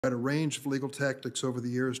a range of legal tactics over the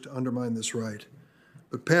years to undermine this right.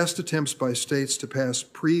 But past attempts by states to pass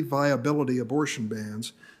pre-viability abortion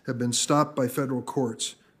bans have been stopped by federal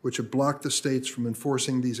courts, which have blocked the states from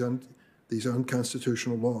enforcing these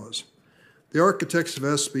unconstitutional laws. The architects of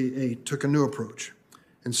SB 8 took a new approach.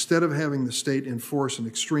 Instead of having the state enforce an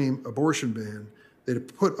extreme abortion ban, they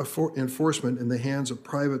put enforcement in the hands of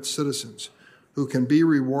private citizens who can be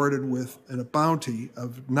rewarded with a bounty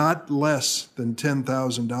of not less than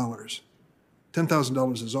 $10,000.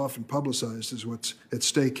 $10,000 is often publicized as what's at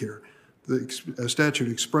stake here. The statute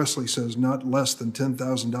expressly says not less than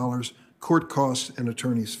 $10,000, court costs and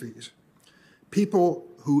attorney's fees. People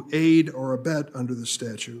who aid or abet under the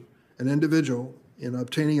statute, an individual in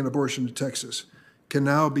obtaining an abortion in Texas, can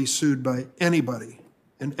now be sued by anybody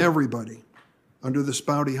and everybody under this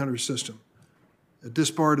bounty hunter system. A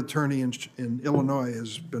disbarred attorney in Illinois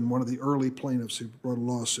has been one of the early plaintiffs who brought a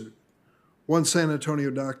lawsuit. One San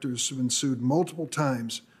Antonio doctor has been sued multiple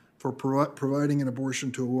times for providing an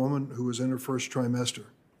abortion to a woman who was in her first trimester.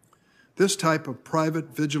 This type of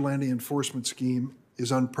private vigilante enforcement scheme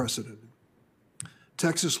is unprecedented.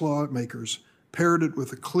 Texas lawmakers paired it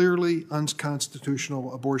with a clearly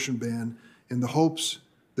unconstitutional abortion ban in the hopes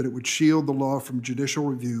that it would shield the law from judicial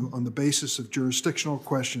review on the basis of jurisdictional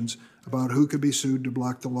questions about who could be sued to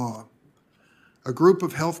block the law. A group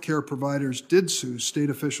of healthcare providers did sue state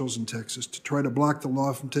officials in Texas to try to block the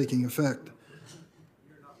law from taking effect.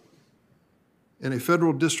 And a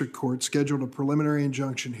federal district court scheduled a preliminary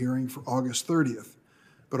injunction hearing for August 30th.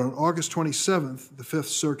 But on August 27th, the Fifth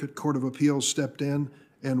Circuit Court of Appeals stepped in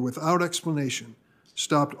and, without explanation,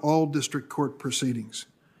 stopped all district court proceedings.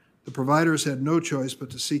 The providers had no choice but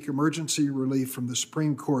to seek emergency relief from the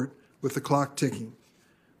Supreme Court with the clock ticking.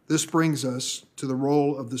 This brings us to the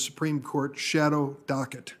role of the Supreme Court shadow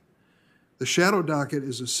docket. The shadow docket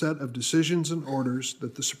is a set of decisions and orders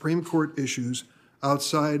that the Supreme Court issues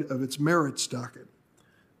outside of its merits docket.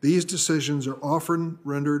 These decisions are often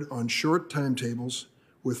rendered on short timetables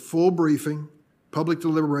with full briefing, public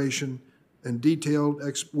deliberation, and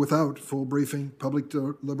without full briefing, public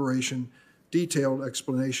deliberation, detailed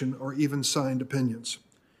explanation, or even signed opinions.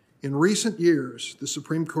 In recent years, the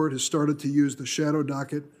Supreme Court has started to use the shadow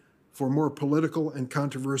docket for more political and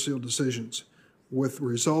controversial decisions, with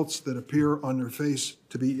results that appear on their face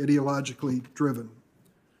to be ideologically driven.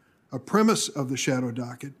 A premise of the shadow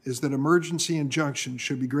docket is that emergency injunctions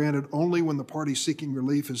should be granted only when the party seeking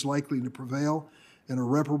relief is likely to prevail and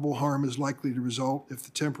irreparable harm is likely to result if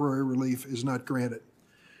the temporary relief is not granted.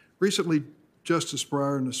 Recently, Justice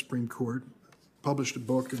Breyer in the Supreme Court published a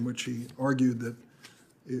book in which he argued that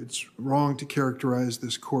it's wrong to characterize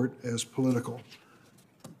this court as political.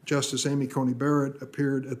 Justice Amy Coney Barrett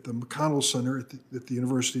appeared at the McConnell Center at the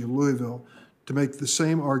University of Louisville to make the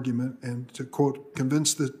same argument and to, quote,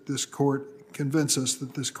 convince us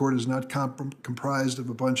that this court is not comprised of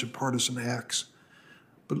a bunch of partisan acts.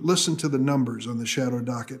 But listen to the numbers on the shadow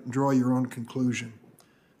docket and draw your own conclusion.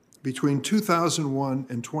 Between 2001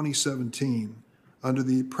 and 2017, under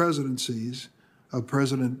the presidencies of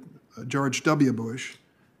President George W. Bush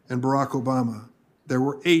and Barack Obama, there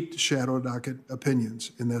were 8 shadow docket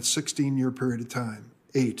opinions in that 16-year period of time.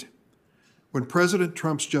 8. When President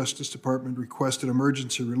Trump's Justice Department requested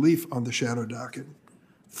emergency relief on the shadow docket,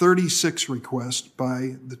 36 requests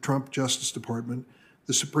by the Trump Justice Department,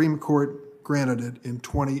 the Supreme Court granted it in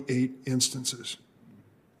 28 instances.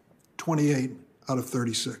 28 out of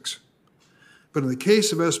 36. But in the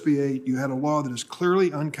case of SB 8, you had a law that is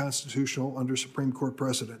clearly unconstitutional under Supreme Court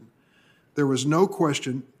precedent. There was no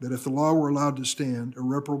question that if the law were allowed to stand,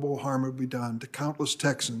 irreparable harm would be done to countless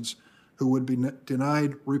Texans who would be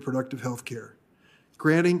denied reproductive health care.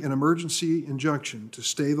 Granting an emergency injunction to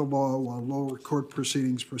stay the law while lower court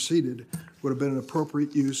proceedings proceeded would have been an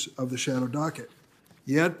appropriate use of the shadow docket.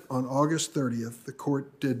 Yet, on August 30th, the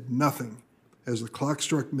court did nothing as the clock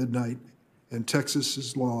struck midnight and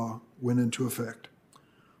Texas's law went into effect.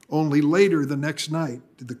 Only later the next night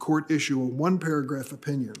did the court issue a one-paragraph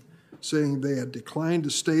opinion saying they had declined to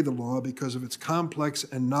stay the law because of its complex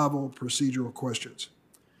and novel procedural questions.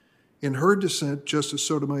 In her dissent, Justice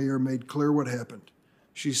Sotomayor made clear what happened.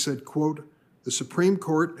 She said, quote, "The Supreme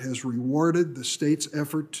Court has rewarded the state's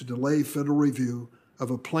effort to delay federal review of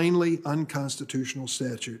a plainly unconstitutional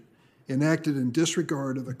statute enacted in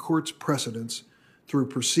disregard of the court's precedents through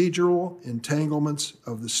procedural entanglements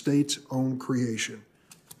of the state's own creation."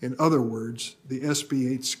 In other words, the SB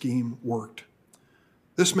 8 scheme worked.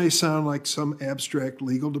 This may sound like some abstract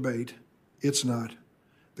legal debate. It's not.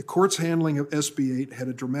 The court's handling of SB 8 had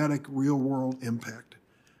a dramatic real-world impact.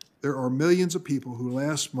 There are millions of people who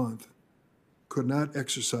last month could not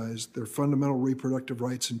exercise their fundamental reproductive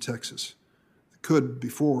rights in Texas. They could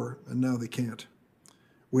before, and now they can't.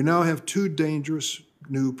 We now have two dangerous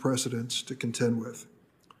new precedents to contend with.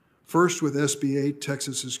 First, with SB 8,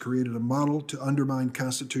 Texas has created a model to undermine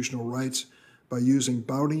constitutional rights by using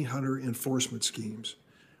bounty hunter enforcement schemes.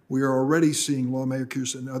 We are already seeing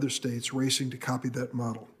lawmakers in other states racing to copy that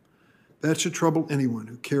model. That should trouble anyone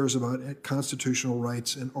who cares about constitutional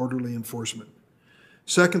rights and orderly enforcement.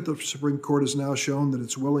 Second, the Supreme Court has now shown that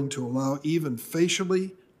it's willing to allow even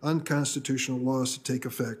facially unconstitutional laws to take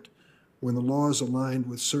effect when the law is aligned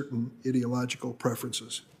with certain ideological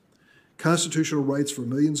preferences. Constitutional rights for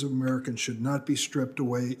millions of Americans should not be stripped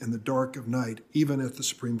away in the dark of night, even at the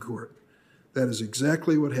Supreme Court. That is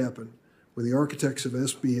exactly what happened when the architects of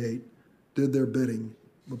SB 8 did their bidding,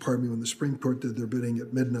 when the Supreme Court did their bidding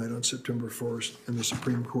at midnight on September 1st, and the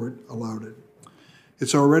Supreme Court allowed it.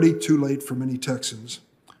 It's already too late for many Texans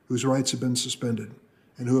whose rights have been suspended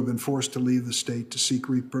and who have been forced to leave the state to seek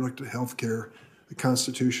reproductive health care the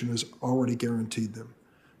Constitution has already guaranteed them.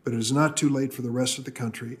 But it is not too late for the rest of the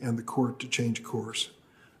country and the court to change course.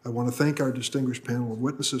 I want to thank our distinguished panel of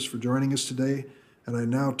witnesses for joining us today, and I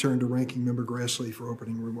now turn to Ranking Member Grassley for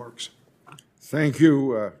opening remarks. Thank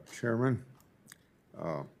you, Chairman.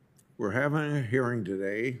 We're having a hearing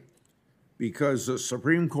today because the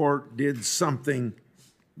Supreme Court did something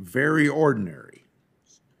very ordinary.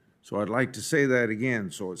 So I'd like to say that again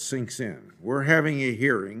so it sinks in. We're having a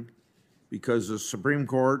hearing because the Supreme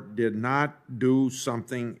Court did not do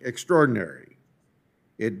something extraordinary.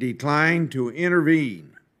 It declined to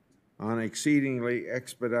intervene on an exceedingly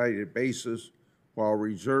expedited basis while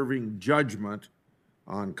reserving judgment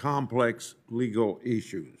on complex legal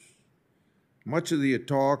issues. Much of the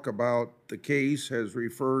talk about the case has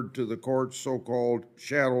referred to the court's so-called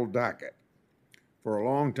shadow docket. For a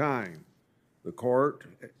long time, the court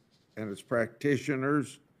and its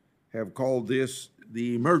practitioners have called this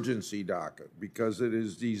the emergency docket because it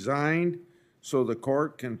is designed so the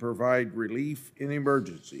court can provide relief in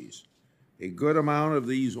emergencies. A good amount of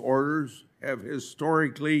these orders have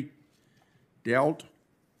historically dealt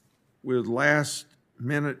with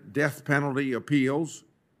last-minute death penalty appeals,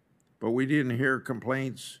 but we didn't hear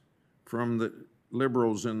complaints from the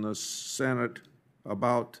liberals in the Senate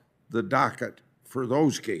about the docket for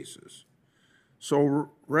those cases. So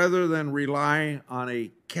rather than rely on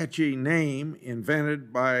a catchy name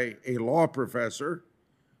invented by a law professor,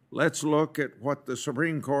 let's look at what the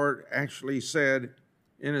Supreme Court actually said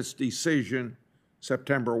in its decision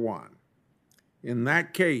September 1. In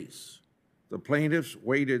that case, the plaintiffs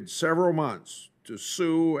waited several months to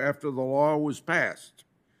sue after the law was passed,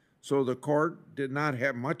 so the court did not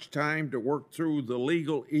have much time to work through the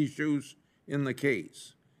legal issues in the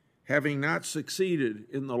case. Having not succeeded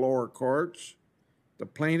in the lower courts, the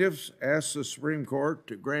plaintiffs asked the Supreme Court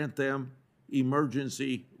to grant them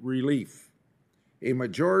emergency relief. A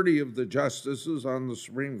majority of the justices on the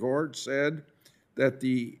Supreme Court said that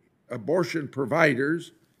the abortion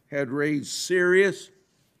providers had raised serious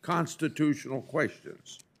constitutional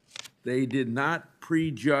questions. They did not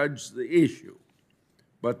prejudge the issue,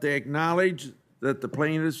 but they acknowledged that the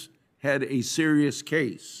plaintiffs had a serious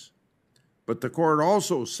case. But the court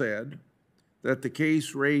also said that the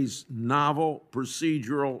case raised novel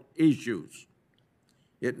procedural issues.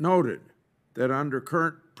 It noted that under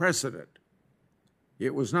current precedent,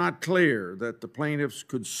 it was not clear that the plaintiffs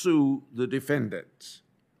could sue the defendants.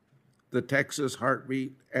 The Texas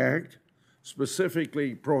Heartbeat Act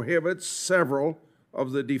specifically prohibits several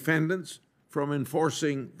of the defendants from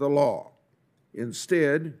enforcing the law.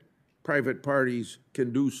 Instead, private parties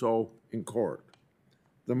can do so in court.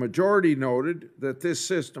 The majority noted that this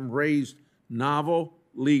system raised novel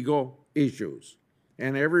legal issues,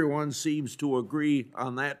 and everyone seems to agree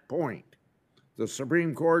on that point. The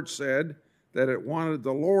Supreme Court said that it wanted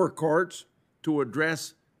the lower courts to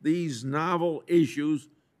address these novel issues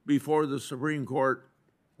before the Supreme Court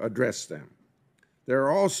addressed them. There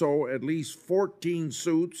are also at least 14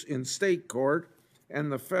 suits in state court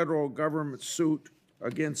and the federal government suit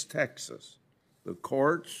against Texas. The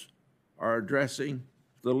courts are addressing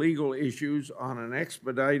the legal issues on an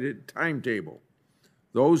expedited timetable.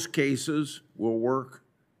 Those cases will work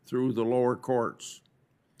through the lower courts.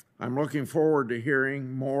 I'm looking forward to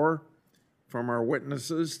hearing more from our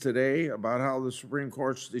witnesses today about how the Supreme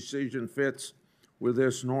Court's decision fits with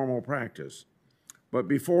this normal practice. But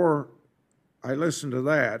before I listen to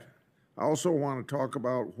that, I also want to talk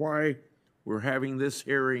about why we're having this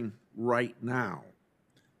hearing right now.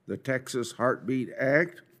 The Texas Heartbeat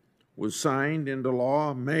Act was signed into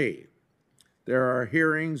law in May. There are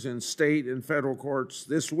hearings in state and federal courts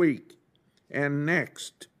this week and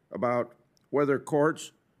next about whether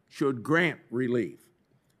courts should grant relief.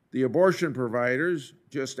 The abortion providers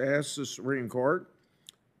just asked the Supreme Court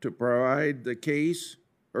to provide the case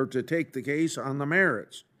or to take the case on the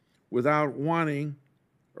merits without wanting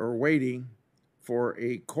or waiting for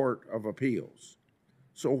a court of appeals.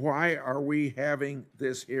 So why are we having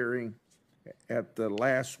this hearing at the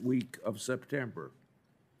last week of September?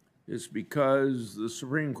 It's because the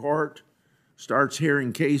Supreme Court starts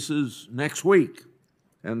hearing cases next week.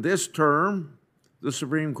 And this term, the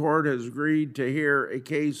Supreme Court has agreed to hear a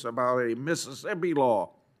case about a Mississippi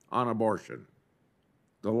law on abortion.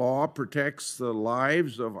 The law protects the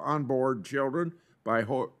lives of unborn children by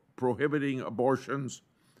prohibiting abortions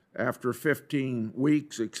after 15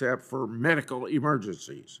 weeks except for medical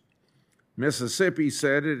emergencies. Mississippi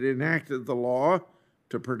said it enacted the law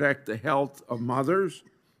to protect the health of mothers,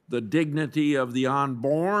 the dignity of the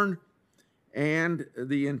unborn, and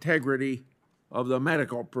the integrity of the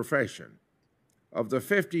medical profession. Of the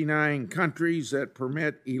 59 countries that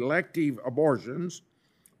permit elective abortions,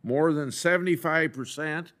 more than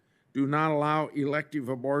 75% do not allow elective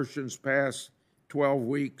abortions past 12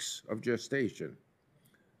 weeks of gestation.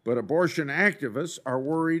 But abortion activists are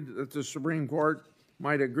worried that the Supreme Court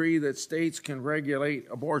might agree that states can regulate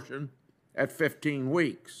abortion at 15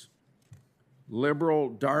 weeks. Liberal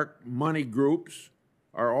dark money groups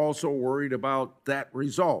are also worried about that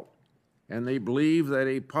result, and they believe that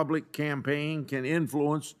a public campaign can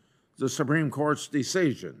influence the Supreme Court's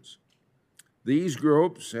decisions. These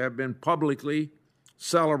groups have been publicly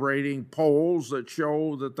celebrating polls that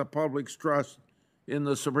show that the public's trust in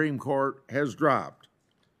the Supreme Court has dropped.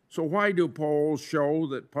 So why do polls show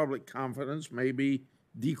that public confidence may be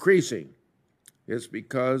decreasing? It's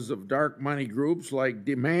because of dark money groups like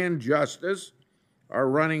Demand Justice are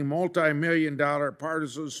running multi-million-dollar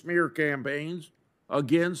partisan smear campaigns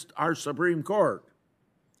against our Supreme Court.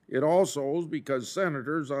 It also is because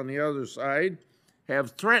senators on the other side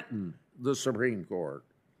have threatened the Supreme Court.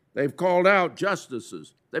 They've called out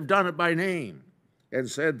justices. They've done it by name and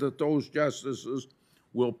said that those justices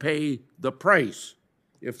will pay the price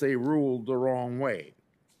if they ruled the wrong way.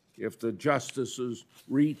 If the justices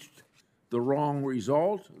reached the wrong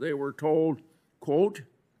result, they were told, quote,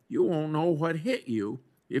 "You won't know what hit you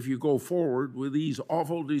if you go forward with these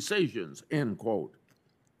awful decisions," end quote.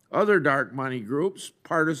 Other dark money groups,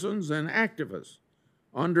 partisans, and activists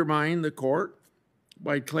undermine the court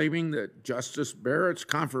by claiming that Justice Barrett's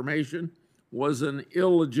confirmation was an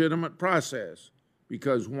illegitimate process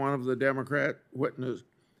because one of the Democrat witnesses,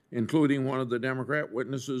 including one of the Democrat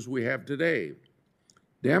witnesses we have today.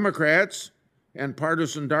 Democrats and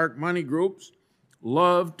partisan dark money groups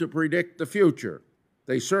love to predict the future.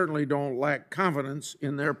 They certainly don't lack confidence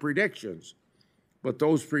in their predictions, but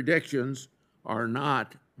those predictions are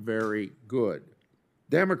not very good.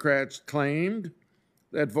 Democrats claimed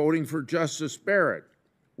that voting for Justice Barrett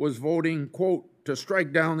was voting, quote, to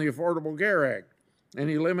strike down the Affordable Care Act and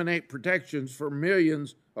eliminate protections for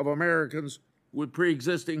millions of Americans with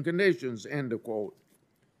pre-existing conditions, end of quote.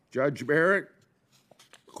 Judge Barrett,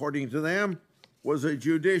 according to them, was a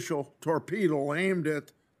judicial torpedo aimed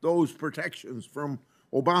at those protections from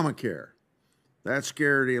Obamacare. That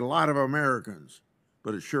scared a lot of Americans,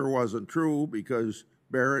 but it sure wasn't true because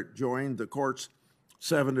Barrett joined the court's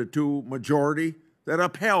 7-2 majority that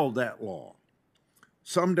upheld that law.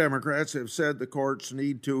 Some Democrats have said the courts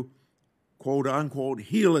need to, quote unquote,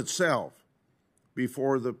 heal itself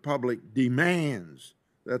before the public demands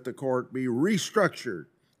that the court be restructured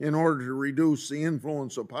in order to reduce the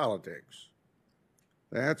influence of politics.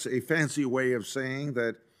 That's a fancy way of saying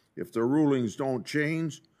that if the rulings don't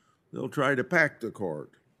change, they'll try to pack the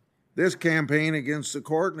court. This campaign against the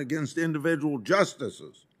court and against individual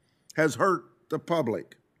justices has hurt the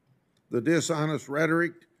public. The dishonest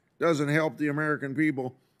rhetoric doesn't help the American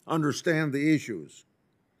people understand the issues.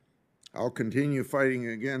 I'll continue fighting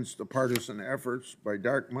against the partisan efforts by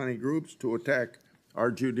dark money groups to attack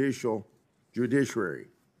our judiciary.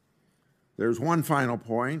 There's one final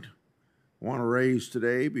point I want to raise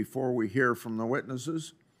today before we hear from the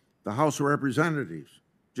witnesses. The House of Representatives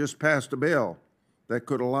just passed a bill that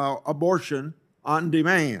could allow abortion on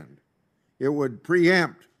demand. It would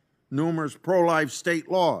preempt numerous pro-life state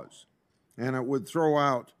laws, and it would throw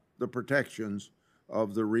out the protections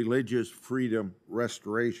of the Religious Freedom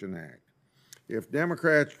Restoration Act. If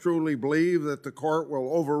Democrats truly believe that the court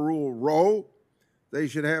will overrule Roe, they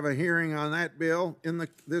should have a hearing on that bill in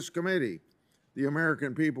this committee. The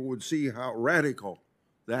American people would see how radical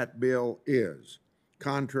that bill is.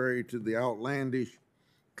 Contrary to the outlandish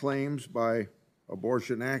claims by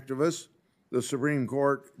abortion activists, the Supreme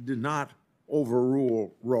Court did not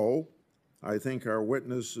overrule Roe. I think our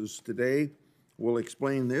witnesses today will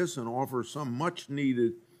explain this and offer some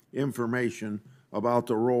much-needed information about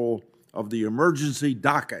the role of the emergency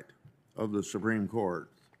docket of the Supreme Court.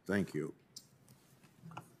 Thank you.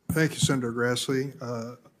 Thank you, Senator Grassley.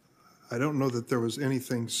 I don't know that there was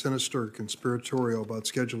anything sinister or conspiratorial about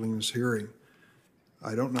scheduling this hearing.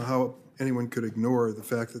 I don't know how anyone could ignore the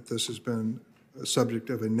fact that this has been a subject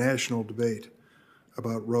of a national debate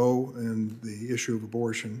about Roe and the issue of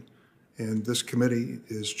abortion. And this committee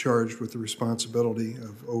is charged with the responsibility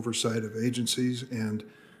of oversight of agencies and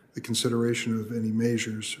the consideration of any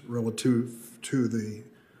measures relative to the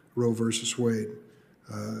Roe versus Wade.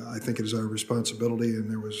 I think it is our responsibility,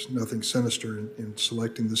 and there was nothing sinister in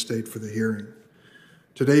selecting the state for the hearing.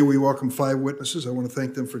 Today we welcome 5 witnesses. I want to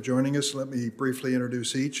thank them for joining us. Let me briefly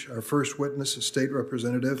introduce each. Our first witness is State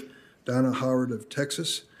Representative Donna Howard of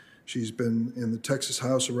Texas. She's been in the Texas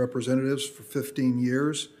House of Representatives for 15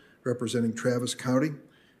 years, representing Travis County,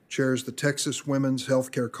 chairs the Texas Women's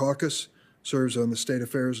Healthcare Caucus, serves on the State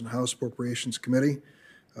Affairs and House Appropriations Committee.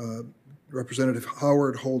 Representative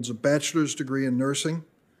Howard holds a bachelor's degree in nursing,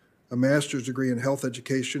 a master's degree in health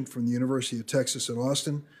education from the University of Texas at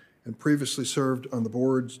Austin, and previously served on the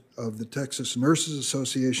boards of the Texas Nurses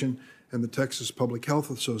Association and the Texas Public Health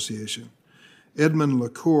Association. Edmund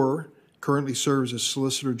LaCour currently serves as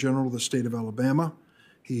Solicitor General of the state of Alabama.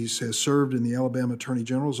 He has served in the Alabama Attorney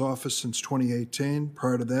General's office since 2018.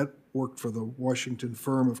 Prior to that, worked for the Washington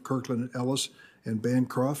firm of Kirkland & Ellis and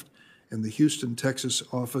Bancroft and the Houston, Texas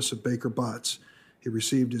office of Baker Botts. He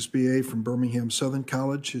received his BA from Birmingham Southern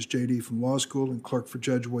College, his JD from law school, and clerked for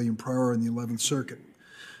Judge William Pryor in the 11th Circuit.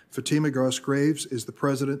 Fatima Goss-Graves is the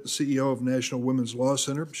president and CEO of National Women's Law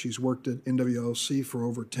Center. She's worked at NWLC for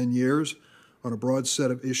over 10 years on a broad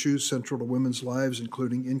set of issues central to women's lives,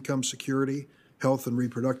 including income security, health and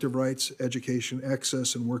reproductive rights, education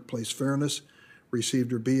access, and workplace fairness.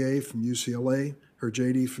 Received her BA from UCLA, her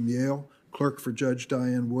JD from Yale, clerk for Judge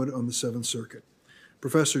Diane Wood on the 7th Circuit.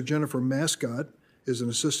 Professor Jennifer Mascott is an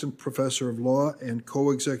assistant professor of law and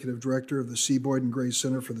co-executive director of the C. Boyden Gray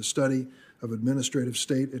Center for the Study of Administrative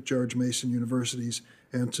State at George Mason University's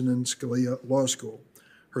Antonin Scalia Law School.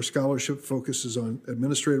 Her scholarship focuses on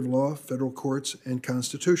administrative law, federal courts, and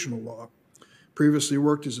constitutional law. Previously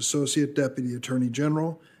worked as Associate Deputy Attorney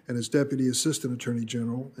General and as Deputy Assistant Attorney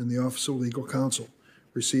General in the Office of Legal Counsel.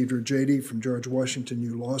 Received her JD from George Washington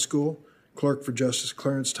U Law School, clerk for Justice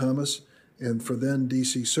Clarence Thomas, and for then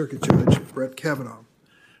D.C. Circuit Judge Brett Kavanaugh.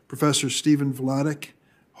 Professor Stephen Vladeck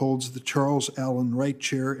holds the Charles Allen Wright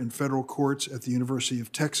Chair in Federal Courts at the University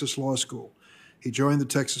of Texas Law School. He joined the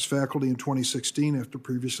Texas faculty in 2016 after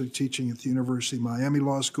previously teaching at the University of Miami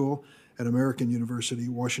Law School and American University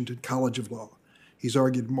Washington College of Law. He's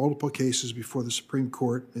argued multiple cases before the Supreme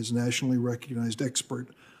Court as nationally recognized expert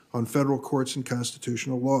on federal courts and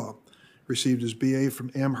constitutional law. Received his BA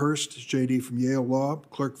from Amherst, his JD from Yale Law,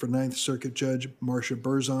 clerk for 9th Circuit Judge Marcia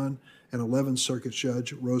Berzon, and 11th Circuit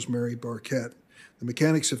Judge Rosemary Barquette. The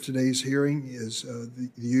mechanics of today's hearing is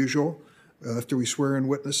the usual. After we swear in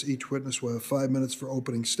witness, each witness will have 5 minutes for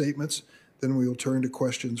opening statements. Then we will turn to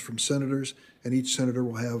questions from senators, and each senator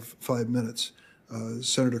will have 5 minutes.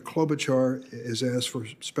 Senator Klobuchar has asked for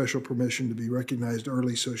special permission to be recognized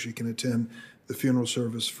early so she can attend the funeral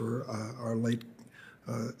service for our late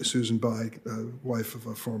Susan Bai, wife of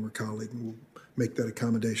a former colleague, and we'll make that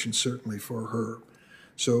accommodation certainly for her.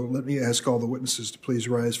 So let me ask all the witnesses to please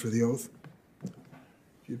rise for the oath.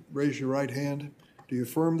 If you raise your right hand, do you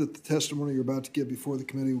affirm that the testimony you're about to give before the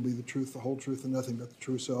committee will be the truth, the whole truth, and nothing but the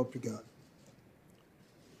truth, so help you God?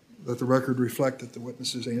 Let the record reflect that the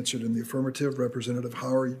witnesses answered in the affirmative. Representative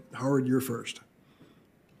Howard, you're first.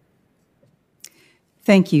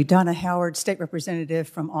 Thank you. Donna Howard, State Representative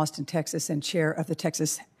from Austin, Texas, and Chair of the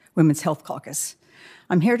Texas Women's Health Caucus.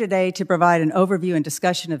 I'm here today to provide an overview and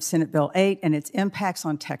discussion of Senate Bill 8 and its impacts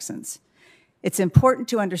on Texans. It's important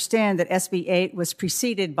to understand that SB 8 was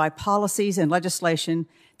preceded by policies and legislation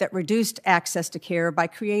that reduced access to care by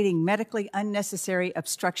creating medically unnecessary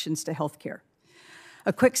obstructions to health care.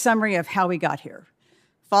 A quick summary of how we got here.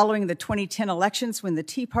 Following the 2010 elections, when the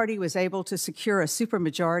Tea Party was able to secure a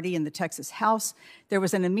supermajority in the Texas House, there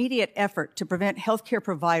was an immediate effort to prevent healthcare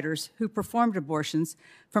providers who performed abortions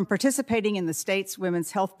from participating in the state's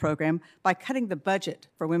women's health program by cutting the budget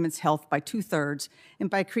for women's health by 2/3 and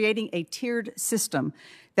by creating a tiered system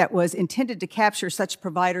that was intended to capture such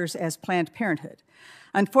providers as Planned Parenthood.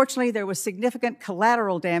 Unfortunately, there was significant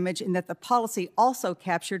collateral damage in that the policy also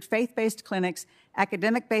captured faith-based clinics,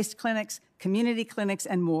 academic-based clinics, community clinics,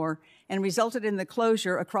 and more, and resulted in the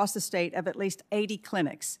closure across the state of at least 80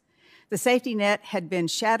 clinics. The safety net had been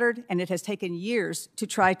shattered, and it has taken years to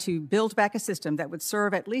try to build back a system that would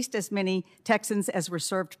serve at least as many Texans as were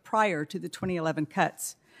served prior to the 2011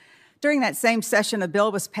 cuts. During that same session, a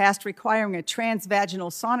bill was passed requiring a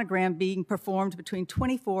transvaginal sonogram being performed between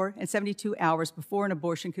 24 and 72 hours before an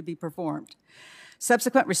abortion could be performed.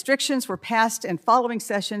 Subsequent restrictions were passed in following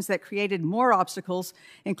sessions that created more obstacles,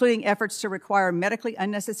 including efforts to require medically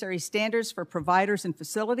unnecessary standards for providers and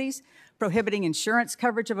facilities, prohibiting insurance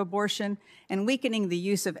coverage of abortion, and weakening the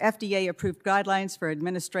use of FDA-approved guidelines for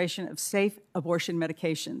administration of safe abortion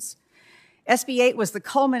medications. SB 8 was the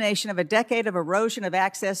culmination of a decade of erosion of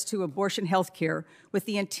access to abortion health care with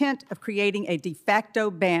the intent of creating a de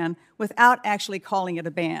facto ban without actually calling it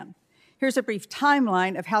a ban. Here's a brief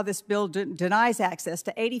timeline of how this bill denies access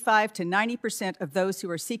to 85 to 90% of those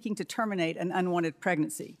who are seeking to terminate an unwanted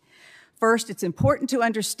pregnancy. First, it's important to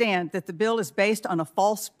understand that the bill is based on a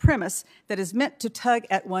false premise that is meant to tug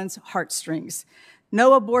at one's heartstrings.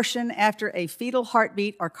 No abortion after a fetal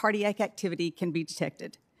heartbeat or cardiac activity can be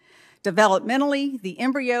detected. Developmentally, the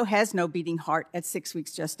embryo has no beating heart at 6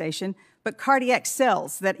 weeks gestation, but cardiac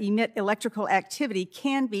cells that emit electrical activity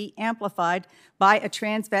can be amplified by a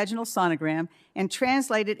transvaginal sonogram and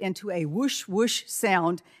translated into a whoosh-whoosh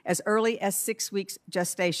sound as early as 6 weeks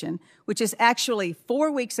gestation, which is actually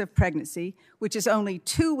 4 weeks of pregnancy, which is only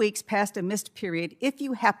 2 weeks past a missed period if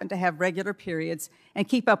you happen to have regular periods and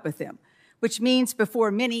keep up with them, which means before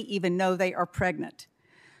many even know they are pregnant.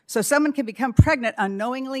 So someone can become pregnant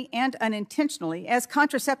unknowingly and unintentionally, as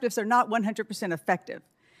contraceptives are not 100% effective.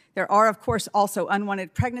 There are, of course, also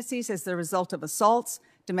unwanted pregnancies as the result of assaults,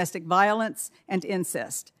 domestic violence, and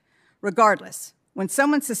incest. Regardless, when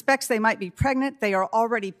someone suspects they might be pregnant, they are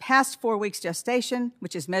already past 4 weeks gestation,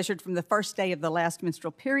 which is measured from the first day of the last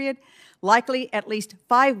menstrual period, likely at least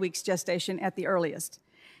 5 weeks gestation at the earliest.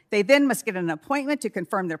 They then must get an appointment to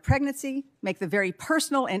confirm their pregnancy, make the very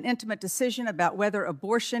personal and intimate decision about whether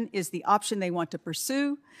abortion is the option they want to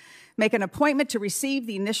pursue, make an appointment to receive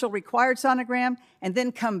the initial required sonogram, and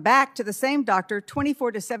then come back to the same doctor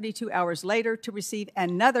 24 to 72 hours later to receive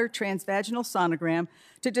another transvaginal sonogram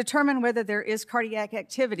to determine whether there is cardiac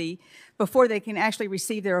activity before they can actually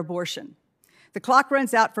receive their abortion. The clock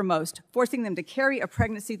runs out for most, forcing them to carry a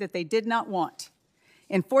pregnancy that they did not want.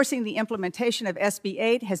 Enforcing the implementation of SB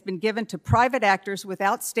 8 has been given to private actors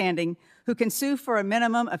without standing who can sue for a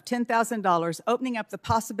minimum of $10,000, opening up the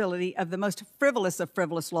possibility of the most frivolous of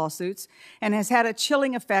frivolous lawsuits, and has had a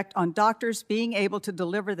chilling effect on doctors being able to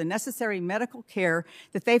deliver the necessary medical care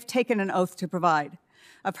that they've taken an oath to provide.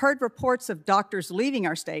 I've heard reports of doctors leaving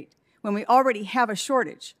our state when we already have a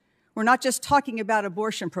shortage. We're not just talking about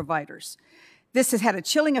abortion providers. This has had a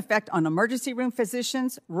chilling effect on emergency room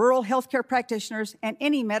physicians, rural healthcare practitioners, and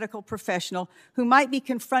any medical professional who might be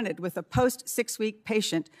confronted with a post-6-week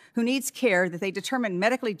patient who needs care that they determine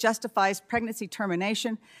medically justifies pregnancy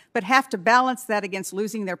termination, but have to balance that against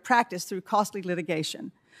losing their practice through costly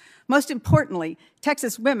litigation. Most importantly,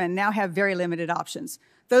 Texas women now have very limited options.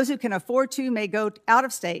 Those who can afford to may go out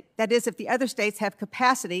of state, that is, if the other states have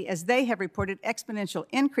capacity, as they have reported exponential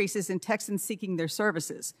increases in Texans seeking their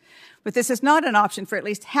services. But this is not an option for at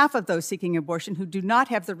least half of those seeking abortion who do not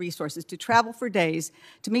have the resources to travel for days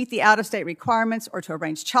to meet the out-of-state requirements or to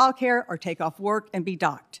arrange childcare or take off work and be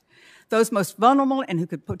docked. Those most vulnerable and who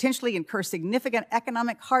could potentially incur significant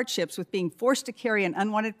economic hardships with being forced to carry an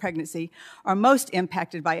unwanted pregnancy are most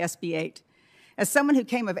impacted by SB 8. As someone who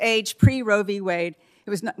came of age pre-Roe v. Wade,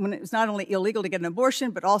 when it was not only illegal to get an abortion,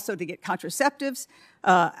 but also to get contraceptives.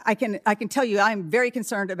 I can tell you I'm very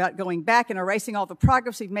concerned about going back and erasing all the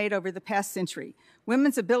progress we've made over the past century.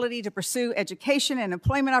 Women's ability to pursue education and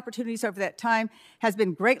employment opportunities over that time has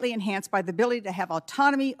been greatly enhanced by the ability to have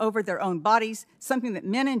autonomy over their own bodies, something that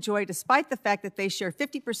men enjoy despite the fact that they share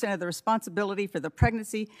 50% of the responsibility for the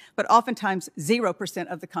pregnancy, but oftentimes 0%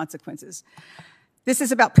 of the consequences. This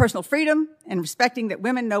is about personal freedom and respecting that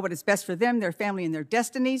women know what is best for them, their family, and their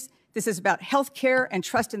destinies. This is about health care and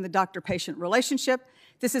trust in the doctor-patient relationship.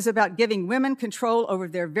 This is about giving women control over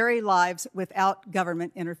their very lives without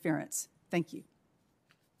government interference. Thank you.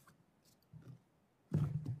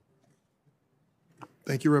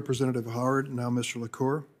 Thank you, Representative Howard. Now, Mr.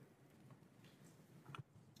 LaCour.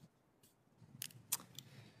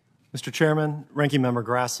 Mr. Chairman, Ranking Member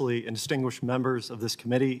Grassley, and distinguished members of this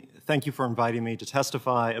committee, thank you for inviting me to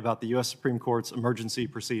testify about the U.S. Supreme Court's emergency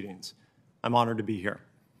proceedings. I'm honored to be here.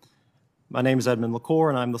 My name is Edmund LaCour,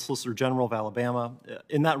 and I'm the Solicitor General of Alabama.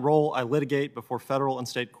 In that role, I litigate before federal and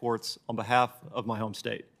state courts on behalf of my home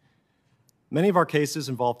state. Many of our cases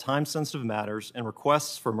involve time-sensitive matters and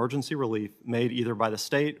requests for emergency relief made either by the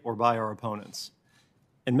state or by our opponents.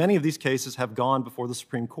 And many of these cases have gone before the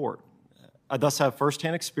Supreme Court. I thus have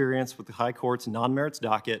firsthand experience with the High Court's non-merits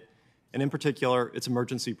docket, and in particular, its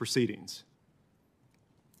emergency proceedings.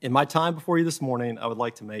 In my time before you this morning, I would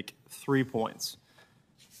like to make 3 points.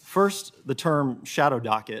 First, the term shadow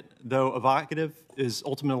docket, though evocative, is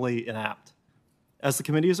ultimately inapt. As the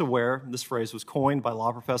committee is aware, this phrase was coined by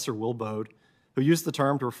law professor Will Bode, who used the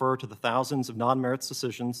term to refer to the thousands of non-merits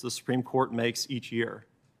decisions the Supreme Court makes each year.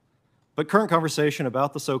 But current conversation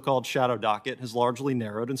about the so-called shadow docket has largely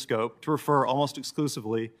narrowed in scope to refer almost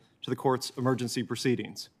exclusively to the court's emergency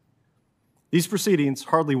proceedings. These proceedings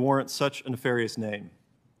hardly warrant such a nefarious name.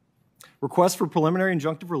 Requests for preliminary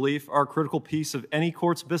injunctive relief are a critical piece of any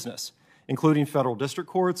court's business, including federal district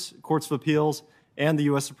courts, courts of appeals, and the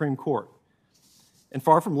U.S. Supreme Court. And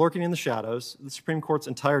far from lurking in the shadows, the Supreme Court's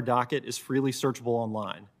entire docket is freely searchable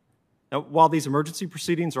online. Now, while these emergency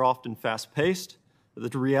proceedings are often fast-paced,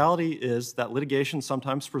 the reality is that litigation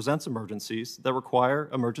sometimes presents emergencies that require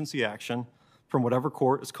emergency action from whatever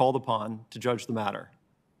court is called upon to judge the matter.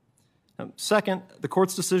 Second, the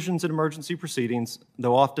court's decisions in emergency proceedings,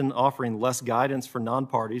 though often offering less guidance for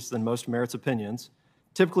non-parties than most merits opinions,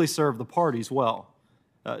 typically serve the parties well.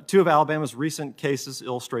 2 of Alabama's recent cases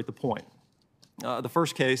illustrate the point. The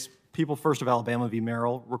first case, People First of Alabama v.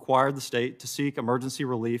 Merrill, required the state to seek emergency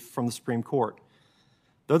relief from the Supreme Court.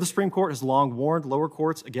 Though the Supreme Court has long warned lower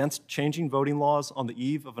courts against changing voting laws on the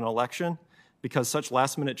eve of an election because such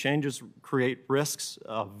last-minute changes create risks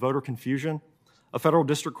of voter confusion, a federal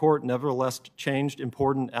district court nevertheless changed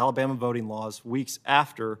important Alabama voting laws weeks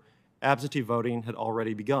after absentee voting had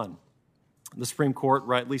already begun. The Supreme Court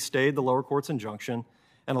rightly stayed the lower court's injunction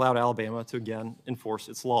and allowed Alabama to again enforce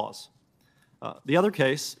its laws. The other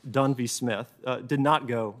case, Dunn v. Smith, did not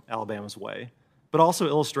go Alabama's way, but also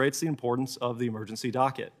illustrates the importance of the emergency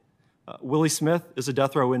docket. Willie Smith is a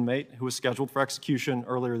death row inmate who was scheduled for execution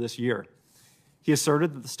earlier this year. He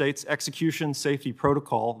asserted that the state's execution safety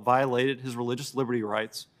protocol violated his religious liberty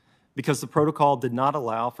rights because the protocol did not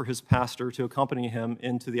allow for his pastor to accompany him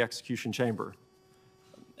into the execution chamber.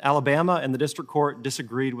 Alabama and the district court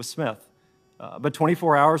disagreed with Smith, but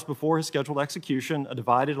 24 hours before his scheduled execution, a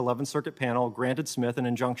divided 11th Circuit panel granted Smith an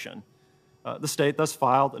injunction. The state thus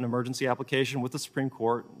filed an emergency application with the Supreme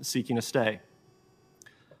Court seeking a stay.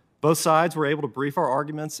 Both sides were able to brief our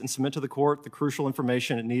arguments and submit to the court the crucial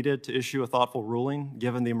information it needed to issue a thoughtful ruling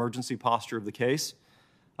given the emergency posture of the case.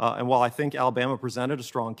 And while I think Alabama presented a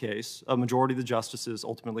strong case, a majority of the justices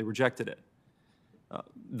ultimately rejected it.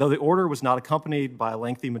 Though the order was not accompanied by a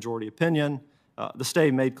lengthy majority opinion, the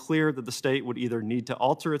stay made clear that the state would either need to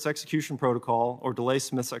alter its execution protocol or delay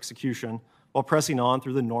Smith's execution while pressing on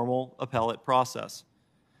through the normal appellate process.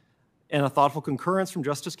 And a thoughtful concurrence from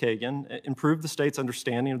Justice Kagan improved the state's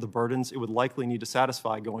understanding of the burdens it would likely need to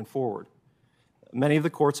satisfy going forward. Many of the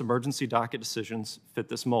court's emergency docket decisions fit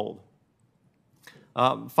this mold.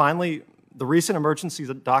 Finally, the recent emergency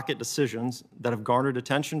docket decisions that have garnered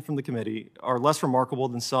attention from the committee are less remarkable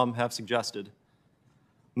than some have suggested.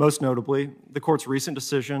 Most notably, the court's recent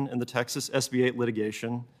decision in the Texas SB 8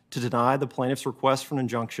 litigation to deny the plaintiff's request for an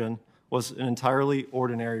injunction was an entirely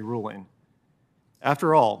ordinary ruling.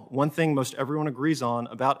 After all, one thing most everyone agrees on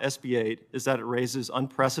about SB 8 is that it raises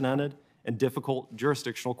unprecedented and difficult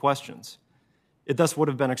jurisdictional questions. It thus would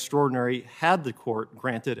have been extraordinary had the court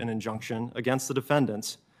granted an injunction against the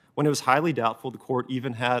defendants when it was highly doubtful the court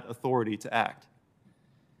even had authority to act.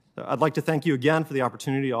 I'd like to thank you again for the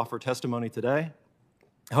opportunity to offer testimony today.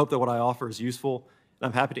 I hope that what I offer is useful, and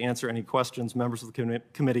I'm happy to answer any questions members of the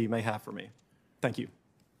committee may have for me. Thank you.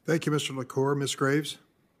 Thank you, Mr. LaCour. Ms. Graves?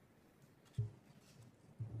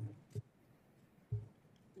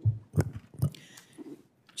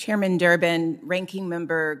 Chairman Durbin, Ranking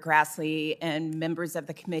Member Grassley, and members of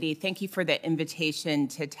the committee, thank you for the invitation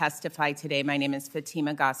to testify today. My name is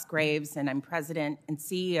Fatima Goss-Graves, and I'm President and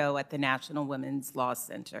CEO at the National Women's Law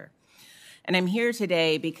Center. And I'm here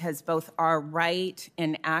today because both our right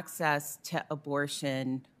and access to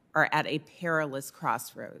abortion are at a perilous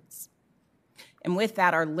crossroads. And with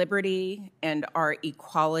that, our liberty and our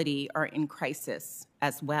equality are in crisis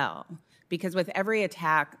as well. Because with every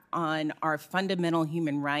attack on our fundamental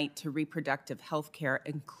human right to reproductive health care,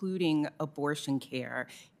 including abortion care,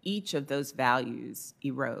 each of those values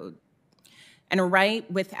erode. And a right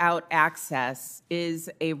without access is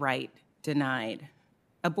a right denied.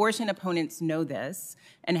 Abortion opponents know this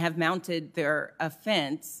and have mounted their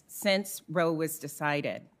offense since Roe was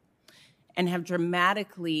decided and have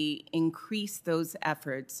dramatically increased those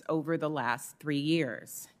efforts over the last 3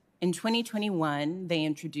 years. In 2021, they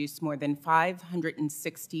introduced more than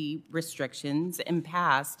 560 restrictions and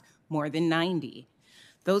passed more than 90.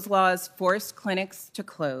 Those laws forced clinics to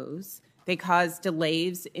close, They caused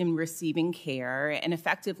delays in receiving care and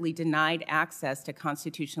effectively denied access to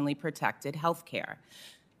constitutionally protected health care.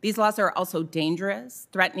 These laws are also dangerous,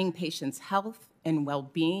 threatening patients' health and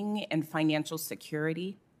well-being and financial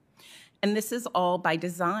security. And this is all by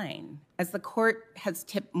design, as the court has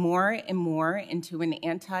tipped more and more into an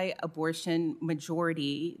anti-abortion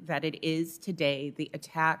majority that it is today. The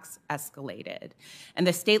attacks escalated, and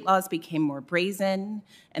the state laws became more brazen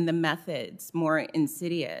and the methods more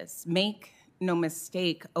insidious. Make no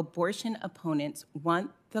mistake, abortion opponents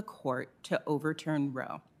want the court to overturn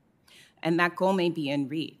Roe, and that goal may be in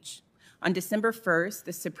reach. On December 1st,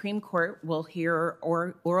 the Supreme Court will hear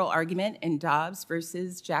oral argument in Dobbs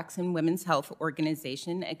versus Jackson Women's Health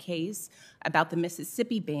Organization, a case about the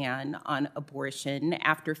Mississippi ban on abortion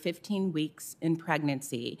after 15 weeks in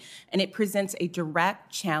pregnancy. And it presents a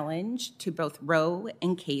direct challenge to both Roe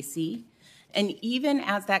and Casey. And even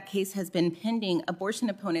as that case has been pending,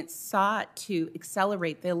 abortion opponents sought to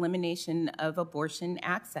accelerate the elimination of abortion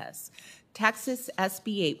access. Texas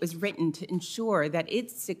SB 8 was written to ensure that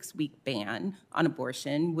its 6-week ban on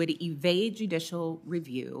abortion would evade judicial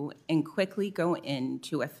review and quickly go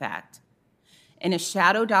into effect. In a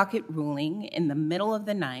shadow docket ruling in the middle of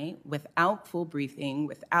the night, without full briefing,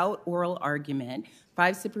 without oral argument,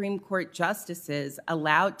 5 Supreme Court justices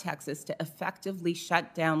allowed Texas to effectively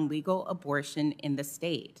shut down legal abortion in the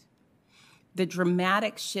state. The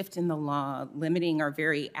dramatic shift in the law limiting our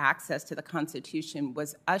very access to the Constitution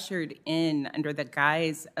was ushered in under the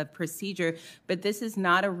guise of procedure, but this is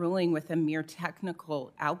not a ruling with a mere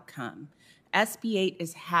technical outcome. SB 8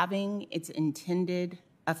 is having its intended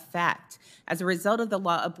effect. As a result of the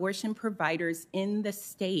law, abortion providers in the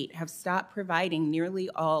state have stopped providing nearly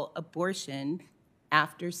all abortion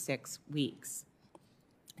after 6 weeks.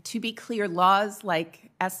 To be clear, laws like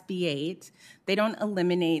SB 8, they don't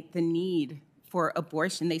eliminate the need for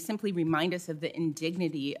abortion. They simply remind us of the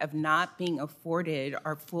indignity of not being afforded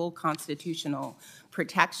our full constitutional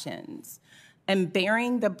protections. And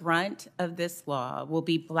bearing the brunt of this law will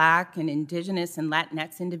be Black and Indigenous and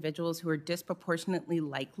Latinx individuals who are disproportionately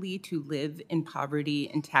likely to live in poverty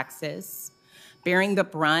in Texas. Bearing the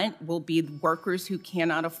brunt will be workers who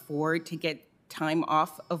cannot afford to get time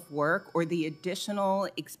off of work or the additional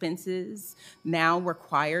expenses now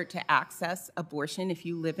required to access abortion if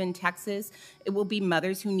you live in Texas. It will be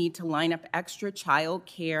mothers who need to line up extra child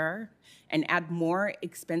care and add more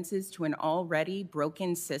expenses to an already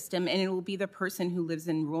broken system. And it will be the person who lives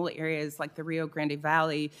in rural areas like the Rio Grande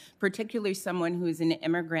Valley, particularly someone who is an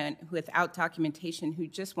immigrant without documentation who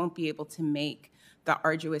just won't be able to make the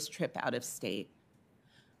arduous trip out of state.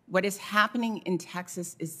 What is happening in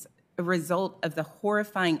Texas is a result of the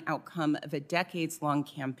horrifying outcome of a decades-long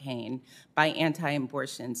campaign by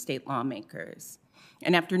anti-abortion state lawmakers.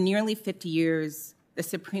 And after nearly 50 years, the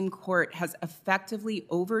Supreme Court has effectively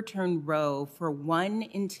overturned Roe for 1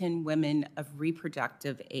 in 10 women of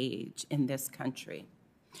reproductive age in this country.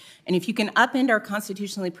 And if you can upend our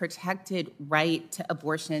constitutionally protected right to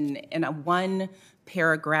abortion in a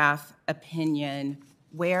 1-paragraph opinion,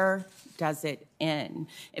 where does it end?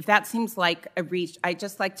 If that seems like a reach, I'd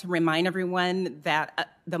just like to remind everyone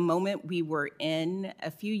that the moment we were in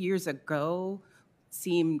a few years ago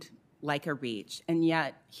seemed like a reach, and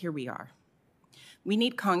yet here we are. We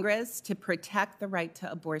need Congress to protect the right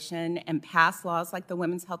to abortion and pass laws like the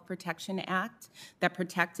Women's Health Protection Act that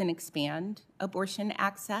protect and expand abortion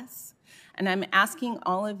access. And I'm asking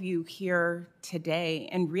all of you here today,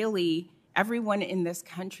 and really everyone in this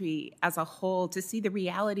country as a whole, to see the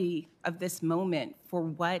reality of this moment for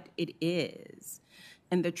what it is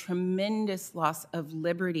and the tremendous loss of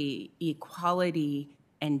liberty, equality,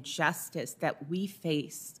 and justice that we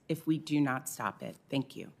face if we do not stop it.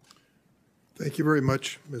 Thank you. Thank you very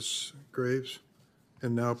much, Ms. Graves.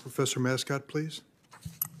 And now, Professor Mascott, please.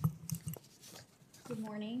 Good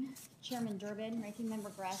morning, Chairman Durbin, Ranking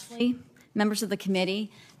Member Grassley, members of the committee.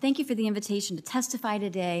 Thank you for the invitation to testify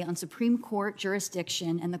today on Supreme Court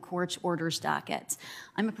jurisdiction and the court's orders docket.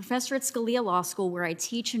 I'm a professor at Scalia Law School, where I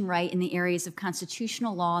teach and write in the areas of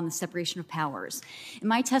constitutional law and the separation of powers. In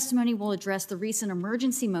my testimony, we'll address the recent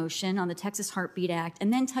emergency motion on the Texas Heartbeat Act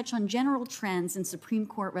and then touch on general trends in Supreme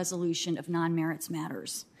Court resolution of non-merits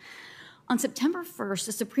matters. On September 1st,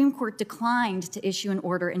 the Supreme Court declined to issue an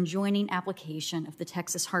order enjoining application of the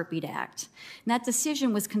Texas Heartbeat Act. And that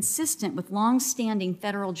decision was consistent with longstanding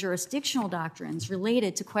federal jurisdictional doctrines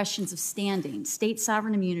related to questions of standing, state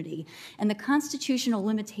sovereign immunity, and the constitutional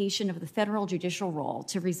limitation of the federal judicial role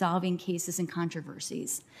to resolving cases and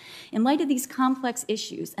controversies. In light of these complex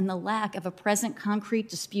issues and the lack of a present concrete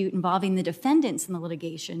dispute involving the defendants in the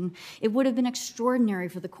litigation, it would have been extraordinary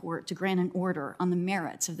for the court to grant an order on the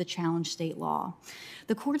merits of the challenged state law.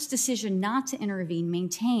 The court's decision not to intervene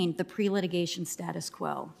maintained the pre-litigation status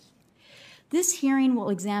quo. This hearing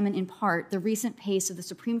will examine in part the recent pace of the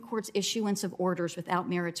Supreme Court's issuance of orders without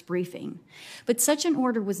merits briefing. But such an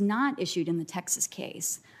order was not issued in the Texas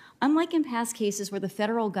case. Unlike in past cases where the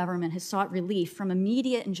federal government has sought relief from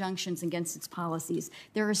immediate injunctions against its policies,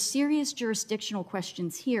 there are serious jurisdictional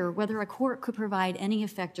questions here whether a court could provide any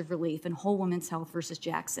effective relief in Whole Woman's Health versus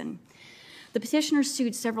Jackson. The petitioners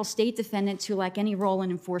sued several state defendants who lack any role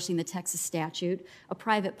in enforcing the Texas statute, a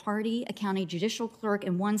private party, a county judicial clerk,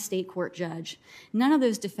 and one state court judge. None of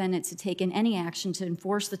those defendants had taken any action to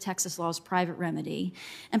enforce the Texas law's private remedy,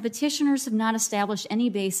 and petitioners have not established any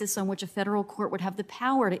basis on which a federal court would have the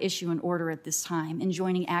power to issue an order at this time,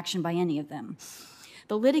 enjoining action by any of them.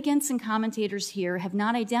 The litigants and commentators here have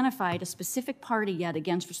not identified a specific party yet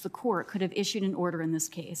against which the court could have issued an order in this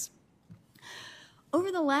case. Over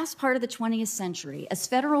the last part of the 20th century, as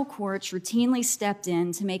federal courts routinely stepped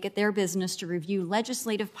in to make it their business to review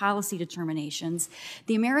legislative policy determinations,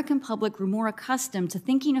 the American public grew more accustomed to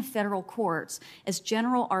thinking of federal courts as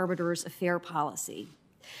general arbiters of fair policy.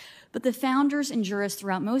 But the founders and jurists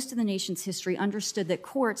throughout most of the nation's history understood that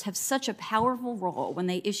courts have such a powerful role when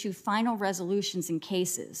they issue final resolutions in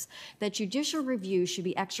cases that judicial review should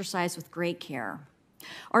be exercised with great care.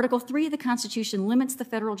 Article 3 of the Constitution limits the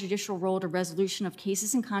federal judicial role to resolution of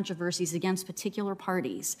cases and controversies against particular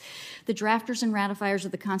parties. The drafters and ratifiers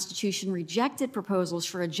of the Constitution rejected proposals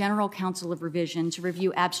for a general council of revision to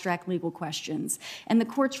review abstract legal questions, and the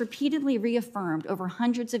courts repeatedly reaffirmed over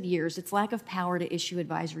hundreds of years its lack of power to issue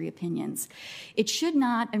advisory opinions. It should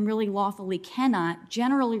not, and really lawfully cannot,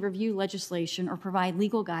 generally review legislation or provide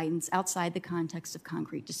legal guidance outside the context of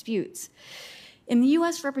concrete disputes. In the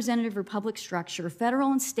U.S. representative republic structure,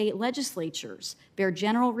 federal and state legislatures bear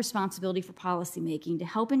general responsibility for policymaking to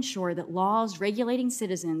help ensure that laws regulating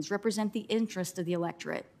citizens represent the interest of the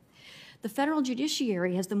electorate. The federal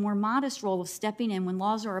judiciary has the more modest role of stepping in when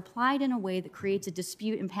laws are applied in a way that creates a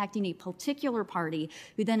dispute impacting a particular party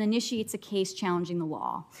who then initiates a case challenging the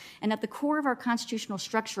law. And at the core of our constitutional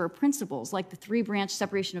structure are principles like the three-branch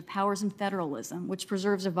separation of powers and federalism, which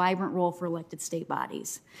preserves a vibrant role for elected state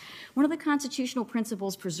bodies. One of the constitutional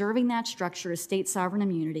principles preserving that structure is state sovereign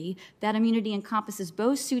immunity. That immunity encompasses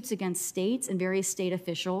both suits against states and various state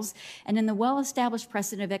officials. And in the well-established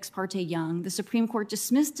precedent of Ex parte Young, the Supreme Court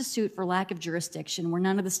dismissed a suit for lack of jurisdiction where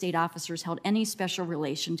none of the state officers held any special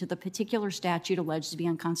relation to the particular statute alleged to be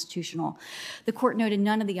unconstitutional. The court noted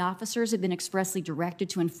none of the officers had been expressly directed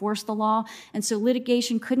to enforce the law, and so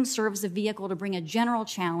litigation couldn't serve as a vehicle to bring a general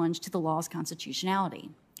challenge to the law's constitutionality.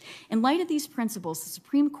 In light of these principles, the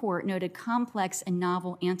Supreme Court noted complex and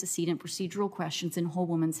novel antecedent procedural questions in Whole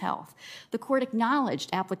Woman's Health. The court acknowledged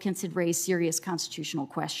applicants had raised serious constitutional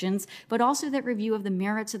questions, but also that review of the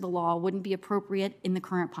merits of the law wouldn't be appropriate in the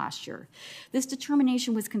current posture. This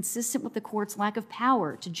determination was consistent with the court's lack of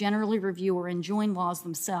power to generally review or enjoin laws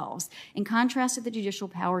themselves, in contrast to the judicial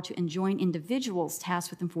power to enjoin individuals tasked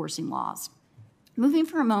with enforcing laws. Moving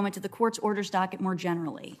for a moment to the court's orders docket more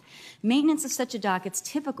generally. Maintenance of such a docket is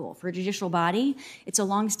typical for a judicial body. It's a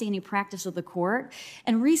longstanding practice of the court.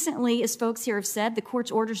 And recently, as folks here have said, the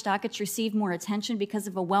court's orders dockets received more attention because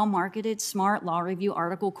of a well-marketed, smart law review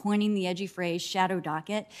article coining the edgy phrase shadow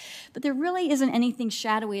docket. But there really isn't anything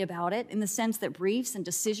shadowy about it in the sense that briefs and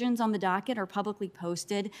decisions on the docket are publicly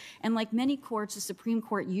posted. And like many courts, the Supreme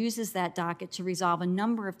Court uses that docket to resolve a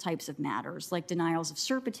number of types of matters, like denials of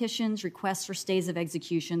cert petitions, requests for stays of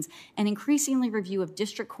executions, and increasingly review of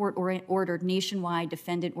district court-ordered nationwide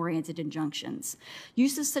defendant-oriented injunctions.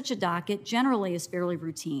 Use of such a docket generally is fairly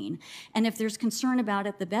routine, and if there's concern about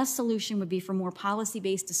it, the best solution would be for more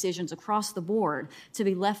policy-based decisions across the board to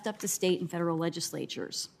be left up to state and federal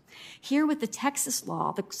legislatures. Here with the Texas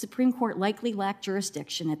law, the Supreme Court likely lacked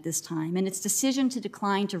jurisdiction at this time, and its decision to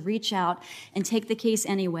decline to reach out and take the case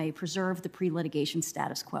anyway preserved the pre-litigation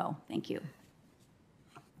status quo. Thank you.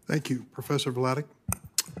 Thank you. Professor Vladeck.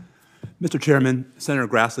 Mr. Chairman, Senator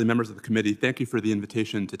Grassley, members of the committee, thank you for the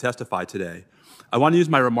invitation to testify today. I want to use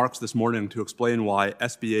my remarks this morning to explain why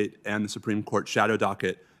SB 8 and the Supreme Court shadow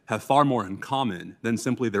docket have far more in common than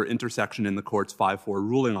simply their intersection in the court's 5-4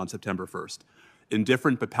 ruling on September 1st. In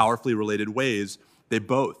different but powerfully related ways, they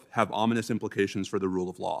both have ominous implications for the rule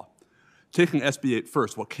of law. Taking SB 8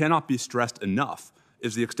 first, what cannot be stressed enough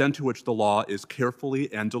is the extent to which the law is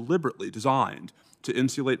carefully and deliberately designed to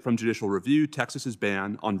insulate from judicial review Texas's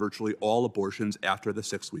ban on virtually all abortions after the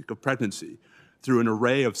 6th week of pregnancy. Through an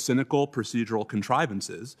array of cynical procedural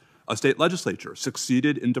contrivances, a state legislature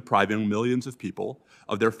succeeded in depriving millions of people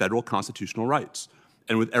of their federal constitutional rights.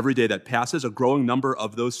 And with every day that passes, a growing number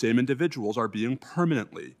of those same individuals are being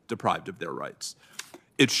permanently deprived of their rights.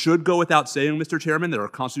 It should go without saying, Mr. Chairman, that our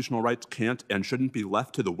constitutional rights can't and shouldn't be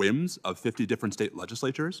left to the whims of 50 different state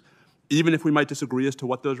legislatures, even if we might disagree as to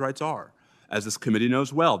what those rights are. As this committee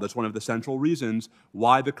knows well, that's one of the central reasons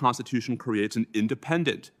why the Constitution creates an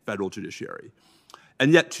independent federal judiciary.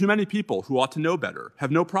 And yet too many people who ought to know better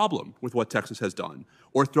have no problem with what Texas has done,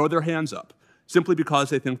 or throw their hands up, simply because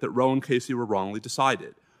they think that Roe and Casey were wrongly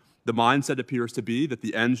decided. The mindset appears to be that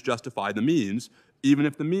the ends justify the means, even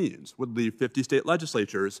if the means would leave 50 state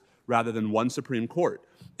legislatures rather than one Supreme Court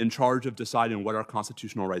in charge of deciding what our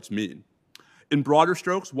constitutional rights mean. In broader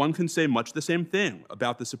strokes, one can say much the same thing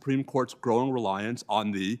about the Supreme Court's growing reliance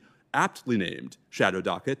on the aptly named shadow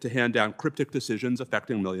docket to hand down cryptic decisions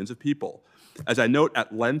affecting millions of people. As I note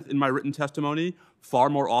at length in my written testimony, far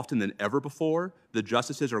more often than ever before, the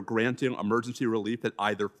justices are granting emergency relief that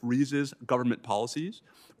either freezes government policies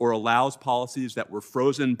or allows policies that were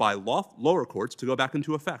frozen by lower courts to go back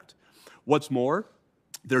into effect. What's more,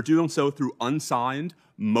 they're doing so through unsigned,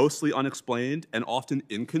 mostly unexplained, and often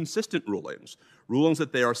inconsistent rulings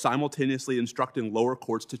that they are simultaneously instructing lower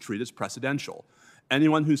courts to treat as precedential.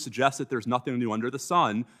 Anyone who suggests that there's nothing new under the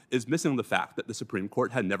sun is missing the fact that the Supreme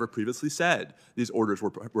Court had never previously said these orders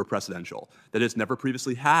were precedential, that it's never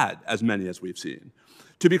previously had as many as we've seen.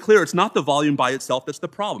 To be clear, it's not the volume by itself that's the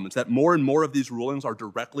problem. It's that more and more of these rulings are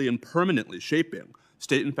directly and permanently shaping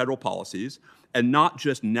state and federal policies, and not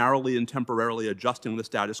just narrowly and temporarily adjusting the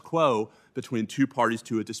status quo between two parties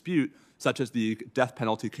to a dispute, such as the death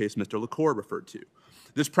penalty case Mr. LaCour referred to.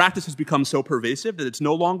 This practice has become so pervasive that it's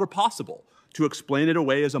no longer possible to explain it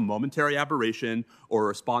away as a momentary aberration or a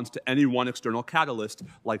response to any one external catalyst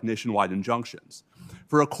like nationwide injunctions.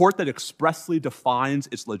 For a court that expressly defines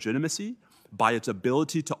its legitimacy by its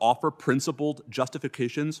ability to offer principled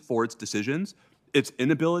justifications for its decisions, its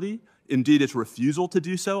inability, indeed its refusal to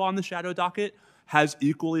do so on the shadow docket, has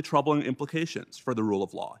equally troubling implications for the rule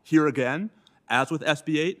of law. Here again, as with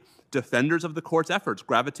SB 8, defenders of the court's efforts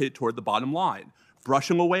gravitate toward the bottom line,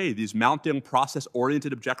 brushing away these mounting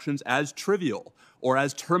process-oriented objections as trivial or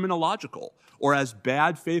as terminological or as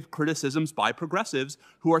bad faith criticisms by progressives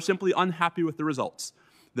who are simply unhappy with the results.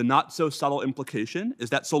 The not-so-subtle implication is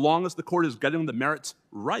that so long as the court is getting the merits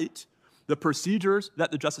right, the procedures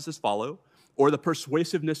that the justices follow or the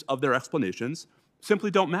persuasiveness of their explanations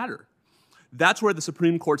simply don't matter. That's where the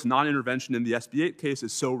Supreme Court's non-intervention in the SB 8 case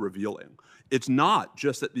is so revealing. It's not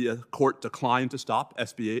just that the court declined to stop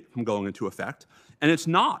SB 8 from going into effect, and it's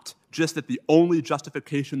not just that the only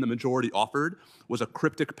justification the majority offered was a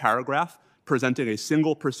cryptic paragraph presenting a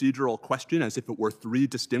single procedural question as if it were 3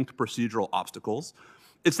 distinct procedural obstacles.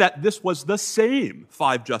 It's that this was the same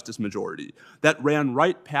 5-justice majority that ran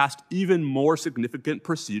right past even more significant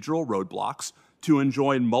procedural roadblocks to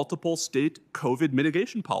enjoin multiple state COVID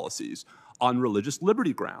mitigation policies on religious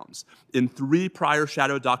liberty grounds in 3 prior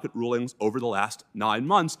shadow docket rulings over the last 9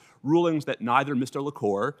 months, rulings that neither Mr.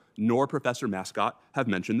 LaCour nor Professor Mascott have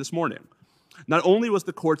mentioned this morning. Not only was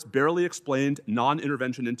the court's barely explained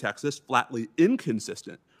non-intervention in Texas flatly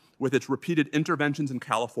inconsistent with its repeated interventions in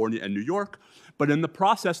California and New York, but in the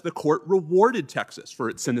process, the court rewarded Texas for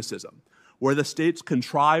its cynicism, where the state's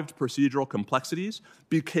contrived procedural complexities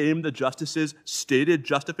became the justice's stated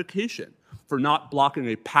justification for not blocking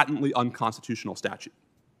a patently unconstitutional statute.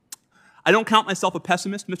 I don't count myself a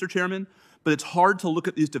pessimist, Mr. Chairman, but it's hard to look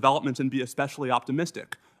at these developments and be especially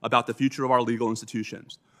optimistic about the future of our legal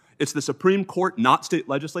institutions. It's the Supreme Court, not state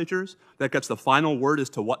legislatures, that gets the final word as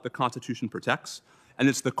to what the Constitution protects, and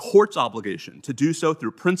it's the court's obligation to do so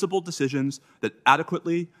through principled decisions that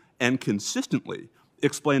adequately and consistently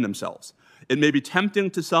explain themselves. It may be tempting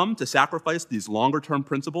to some to sacrifice these longer-term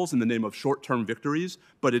principles in the name of short-term victories,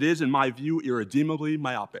 but it is, in my view, irredeemably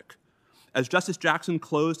myopic. As Justice Jackson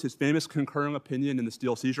closed his famous concurring opinion in the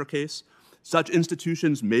Steele seizure case, such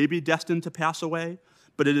institutions may be destined to pass away,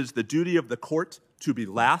 but it is the duty of the court to be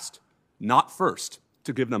last, not first,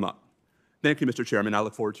 to give them up. Thank you, Mr. Chairman. I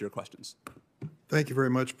look forward to your questions. Thank you very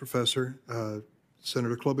much, Professor.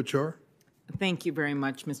 Senator Klobuchar. Thank you very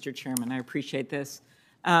much, Mr. Chairman. I appreciate this.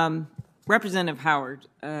 Representative Howard,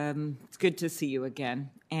 it's good to see you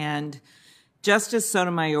again. And Justice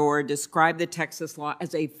Sotomayor described the Texas law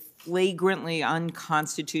as a flagrantly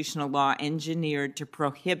unconstitutional law engineered to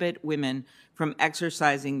prohibit women from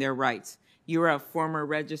exercising their rights. You're a former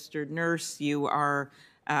registered nurse. You are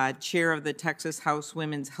chair of the Texas House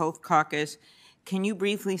Women's Health Caucus. Can you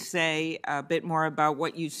briefly say a bit more about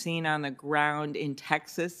what you've seen on the ground in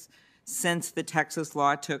Texas since the Texas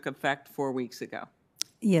law took effect 4 weeks ago?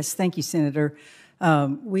 Yes, thank you, Senator.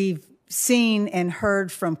 We've seen and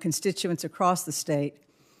heard from constituents across the state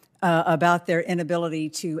about their inability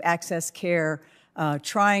to access care,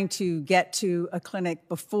 trying to get to a clinic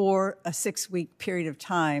before a 6-week period of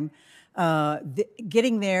time,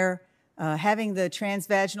 getting there, having the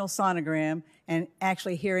transvaginal sonogram, and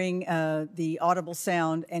actually hearing the audible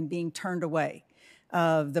sound and being turned away.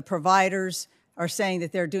 The providers are saying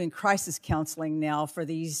that they're doing crisis counseling now for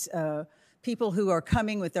these people who are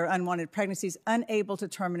coming with their unwanted pregnancies, unable to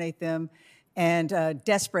terminate them, and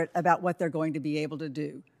desperate about what they're going to be able to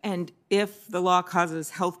do. And if the law causes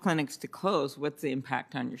health clinics to close, what's the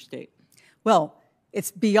impact on your state? Well, it's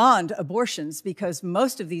beyond abortions because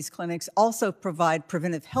most of these clinics also provide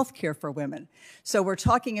preventive health care for women. So we're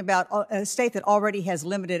talking about a state that already has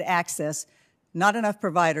limited access, not enough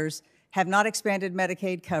providers, have not expanded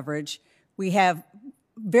Medicaid coverage. We have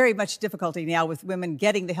very much difficulty now with women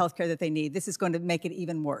getting the health care that they need. This is going to make it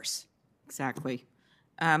even worse. Exactly.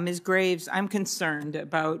 Ms. Graves, I'm concerned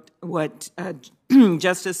about what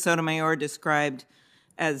Justice Sotomayor described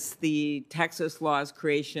as the Texas law's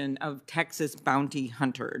creation of Texas bounty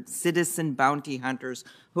hunters, citizen bounty hunters,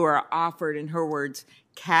 who are offered, in her words,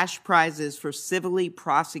 cash prizes for civilly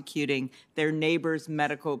prosecuting their neighbors'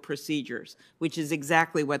 medical procedures, which is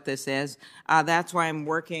exactly what this is. That's why I'm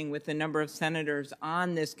working with a number of senators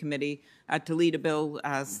on this committee to lead a bill,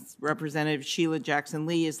 Representative Sheila Jackson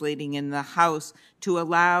Lee is leading in the House, to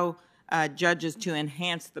allow judges to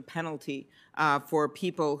enhance the penalty for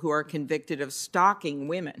people who are convicted of stalking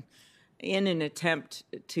women in an attempt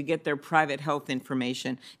to get their private health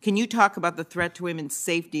information. Can you talk about the threat to women's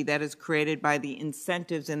safety that is created by the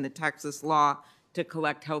incentives in the Texas law to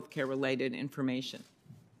collect health care-related information?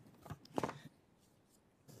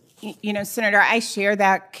 You know, Senator, I share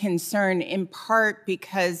that concern in part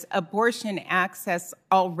because abortion access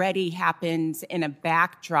already happens in a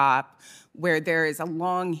backdrop where there is a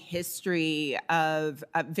long history of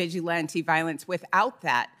vigilante violence without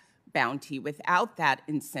that bounty, without that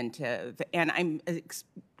incentive. And I'm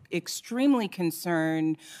extremely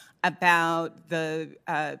concerned about the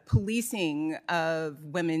policing of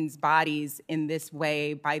women's bodies in this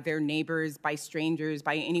way by their neighbors, by strangers,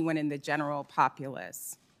 by anyone in the general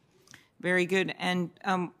populace. Very good. And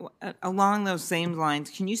along those same lines,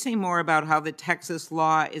 can you say more about how the Texas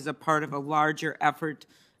law is a part of a larger effort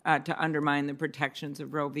to undermine the protections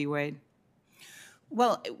of Roe v. Wade?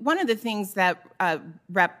 Well, one of the things that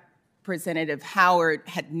Representative Howard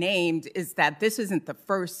had named is that this isn't the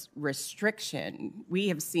first restriction. We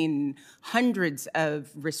have seen hundreds of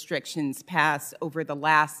restrictions pass over the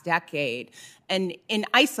last decade. And in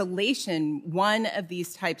isolation, one of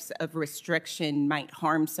these types of restriction might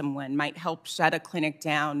harm someone, might help shut a clinic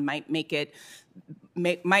down, might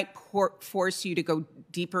force you to go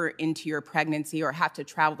deeper into your pregnancy or have to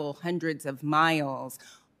travel hundreds of miles.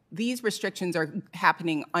 These restrictions are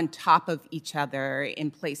happening on top of each other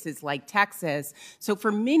in places like Texas. So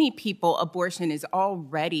for many people, abortion is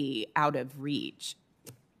already out of reach.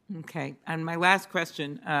 Okay. And my last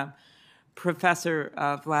question, Professor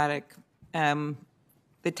Vladeck,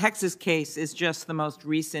 the Texas case is just the most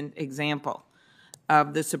recent example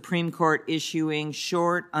of the Supreme Court issuing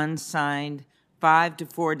short, unsigned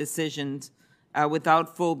 5-4 decisions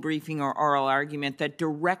without full briefing or oral argument that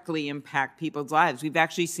directly impact people's lives. We've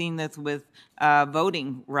actually seen this with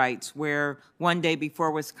voting rights, where one day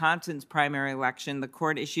before Wisconsin's primary election, the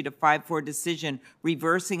court issued a 5-4 decision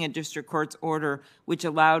reversing a district court's order which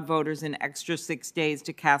allowed voters an extra 6 days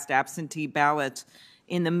to cast absentee ballots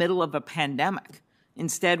in the middle of a pandemic.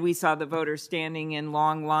 Instead, we saw the voters standing in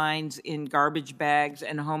long lines in garbage bags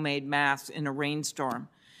and homemade masks in a rainstorm.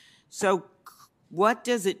 So what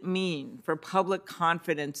does it mean for public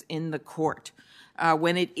confidence in the court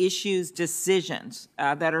when it issues decisions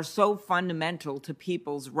that are so fundamental to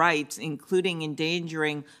people's rights, including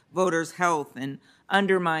endangering voters' health and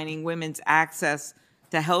undermining women's access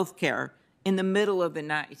to health care in the middle of the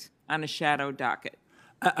night on a shadow docket?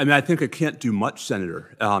 I mean, I think it can't do much,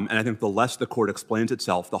 Senator. And I think the less the court explains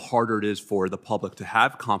itself, the harder it is for the public to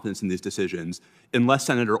have confidence in these decisions, unless,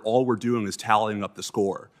 Senator, all we're doing is tallying up the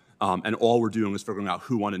score. And all we're doing is figuring out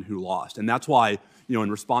who won and who lost. And that's why,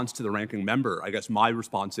 in response to the ranking member, I guess my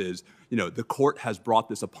response is, the court has brought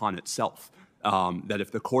this upon itself. that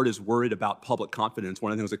if the court is worried about public confidence,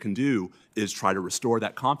 one of the things it can do is try to restore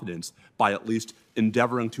that confidence by at least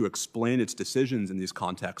endeavoring to explain its decisions in these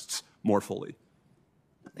contexts more fully.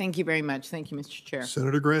 Thank you very much. Thank you, Mr. Chair.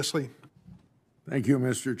 Senator Grassley. Thank you,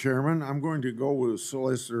 Mr. Chairman. I'm going to go with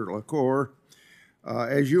Solicitor LaCour.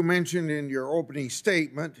 As you mentioned in your opening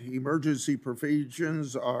statement, emergency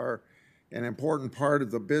provisions are an important part of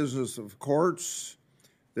the business of courts.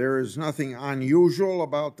 There is nothing unusual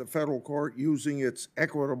about the federal court using its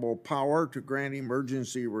equitable power to grant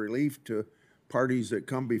emergency relief to parties that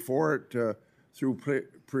come before it through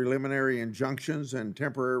preliminary injunctions and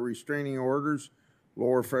temporary restraining orders.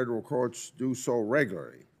 Lower federal courts do so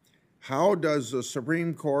regularly. How does the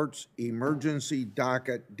Supreme Court's emergency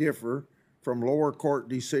docket differ from lower court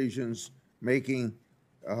decisions making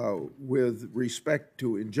with respect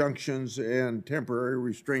to injunctions and temporary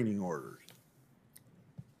restraining orders?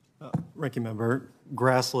 Ranking Member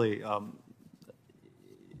Grassley,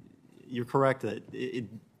 you're correct that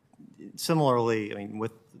similarly, I mean,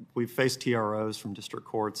 we've faced TROs from district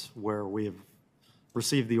courts where we have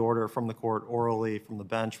received the order from the court orally from the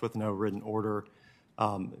bench with no written order.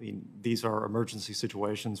 I mean, these are emergency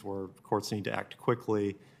situations where courts need to act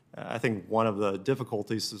quickly. I think one of the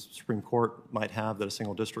difficulties the Supreme Court might have that a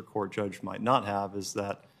single district court judge might not have is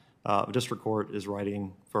that a district court is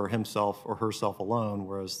writing for himself or herself alone,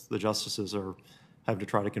 whereas the justices have to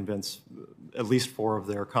try to convince at least 4 of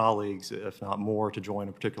their colleagues, if not more, to join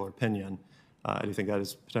a particular opinion. I do think that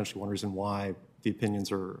is potentially one reason why the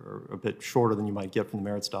opinions are a bit shorter than you might get from the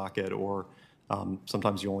merits docket, or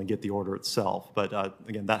sometimes you only get the order itself. But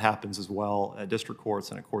again, that happens as well at district courts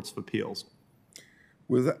and at courts of appeals.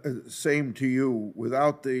 Same to you.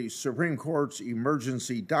 Without the Supreme Court's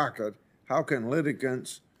emergency docket, how can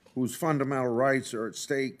litigants whose fundamental rights are at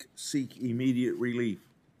stake seek immediate relief?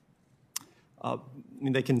 I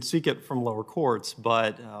mean, they can seek it from lower courts,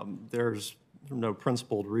 but there's no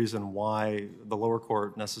principled reason why the lower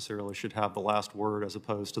court necessarily should have the last word as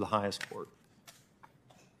opposed to the highest court.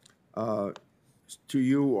 To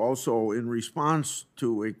you also, in response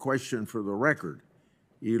to a question for the record,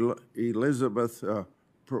 Elizabeth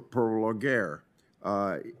Perloguer,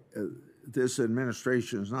 this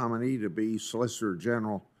administration's nominee to be Solicitor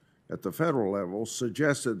General at the federal level,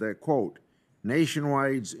 suggested that, quote,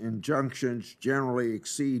 nationwide injunctions generally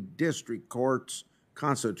exceed district courts'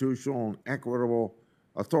 constitutional and equitable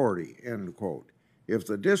authority, end quote. If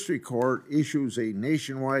the district court issues a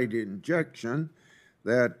nationwide injunction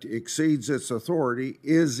that exceeds its authority,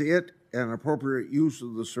 is it an appropriate use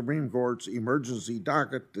of the Supreme Court's emergency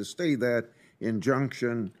docket to stay that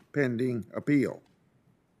injunction pending appeal?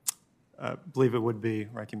 I believe it would be,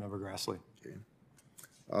 Ranking Member Grassley. Okay.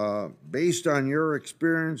 Based on your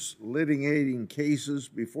experience litigating cases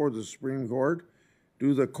before the Supreme Court,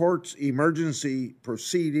 do the court's emergency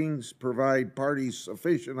proceedings provide parties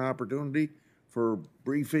sufficient opportunity for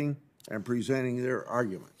briefing and presenting their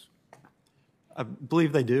arguments? I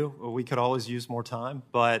believe they do. We could always use more time,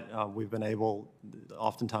 but we've been able,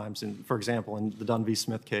 oftentimes, for example, in the Dunn v.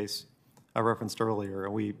 Smith case I referenced earlier,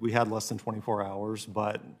 we had less than 24 hours,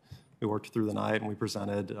 but we worked through the night and we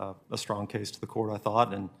presented a strong case to the court, I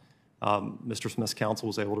thought, and Mr. Smith's counsel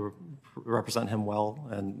was able to represent him well,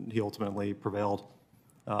 and he ultimately prevailed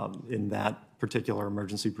in that particular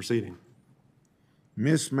emergency proceeding.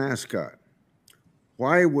 Ms. Mascott,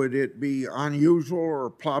 why would it be unusual or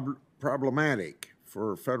problematic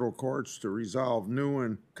for federal courts to resolve new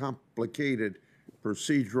and complicated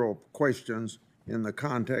procedural questions in the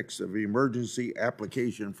context of emergency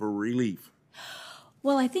application for relief?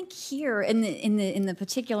 Well, I think here in the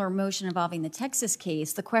particular motion involving the Texas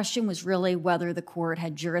case, the question was really whether the court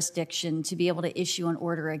had jurisdiction to be able to issue an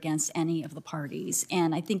order against any of the parties.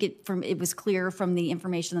 And I think it was clear from the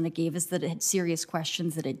information that it gave us that it had serious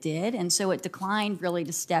questions that it did. And so it declined really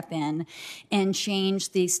to step in and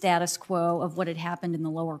change the status quo of what had happened in the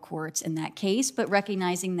lower courts in that case, but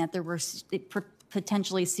recognizing that there were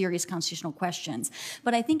potentially serious constitutional questions.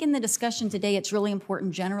 But I think in the discussion today, it's really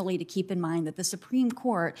important generally to keep in mind that the Supreme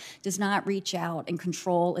Court does not reach out and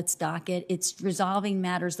control its docket. It's resolving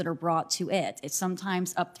matters that are brought to it. It's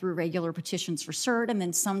sometimes up through regular petitions for cert and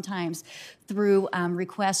then sometimes through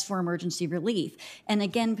requests for emergency relief. And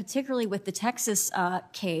again, particularly with the Texas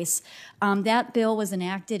case, that bill was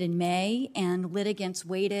enacted in May and litigants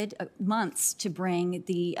waited months to bring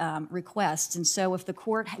the request. And so if the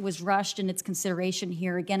court was rushed in its consideration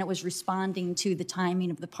here, again, it was responding to the timing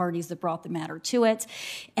of the parties that brought the matter to it.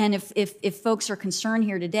 And if folks are concerned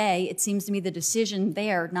here today, it seems to me the decision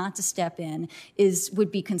there not to step in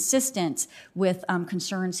would be consistent with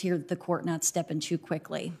concerns here that the court not step in too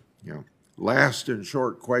quickly. Yeah. Last and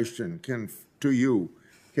short question. Can to you.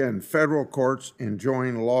 Can federal courts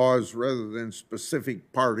enjoin laws rather than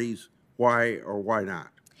specific parties? Why or why not?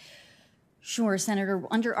 Sure, Senator.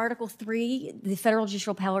 Under Article 3, the federal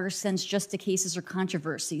judicial power extends just to cases or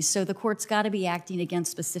controversies. So the court's got to be acting against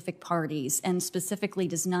specific parties and specifically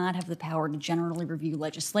does not have the power to generally review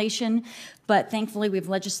legislation. But thankfully, we have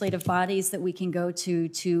legislative bodies that we can go to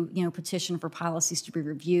petition for policies to be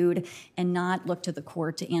reviewed and not look to the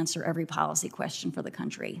court to answer every policy question for the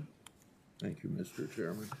country. Thank you, Mr.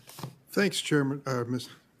 Chairman. Thanks, Chairman,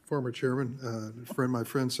 former Chairman, my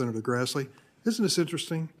friend Senator Grassley. Isn't this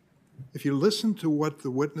interesting? If you listen to what the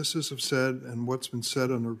witnesses have said and what's been said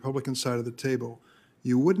on the Republican side of the table,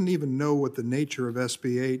 you wouldn't even know what the nature of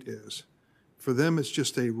SB 8 is. For them, it's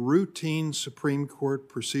just a routine Supreme Court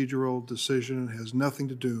procedural decision and has nothing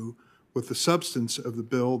to do with the substance of the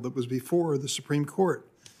bill that was before the Supreme Court.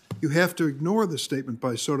 You have to ignore the statement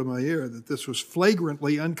by Sotomayor that this was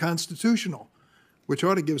flagrantly unconstitutional, which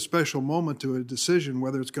ought to give special moment to a decision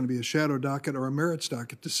whether it's going to be a shadow docket or a merits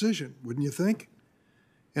docket decision, wouldn't you think?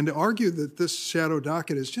 And to argue that this shadow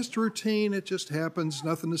docket is just routine, it just happens,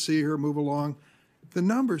 nothing to see here, move along, the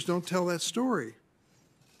numbers don't tell that story.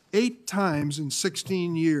 8 times in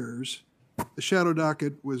 16 years, the shadow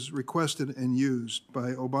docket was requested and used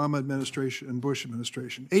by Obama administration and Bush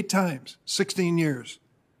administration. 8 times, 16 years.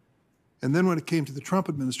 And then when it came to the Trump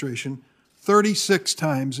administration, 36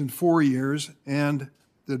 times in 4 years, and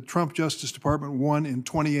the Trump Justice Department won in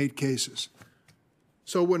 28 cases.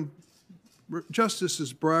 So when Justice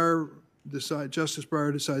Breyer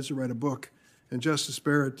decides to write a book, and Justice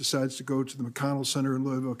Barrett decides to go to the McConnell Center in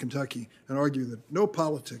Louisville, Kentucky, and argue that no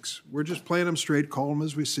politics, we're just playing them straight, call them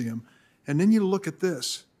as we see them. And then you look at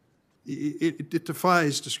this. It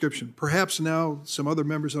defies description. Perhaps now some other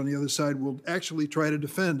members on the other side will actually try to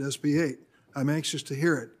defend SB 8. I'm anxious to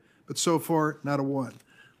hear it, but so far, not a one.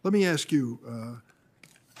 Let me ask you,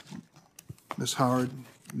 Ms. Howard,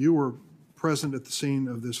 you were present at the scene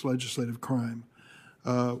of this legislative crime.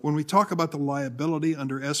 When we talk about the liability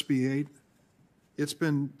under SB 8, it's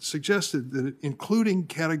been suggested that including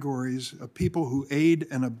categories of people who aid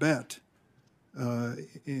and abet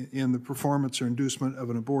in the performance or inducement of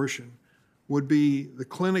an abortion would be the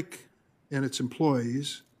clinic and its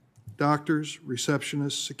employees, doctors,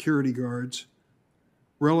 receptionists, security guards,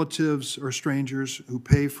 relatives or strangers who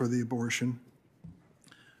pay for the abortion,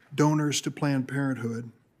 donors to Planned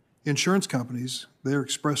Parenthood, insurance companies, they're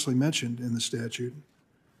expressly mentioned in the statute.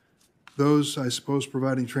 Those, I suppose,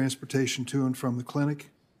 providing transportation to and from the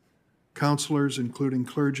clinic, counselors, including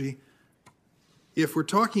clergy. If we're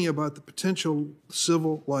talking about the potential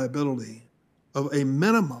civil liability of a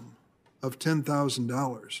minimum of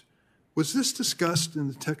 $10,000, was this discussed in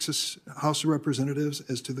the Texas House of Representatives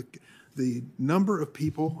as to the number of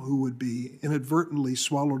people who would be inadvertently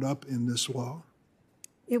swallowed up in this law?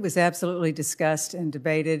 It was absolutely discussed and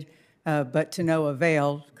debated, but to no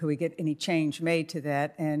avail. Could we get any change made to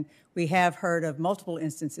that? And we have heard of multiple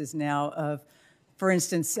instances now of, for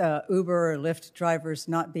instance, Uber or Lyft drivers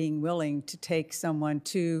not being willing to take someone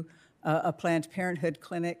to a Planned Parenthood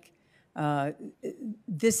clinic.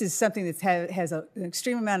 This is something that has an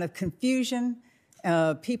extreme amount of confusion.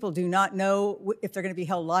 People do not know if they're going to be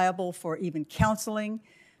held liable for even counseling.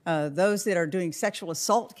 Those that are doing sexual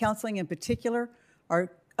assault counseling in particular are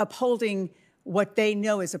upholding what they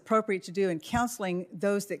know is appropriate to do in counseling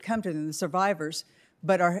those that come to them, the survivors,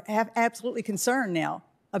 but have absolutely concerned now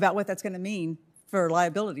about what that's going to mean for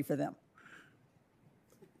liability for them.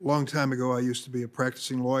 A long time ago, I used to be a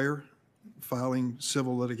practicing lawyer, filing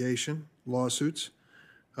civil litigation, lawsuits,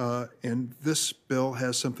 and this bill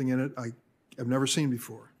has something in it I've never seen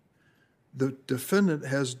before. The defendant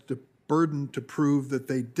has the burden to prove that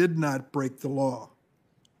they did not break the law,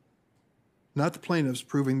 not the plaintiffs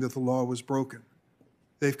proving that the law was broken.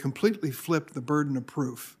 They've completely flipped the burden of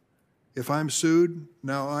proof. If I'm sued,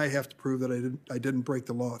 now I have to prove that I didn't break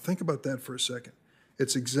the law. Think about that for a second.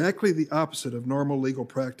 It's exactly the opposite of normal legal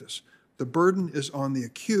practice. The burden is on the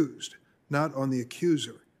accused, not on the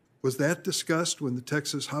accuser. Was that discussed when the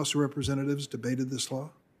Texas House of Representatives debated this law?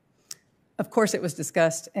 Of course it was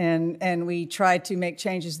discussed, and we tried to make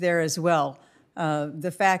changes there as well.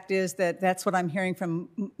 The fact is that that's what I'm hearing from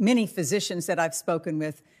many physicians that I've spoken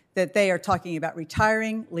with, that they are talking about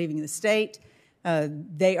retiring, leaving the state.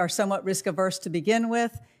 They are somewhat risk-averse to begin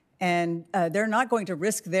with, and they're not going to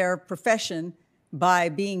risk their profession by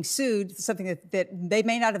being sued, something that they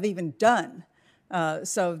may not have even done.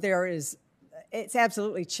 So it's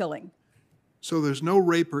absolutely chilling. So there's no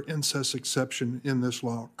rape or incest exception in this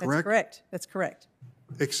law, correct? That's correct. That's correct.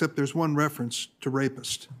 Except there's one reference to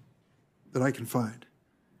rapist that I can find.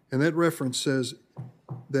 And that reference says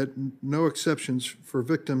that no exceptions for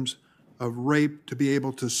victims of rape to be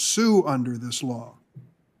able to sue under this law.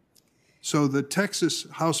 So the Texas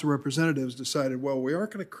House of Representatives decided, well, we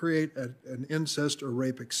aren't going to create an incest or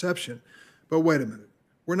rape exception, but wait a minute.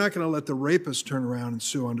 We're not going to let the rapists turn around and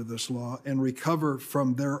sue under this law and recover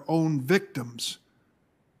from their own victims.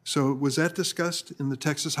 So was that discussed in the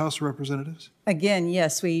Texas House of Representatives? Again,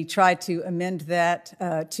 yes, we tried to amend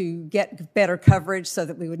that to get better coverage so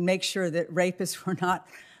that we would make sure that rapists were not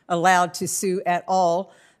allowed to sue at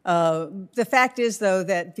all. The fact is, though,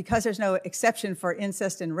 that because there's no exception for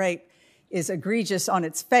incest and rape is egregious on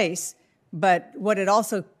its face, but what it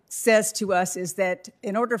also says to us is that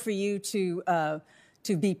in order for you to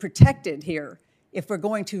be protected here, if we're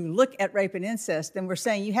going to look at rape and incest, then we're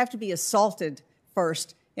saying you have to be assaulted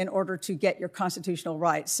first in order to get your constitutional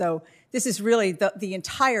rights. So this is really, the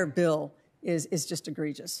entire bill is just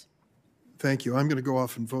egregious. Thank you. I'm going to go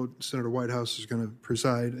off and vote. Senator Whitehouse is going to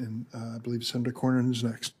preside, and I believe Senator Cornyn is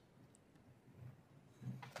next.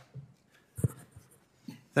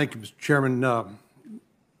 Thank you, Mr. Chairman.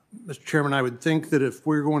 Mr. Chairman, I would think that if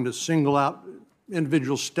we're going to single out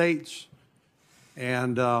individual states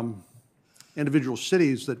and individual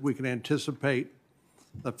cities, that we can anticipate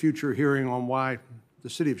a future hearing on why the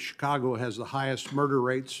city of Chicago has the highest murder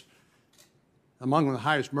rates, among the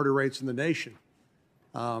highest murder rates in the nation.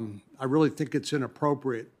 I really think it's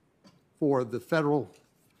inappropriate for the federal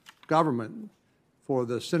government, for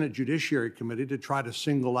the Senate Judiciary Committee to try to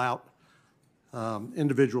single out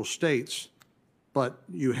individual states, but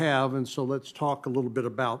you have, and so let's talk a little bit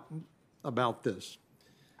about this.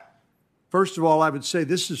 First of all, I would say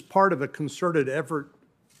this is part of a concerted effort,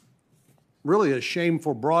 really a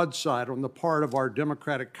shameful broadside on the part of our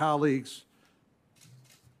Democratic colleagues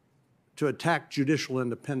to attack judicial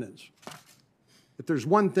independence. If there's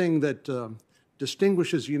one thing that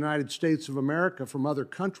distinguishes the United States of America from other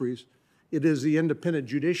countries, it is the independent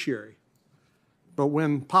judiciary. But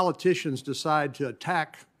when politicians decide to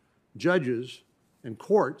attack judges and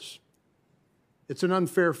courts, it's an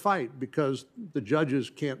unfair fight because the judges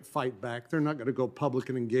can't fight back. They're not going to go public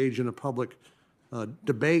and engage in a public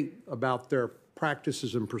debate about their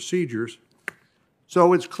practices and procedures.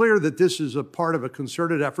 So it's clear that this is a part of a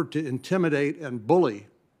concerted effort to intimidate and bully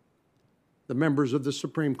the members of the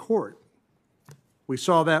Supreme Court. We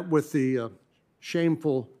saw that with the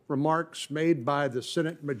shameful remarks made by the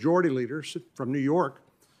Senate Majority Leader from New York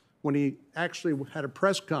when he actually had a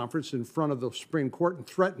press conference in front of the Supreme Court and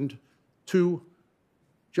threatened two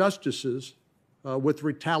justices with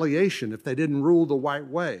retaliation if they didn't rule the right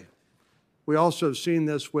way. We also have seen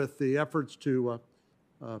this with the efforts to,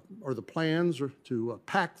 or the plans to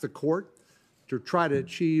pack the court to try to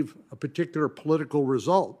achieve a particular political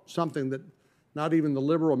result, something that not even the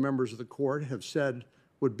liberal members of the court have said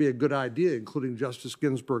would be a good idea, including Justice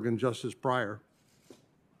Ginsburg and Justice Breyer.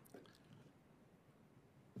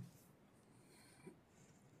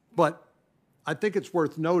 But I think it's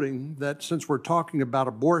worth noting that since we're talking about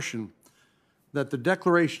abortion, that the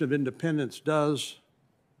Declaration of Independence does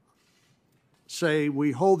say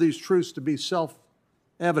we hold these truths to be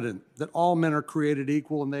self-evident, that all men are created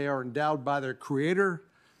equal and they are endowed by their Creator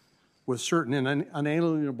with certain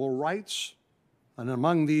unalienable rights, and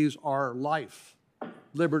among these are life,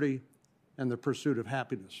 liberty, and the pursuit of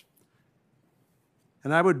happiness.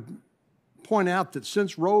 And I would point out that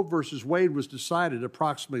since Roe versus Wade was decided,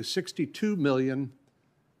 approximately 62 million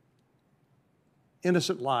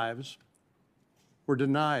innocent lives were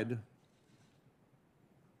denied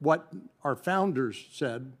what our founders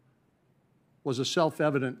said was a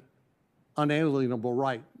self-evident, unalienable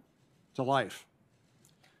right to life.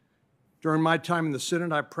 During my time in the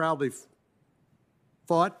Senate, I proudly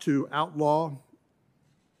fought to outlaw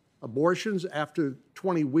abortions after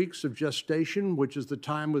 20 weeks of gestation, which is the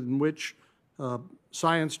time in which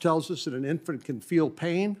science tells us that an infant can feel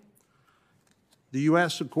pain. The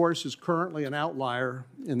U.S., of course, is currently an outlier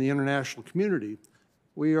in the international community.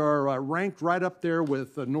 We are ranked right up there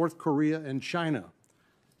with North Korea and China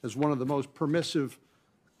as one of the most permissive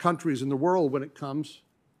countries in the world when it comes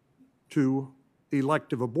to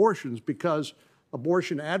elective abortions, because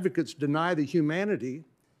abortion advocates deny the humanity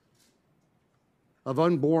of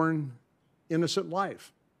unborn innocent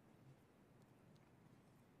life.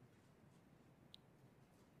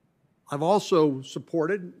 I've also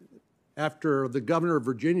supported, after the governor of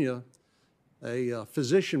Virginia, a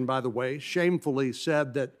physician, by the way, shamefully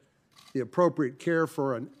said that the appropriate care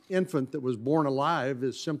for an infant that was born alive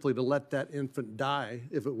is simply to let that infant die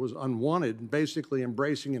if it was unwanted, basically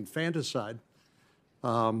embracing infanticide.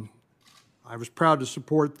 I was proud to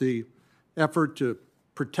support the effort to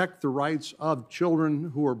protect the rights of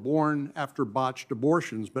children who are born after botched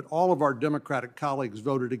abortions, but all of our Democratic colleagues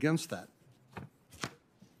voted against that.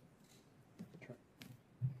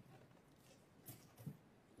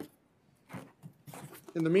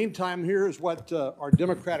 In the meantime, here is what our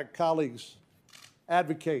Democratic colleagues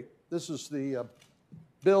advocate. This is the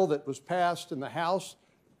bill that was passed in the House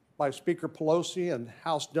by Speaker Pelosi and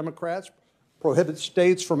House Democrats, prohibits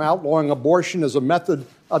states from outlawing abortion as a method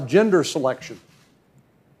of gender selection,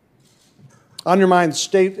 undermines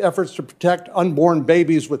state efforts to protect unborn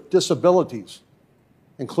babies with disabilities,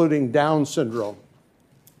 including Down syndrome,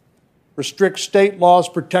 restricts state laws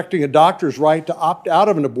protecting a doctor's right to opt out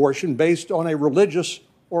of an abortion based on a religious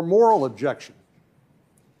or moral objection,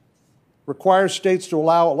 requires states to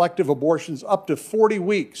allow elective abortions up to 40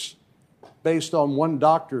 weeks based on one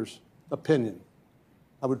doctor's opinion.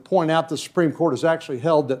 I would point out the Supreme Court has actually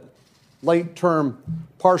held that late-term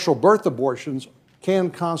partial birth abortions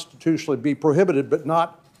can constitutionally be prohibited, but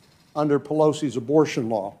not under Pelosi's abortion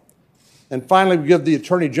law. And finally, we give the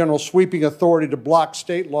Attorney General sweeping authority to block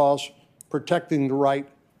state laws protecting the right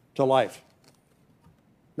to life.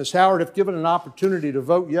 Ms. Howard, if given an opportunity to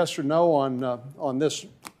vote yes or no on this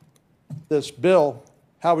bill,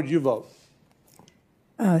 how would you vote?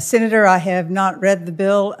 Senator, I have not read the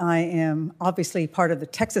bill. I am obviously part of the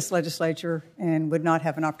Texas legislature and would not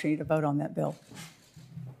have an opportunity to vote on that bill.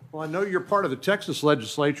 Well, I know you're part of the Texas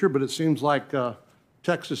legislature, but it seems like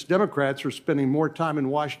Texas Democrats are spending more time in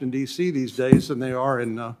Washington, D.C. these days than they are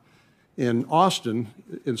in Austin,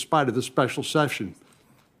 in spite of the special session.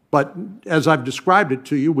 But as I've described it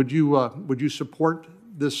to you, would you support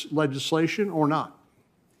this legislation or not?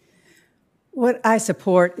 What I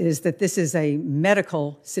support is that this is a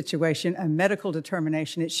medical situation, a medical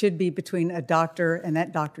determination. It should be between a doctor and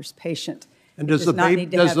that doctor's patient. And does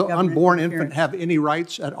the unborn infant have any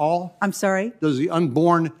rights at all? I'm sorry? Does the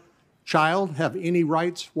unborn child have any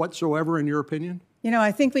rights whatsoever, in your opinion? You know,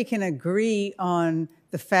 I think we can agree on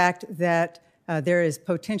the fact that there is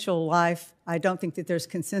potential life. I don't think that there's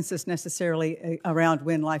consensus necessarily around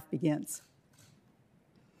when life begins.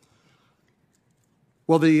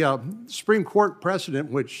 Well, the Supreme Court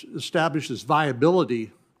precedent, which establishes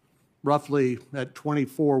viability roughly at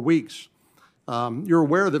 24 weeks, you're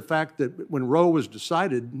aware of the fact that when Roe was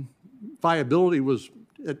decided, viability was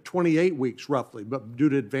at 28 weeks roughly, but due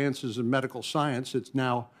to advances in medical science, it's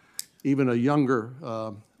now even a younger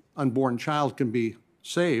unborn child can be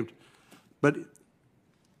saved. But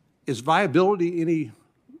is viability any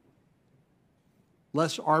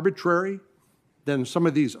less arbitrary than some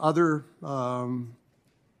of these other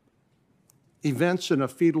events in a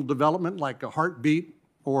fetal development, like a heartbeat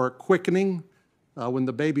or a quickening when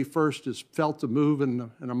the baby first is felt to move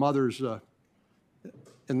in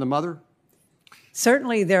the mother?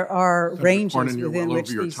 Certainly, there are ranges Cornyn, you're within well which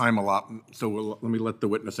over your these... time allotment, so let me let the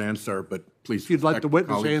witness answer, but please. If you'd like the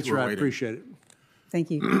witness answer, I waiting. appreciate it.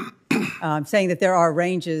 Thank you. I'm saying that there are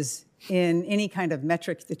ranges in any kind of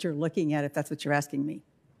metric that you're looking at, if that's what you're asking me.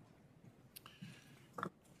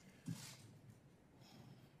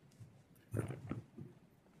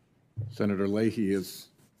 Senator Leahy is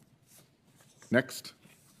next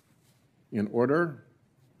in order.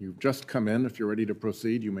 You've just come in. If you're ready to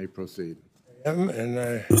proceed, you may proceed. I am, and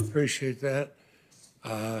I appreciate that.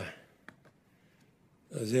 I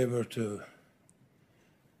was able to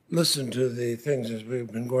listen to the things as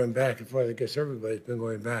we've been going back and forth. I guess everybody's been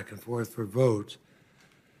going back and forth for votes.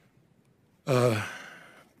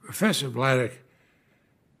 Professor Vladeck,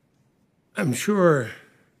 I'm sure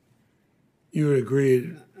you would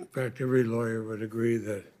agree, in fact, every lawyer would agree,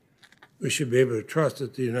 that we should be able to trust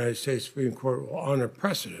that the United States Supreme Court will honor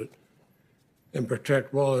precedent and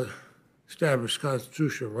protect well-established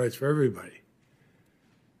constitutional rights for everybody.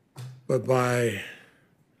 But by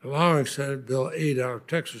allowing Senate Bill 8 out of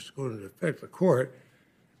Texas to go into effect, the court,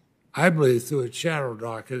 I believe through its shadow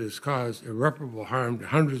docket, has caused irreparable harm to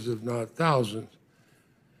hundreds, if not thousands,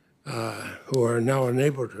 who are now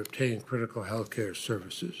unable to obtain critical health care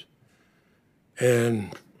services.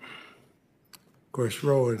 And, of course,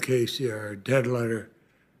 Roe and Casey are a dead letter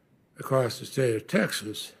across the state of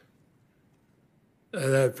Texas.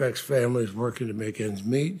 That affects families working to make ends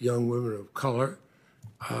meet, young women of color.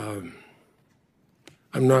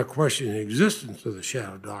 I'm not questioning the existence of the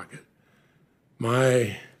shadow docket.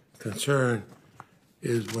 My concern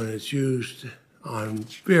is when it's used on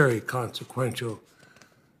very consequential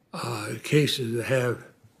cases that have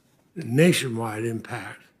nationwide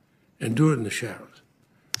impact and do it in the shadows.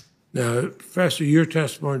 Now, Professor, your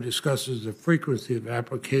testimony discusses the frequency of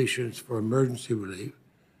applications for emergency relief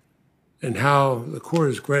and how the court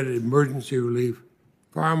has granted emergency relief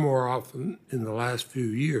far more often in the last few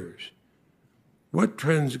years. What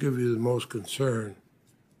trends give you the most concern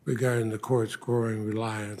regarding the court's growing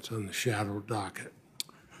reliance on the shadow docket?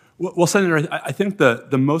 Well, Senator, I think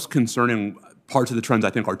the most concerning parts of the trends, I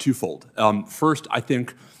think, are twofold. First, I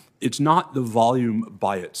think it's not the volume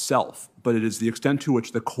by itself, but it is the extent to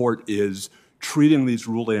which the court is treating these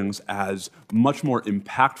rulings as much more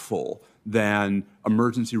impactful than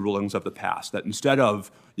emergency rulings of the past. That instead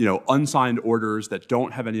of unsigned orders that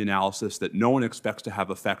don't have any analysis, that no one expects to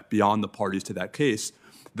have effect beyond the parties to that case,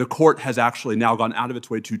 the court has actually now gone out of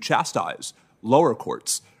its way to chastise lower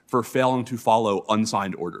courts for failing to follow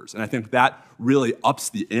unsigned orders. And I think that really ups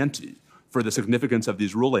the ante for the significance of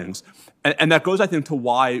these rulings. And that goes, I think, to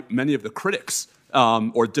why many of the critics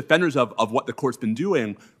or defenders of what the court's been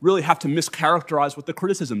doing really have to mischaracterize what the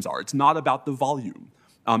criticisms are. It's not about the volume.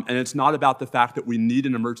 And it's not about the fact that we need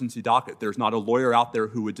an emergency docket. There's not a lawyer out there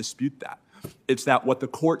who would dispute that. It's that what the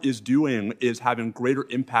court is doing is having greater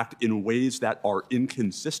impact in ways that are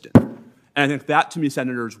inconsistent. And I think that, to me,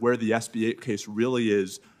 Senator, is where the SB 8 case really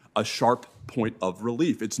is a sharp point of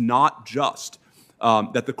relief. It's not just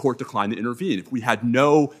that the court declined to intervene. If we had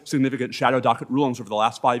no significant shadow docket rulings over the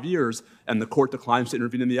last 5 years and the court declines to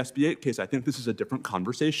intervene in the SB 8 case, I think this is a different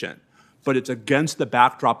conversation. But it's against the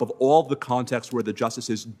backdrop of all the contexts where the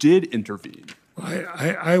justices did intervene.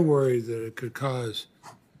 I worry that it could cause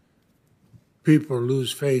people to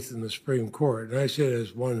lose faith in the Supreme Court. And I say it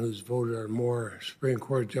as one who's voted on more Supreme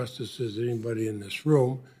Court justices than anybody in this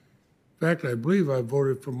room. In fact, I believe I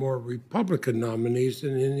voted for more Republican nominees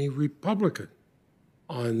than any Republican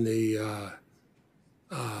on the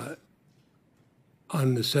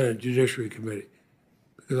Senate Judiciary Committee,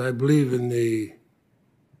 because I believe in the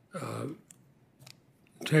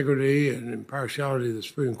integrity and impartiality of the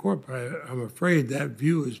Supreme Court, but I'm afraid that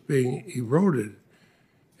view is being eroded.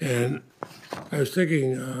 And I was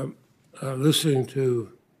thinking, listening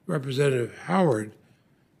to Representative Howard,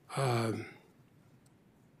 tell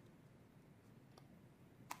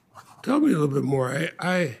me a little bit more.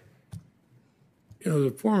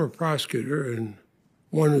 The former prosecutor and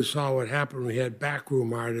one who saw what happened, we had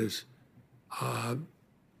backroom artists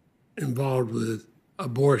involved with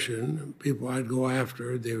abortion, people I'd go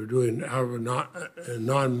after. They were doing out of a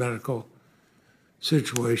non-medical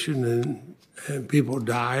situation, and people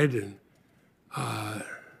died, and to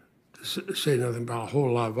say nothing about a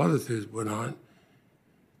whole lot of other things went on.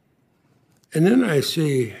 And then I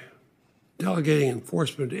see delegating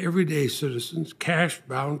enforcement to everyday citizens, cash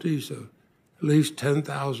bounties of at least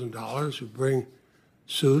 $10,000 who bring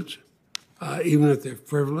suits, even if they're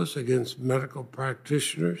frivolous, against medical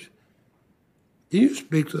practitioners. Can you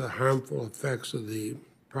speak to the harmful effects of the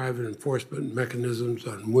private enforcement mechanisms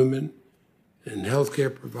on women and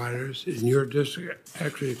healthcare providers in your district,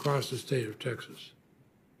 actually across the state of Texas?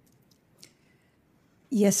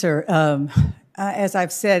 Yes, sir. As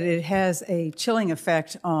I've said, it has a chilling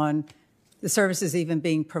effect on the services even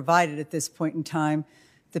being provided at this point in time.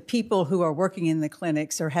 The people who are working in the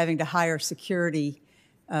clinics are having to hire security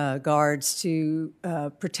guards to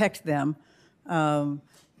protect them.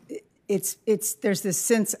 There's this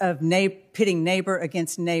sense of pitting neighbor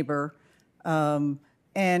against neighbor.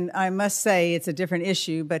 And I must say it's a different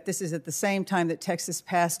issue, but this is at the same time that Texas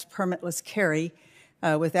passed permitless carry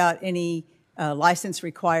without any license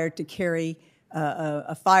required to carry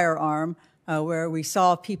a firearm, where we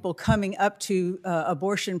saw people coming up to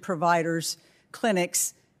abortion providers'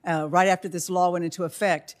 clinics right after this law went into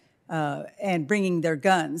effect and bringing their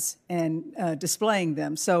guns and displaying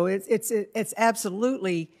them. So it's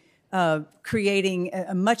absolutely creating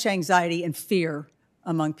much anxiety and fear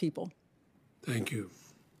among people. Thank you.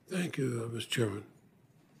 Thank you, Mr. Chairman.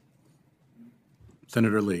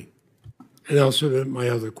 Senator Lee. And I'll submit my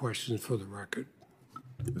other questions for the record.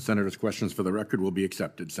 The senator's questions for the record will be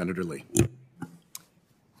accepted. Senator Lee.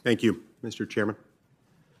 Thank you, Mr. Chairman.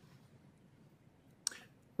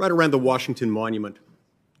 Right around the Washington Monument,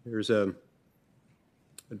 there's a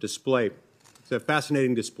display. It's a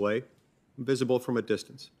fascinating display, visible from a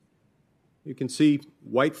distance. You can see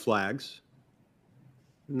white flags.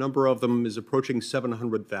 The number of them is approaching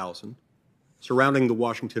 700,000, surrounding the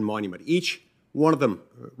Washington Monument, each one of them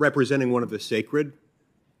representing one of the sacred,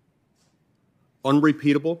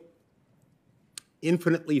 unrepeatable,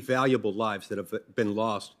 infinitely valuable lives that have been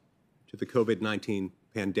lost to the COVID-19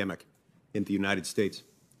 pandemic in the United States.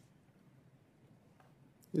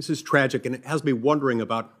 This is tragic, and it has me wondering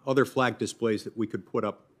about other flag displays that we could put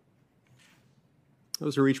up.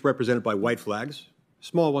 Those are each represented by white flags,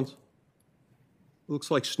 small ones. It looks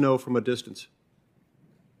like snow from a distance.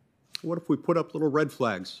 What if we put up little red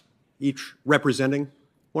flags, each representing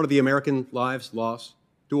one of the American lives lost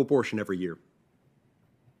to abortion every year.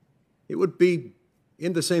 It would be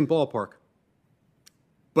in the same ballpark,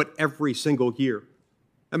 but every single year.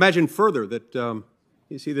 Imagine further that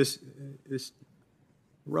you see this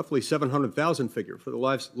roughly 700,000 figure for the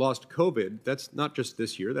lives lost to COVID. That's not just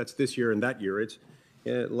this year. That's this year and that year. It's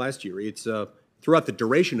last year. It's throughout the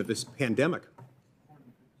duration of this pandemic.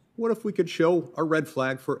 What if we could show a red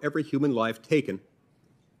flag for every human life taken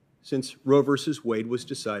since Roe versus Wade was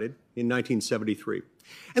decided in 1973?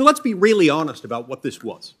 And let's be really honest about what this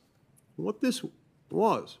was. What this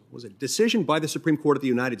was a decision by the Supreme Court of the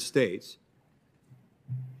United States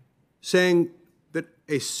saying that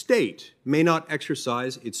a state may not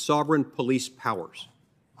exercise its sovereign police powers.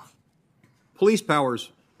 Police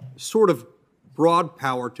powers, sort of broad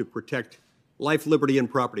power to protect life, liberty,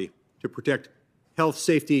 and property, to protect health,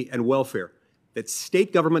 safety, and welfare, that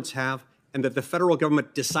state governments have and that the federal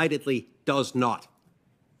government decidedly does not.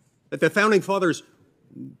 That the Founding Fathers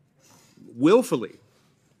willfully,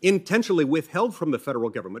 intentionally withheld from the federal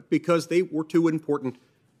government because they were too important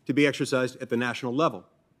to be exercised at the national level.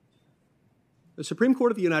 The Supreme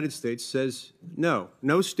Court of the United States says no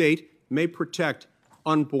state may protect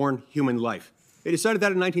unborn human life. They decided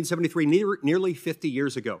that in 1973, nearly 50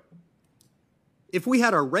 years ago. If we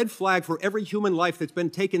had a red flag for every human life that's been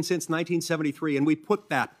taken since 1973 and we put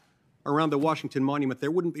that around the Washington Monument,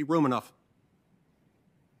 there wouldn't be room enough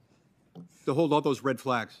to hold all those red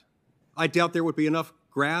flags. I doubt there would be enough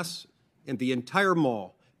grass in the entire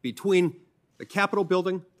mall between the Capitol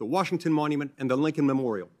building, the Washington Monument, and the Lincoln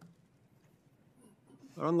Memorial.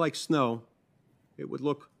 But unlike snow, it would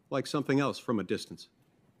look like something else from a distance.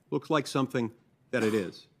 Looks like something that it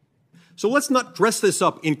is. So let's not dress this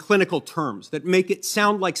up in clinical terms that make it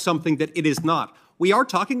sound like something that it is not. We are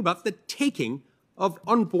talking about the taking of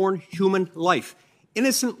unborn human life,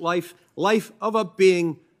 innocent life, life of a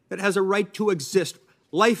being that has a right to exist,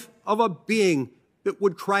 life of a being that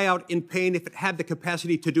would cry out in pain if it had the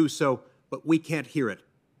capacity to do so, but we can't hear it.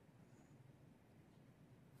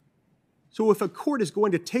 So if a court is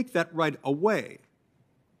going to take that right away,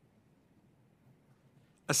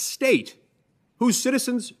 a state whose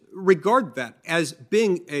citizens regard that as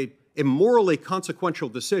being a morally consequential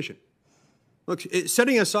decision. Look,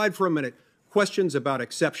 setting aside for a minute questions about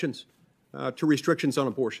exceptions to restrictions on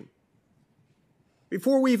abortion.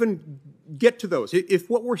 Before we even get to those, if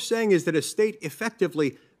what we're saying is that a state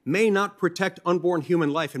effectively may not protect unborn human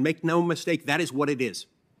life, and make no mistake, that is what it is.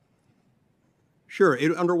 Sure,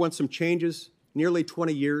 it underwent some changes nearly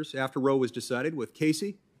 20 years after Roe was decided with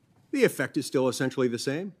Casey. The effect is still essentially the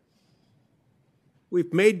same.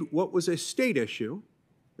 We've made what was a state issue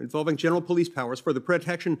involving general police powers for the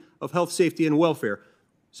protection of health, safety, and welfare,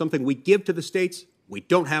 something we give to the states, we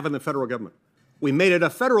don't have in the federal government. We made it a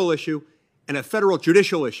federal issue and a federal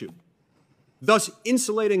judicial issue, thus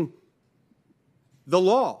insulating the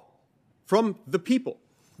law from the people,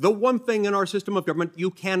 the one thing in our system of government you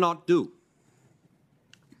cannot do.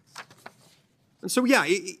 And so, yeah,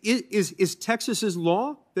 is Texas's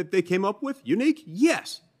law that they came up with unique?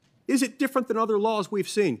 Yes. Is it different than other laws we've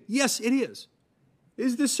seen? Yes, it is.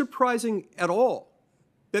 Is this surprising at all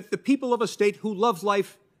that the people of a state who loves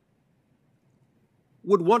life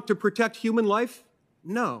would want to protect human life?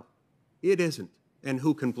 No, it isn't. And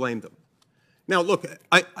who can blame them? Now, look,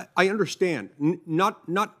 I understand.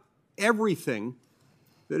 Not everything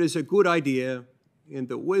that is a good idea in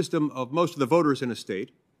the wisdom of most of the voters in a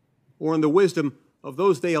state or in the wisdom of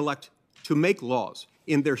those they elect to make laws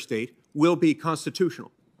in their state will be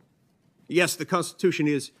constitutional. Yes, the Constitution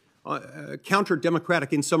is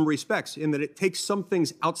counter-democratic in some respects, in that it takes some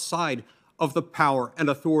things outside of the power and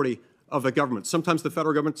authority of the government. Sometimes the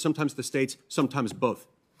federal government, sometimes the states, sometimes both.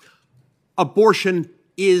 Abortion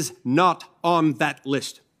is not on that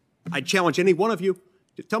list. I challenge any one of you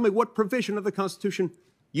to tell me what provision of the Constitution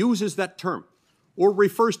uses that term or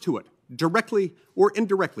refers to it directly or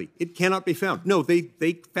indirectly. It cannot be found. No,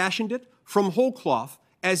 they fashioned it from whole cloth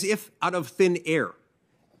as if out of thin air.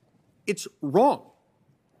 It's wrong.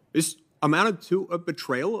 This amounted to a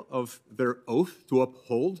betrayal of their oath to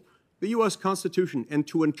uphold the U.S. Constitution and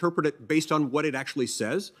to interpret it based on what it actually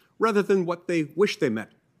says rather than what they wish they meant.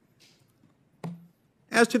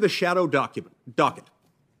 As to the shadow docket,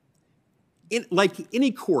 like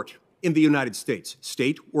any court in the United States,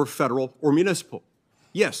 state or federal or municipal,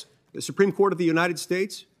 yes, the Supreme Court of the United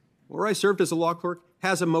States, where I served as a law clerk,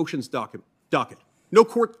 has a motions docket. No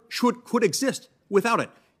court could exist without it.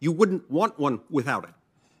 You wouldn't want one without it.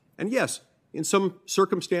 And yes, in some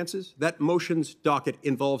circumstances, that motions docket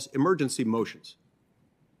involves emergency motions.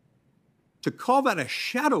 To call that a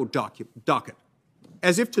shadow docket,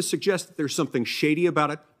 as if to suggest that there's something shady about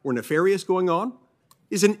it or nefarious going on,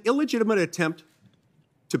 is an illegitimate attempt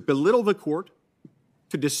to belittle the court,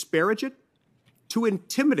 to disparage it, to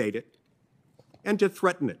intimidate it, and to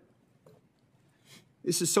threaten it.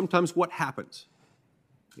 This is sometimes what happens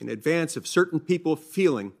in advance of certain people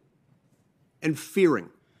feeling and fearing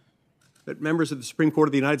that members of the Supreme Court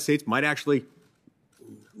of the United States might actually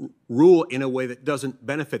rule in a way that doesn't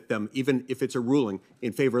benefit them, even if it's a ruling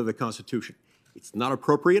in favor of the Constitution. It's not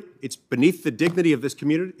appropriate. It's beneath the dignity of this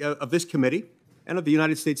committee and of the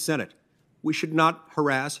United States Senate. We should not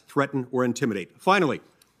harass, threaten, or intimidate. Finally,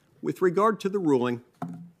 with regard to the ruling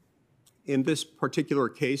in this particular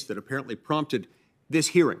case that apparently prompted this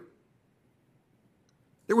hearing,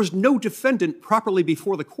 there was no defendant properly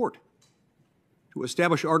before the court. To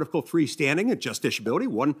establish Article III standing and justiciability,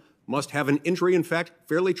 one must have an injury, in fact,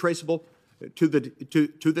 fairly traceable to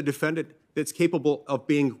the defendant that's capable of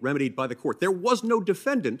being remedied by the court. There was no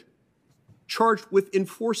defendant charged with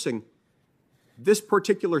enforcing this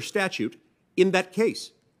particular statute in that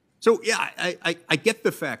case. So, yeah, I get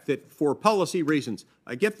the fact that for policy reasons,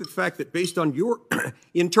 I get the fact that based on your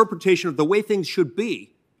interpretation of the way things should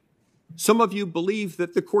be, some of you believe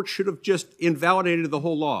that the court should have just invalidated the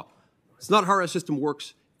whole law. It's not how our system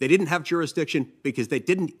works. They didn't have jurisdiction because they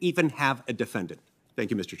didn't even have a defendant.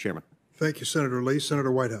 Thank you, Mr. Chairman. Thank you, Senator Lee.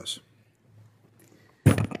 Senator Whitehouse.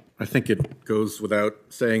 I think it goes without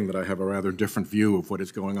saying that I have a rather different view of what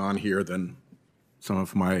is going on here than some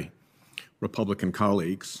of my Republican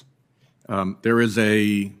colleagues. There is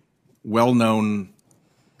a well-known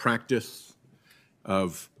practice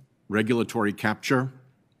of regulatory capture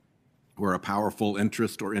where a powerful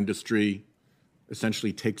interest or industry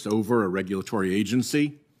essentially takes over a regulatory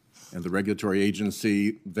agency, and the regulatory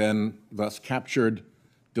agency then, thus captured,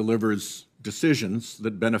 delivers decisions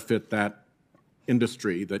that benefit that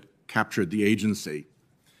industry that captured the agency.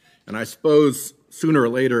 And I suppose sooner or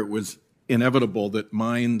later it was inevitable that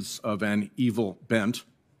minds of an evil bent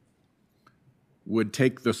would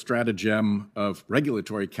take the stratagem of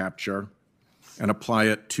regulatory capture and apply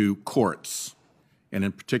it to courts, and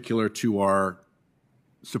in particular to our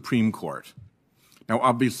Supreme Court. Now,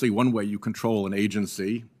 obviously, one way you control an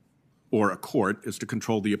agency or a court is to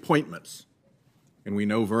control the appointments. And we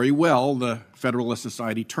know very well the Federalist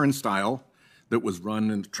Society turnstile that was run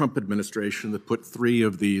in the Trump administration that put 3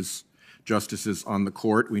 of these justices on the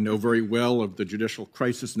court. We know very well of the Judicial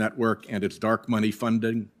Crisis Network and its dark money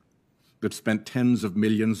funding that spent tens of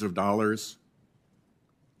millions of dollars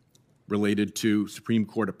related to Supreme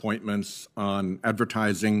Court appointments on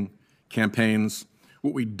advertising campaigns.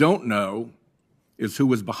 What we don't know is who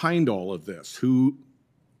was behind all of this, who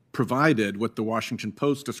provided what the Washington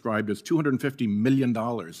Post described as $250 million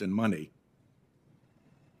in money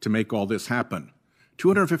to make all this happen.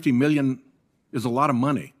 $250 million is a lot of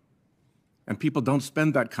money, and people don't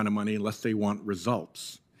spend that kind of money unless they want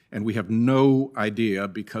results. And we have no idea,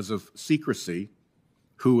 because of secrecy,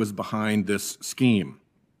 who is behind this scheme.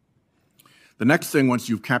 The next thing, once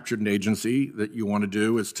you've captured an agency, that you want to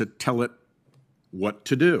do is to tell it what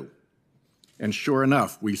to do. And sure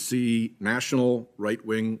enough, we see national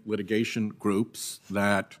right-wing litigation groups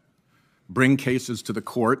that bring cases to the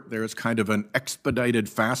court. There's kind of an expedited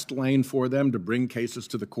fast lane for them to bring cases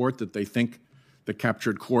to the court that they think the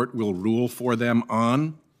captured court will rule for them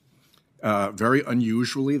on. Very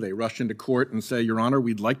unusually, they rush into court and say, "Your Honor,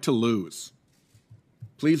 we'd like to lose.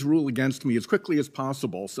 Please rule against me as quickly as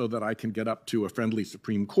possible so that I can get up to a friendly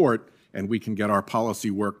Supreme Court and we can get our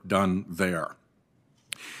policy work done there."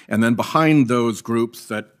 And then behind those groups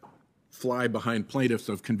that fly behind plaintiffs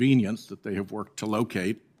of convenience that they have worked to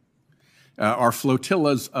locate are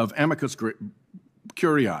flotillas of amicus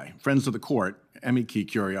curiae, friends of the court, amici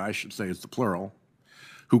curiae, I should say is the plural,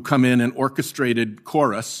 who come in an orchestrated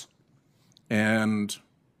chorus and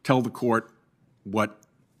tell the court what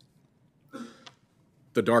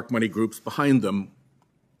the dark money groups behind them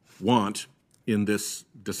want in this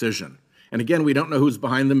decision. And again, we don't know who's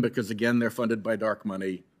behind them because, again, they're funded by dark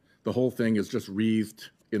money. The whole thing is just wreathed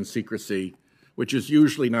in secrecy, which is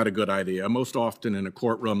usually not a good idea. Most often in a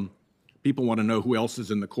courtroom, people want to know who else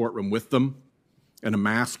is in the courtroom with them. And a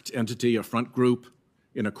masked entity, a front group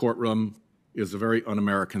in a courtroom is a very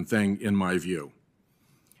un-American thing, in my view.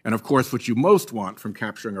 And of course, what you most want from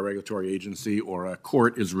capturing a regulatory agency or a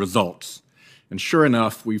court is results. And sure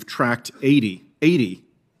enough, we've tracked 80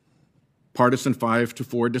 partisan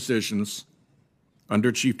 5-4 decisions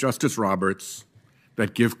under Chief Justice Roberts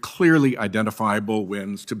that give clearly identifiable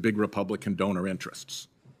wins to big Republican donor interests.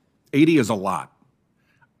 80 is a lot.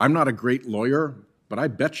 I'm not a great lawyer, but I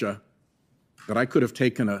bet you that I could have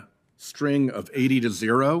taken a string of 80 to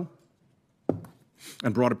 0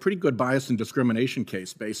 and brought a pretty good bias and discrimination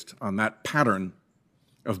case based on that pattern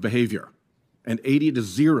of behavior, and 80 to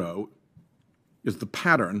 0 is the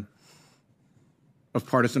pattern of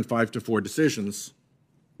partisan 5-4 decisions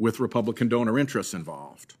with Republican donor interests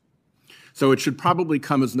involved. So it should probably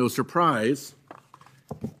come as no surprise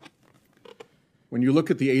when you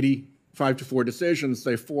look at the 85-4 decisions,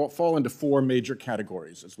 they fall into four major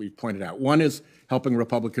categories, as we've pointed out. One is helping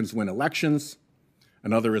Republicans win elections.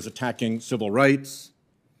 Another is attacking civil rights.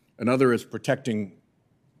 Another is protecting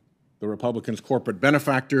the Republicans' corporate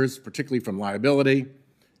benefactors, particularly from liability.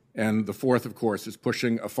 And the fourth, of course, is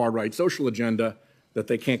pushing a far-right social agenda that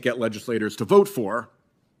they can't get legislators to vote for,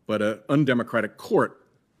 but an undemocratic court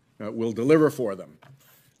will deliver for them.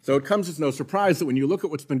 So it comes as no surprise that when you look at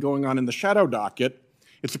what's been going on in the shadow docket,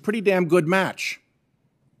 it's a pretty damn good match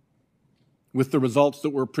with the results that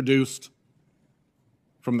were produced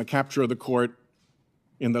from the capture of the court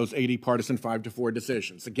in those 80 partisan 5-4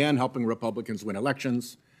 decisions. Again, helping Republicans win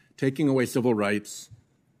elections, taking away civil rights,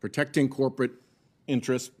 protecting corporate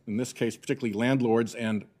interests, in this case particularly landlords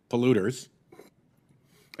and polluters,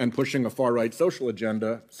 and pushing a far-right social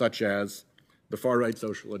agenda such as the far-right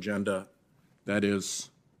social agenda that is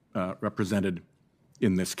represented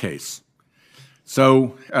in this case.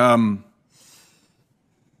 So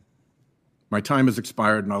my time has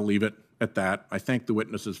expired, and I'll leave it at that. I thank the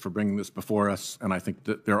witnesses for bringing this before us, and I think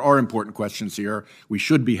that there are important questions here. We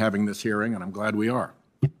should be having this hearing, and I'm glad we are.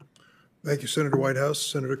 Thank you, Senator Whitehouse.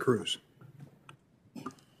 Senator Cruz.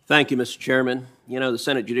 Thank you, Mr. Chairman. You know, the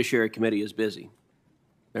Senate Judiciary Committee is busy.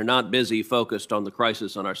 They're not busy focused on the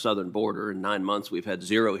crisis on our southern border. In 9 months, we've had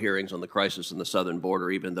 0 hearings on the crisis on the southern border,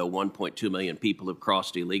 even though 1.2 million people have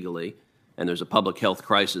crossed illegally, and there's a public health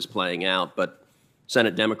crisis playing out. But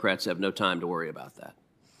Senate Democrats have no time to worry about that.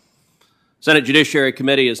 Senate Judiciary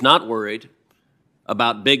Committee is not worried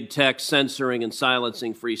about big tech censoring and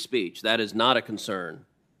silencing free speech. That is not a concern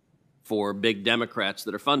for big Democrats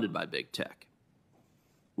that are funded by big tech.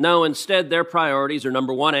 No, instead, their priorities are,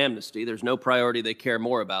 number one, amnesty. There's no priority they care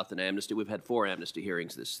more about than amnesty. We've had 4 amnesty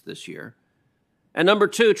hearings this year. And number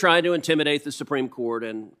two, trying to intimidate the Supreme Court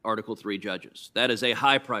and Article III judges. That is a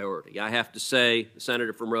high priority. I have to say, the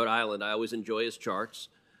senator from Rhode Island, I always enjoy his charts.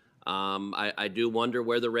 I do wonder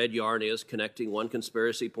where the red yarn is connecting one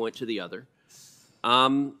conspiracy point to the other.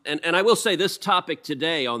 And I will say this topic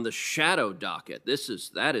today on the shadow docket,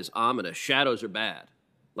 that is ominous. Shadows are bad.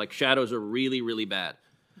 Like, shadows are really, really bad.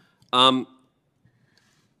 Mr.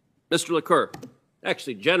 LaCour,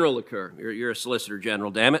 actually, General LaCour, you're a Solicitor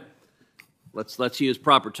General, damn it. Let's use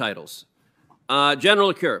proper titles. General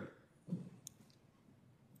LaCour,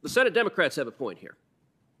 the Senate Democrats have a point here.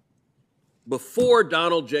 Before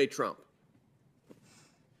Donald J. Trump,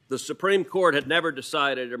 the Supreme Court had never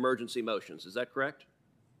decided emergency motions. Is that correct?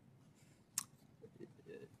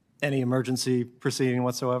 Any emergency proceeding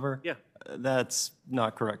whatsoever? Yeah. That's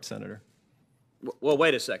not correct, Senator. Well,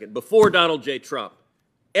 wait a second. Before Donald J. Trump,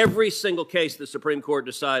 every single case the Supreme Court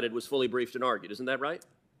decided was fully briefed and argued. Isn't that right?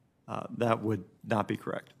 That would not be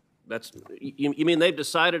correct. You mean they've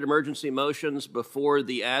decided emergency motions before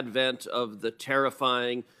the advent of the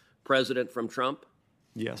terrifying president from Trump?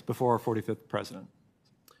 Yes, before our 45th president.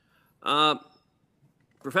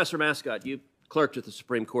 Professor Mascott, you clerked at the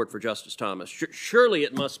Supreme Court for Justice Thomas. Surely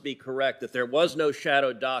it must be correct that there was no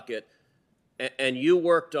shadow docket and you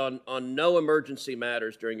worked on no emergency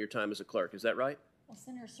matters during your time as a clerk. Is that right? Well,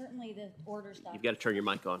 Senator, certainly the orders docket. You've got to turn your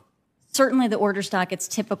mic on. Certainly the orders docket's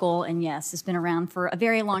typical, and yes, it's been around for a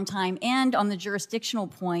very long time. And on the jurisdictional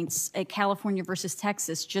points, California versus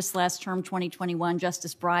Texas, just last term, 2021,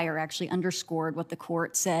 Justice Breyer actually underscored what the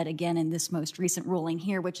court said again in this most recent ruling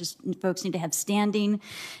here, which is folks need to have standing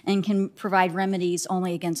and can provide remedies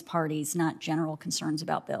only against parties, not general concerns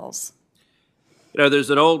about bills. You know, there's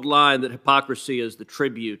an old line that hypocrisy is the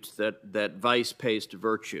tribute that vice pays to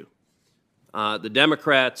virtue. The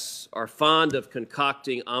Democrats are fond of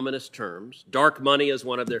concocting ominous terms. Dark money is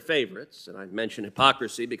one of their favorites, and I mention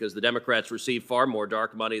hypocrisy because the Democrats receive far more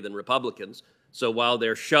dark money than Republicans. So while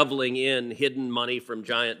they're shoveling in hidden money from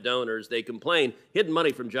giant donors, they complain hidden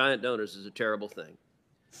money from giant donors is a terrible thing.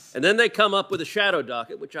 And then they come up with a shadow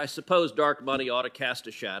docket, which I suppose dark money ought to cast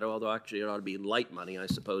a shadow, although actually it ought to be light money, I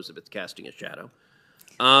suppose, if it's casting a shadow.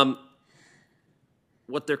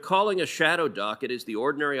 What they're calling a shadow docket is the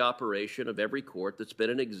ordinary operation of every court that's been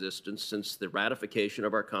in existence since the ratification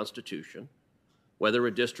of our Constitution, whether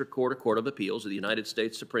a district court, a court of appeals, or the United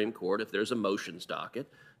States Supreme Court. If there's a motions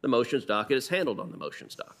docket, the motions docket is handled on the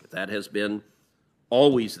motions docket. That has been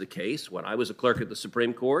always the case. When I was a clerk at the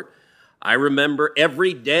Supreme Court, I remember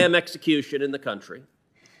every damn execution in the country.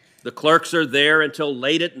 The clerks are there until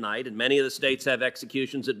late at night, and many of the states have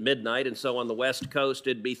executions at midnight, and so on the West Coast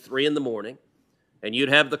it'd be 3 in the morning. and you'd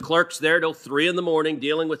have the clerks there till 3 in the morning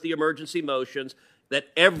dealing with the emergency motions, that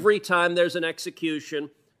every time there's an execution,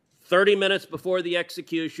 30 minutes before the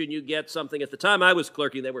execution, you get something. At the time I was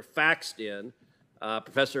clerking, they were faxed in.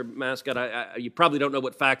 Professor Mascott, you probably don't know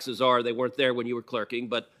what faxes are. They weren't there when you were clerking,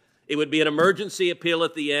 but it would be an emergency appeal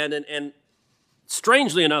at the end, and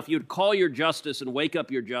strangely enough, you'd call your justice and wake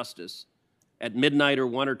up your justice at midnight or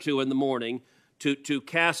 1 or 2 in the morning to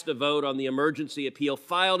cast a vote on the emergency appeal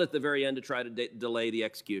filed at the very end to try to delay the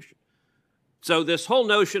execution. So this whole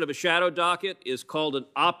notion of a shadow docket is called an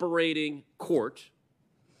operating court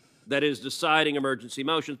that is deciding emergency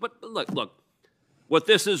motions. But look, what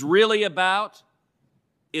this is really about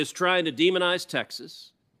is trying to demonize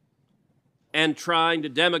Texas and trying to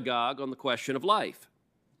demagogue on the question of life.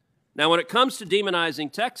 Now, when it comes to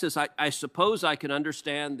demonizing Texas, I suppose I can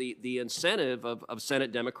understand the incentive of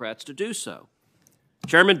Senate Democrats to do so.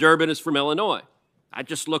 Chairman Durbin is from Illinois. I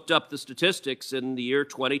just looked up the statistics in the year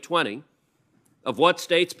 2020 of what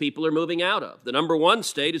states people are moving out of. The number 1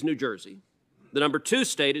 state is New Jersey. The number 2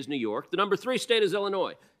 state is New York. The number 3 state is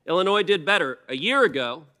Illinois. Illinois did better. A year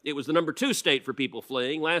ago, it was the number 2 state for people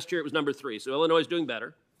fleeing. Last year, it was number 3. So Illinois is doing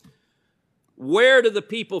better. Where do the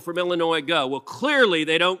people from Illinois go? Well, clearly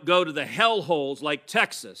they don't go to the hellholes like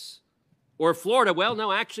Texas or Florida. Well,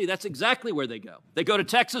 no, actually, that's exactly where they go. They go to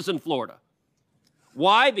Texas and Florida.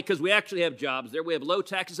 Why? Because we actually have jobs there. We have low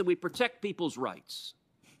taxes, and we protect people's rights.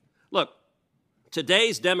 Look,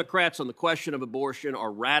 today's Democrats on the question of abortion are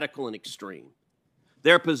radical and extreme.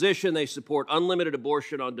 Their position, they support unlimited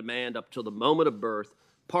abortion on demand up till the moment of birth,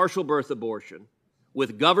 partial birth abortion,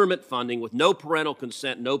 with government funding, with no parental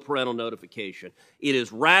consent, no parental notification. It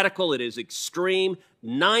is radical, it is extreme.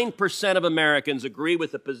 9% of Americans agree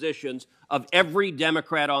with the positions of every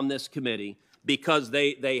Democrat on this committee because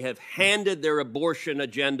they have handed their abortion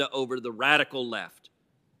agenda over to the radical left.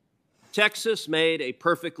 Texas made a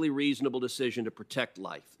perfectly reasonable decision to protect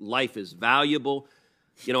life. Life is valuable.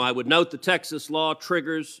 You know, I would note the Texas law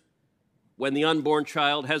triggers when the unborn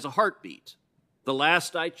child has a heartbeat. The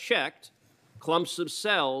last I checked, clumps of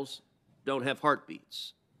cells don't have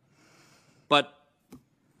heartbeats. But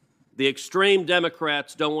the extreme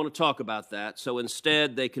Democrats don't want to talk about that, so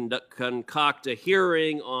instead they concoct a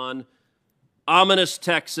hearing on ominous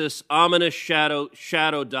Texas, ominous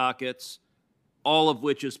shadow dockets, all of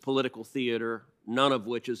which is political theater, none of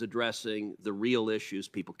which is addressing the real issues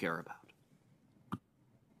people care about.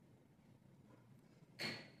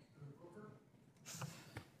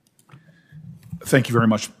 Thank you very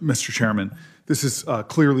much, Mr. Chairman. This is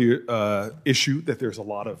clearly an issue that there's a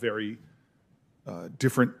lot of very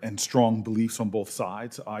different and strong beliefs on both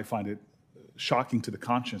sides. I find it shocking to the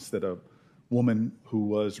conscience that a woman who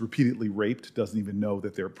was repeatedly raped, doesn't even know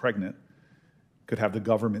that they're pregnant, could have the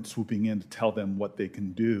government swooping in to tell them what they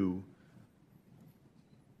can do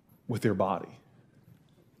with their body.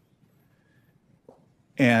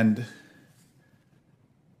 And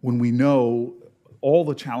when we know all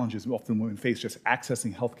the challenges often women face just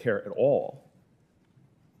accessing health care at all,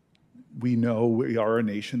 we know we are a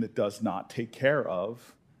nation that does not take care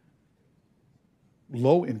of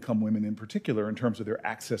low-income women in particular in terms of their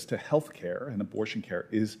access to health care, and abortion care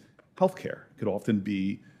is health care. It could often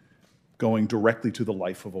be going directly to the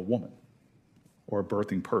life of a woman or a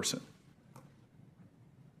birthing person.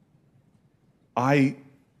 I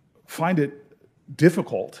find it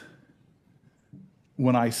difficult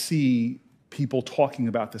when I see people talking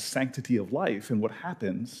about the sanctity of life and what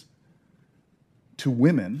happens to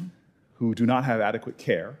women who do not have adequate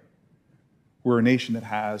care. We're a nation that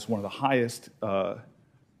has one of the highest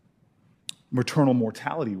maternal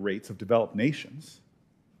mortality rates of developed nations,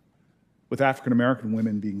 with African American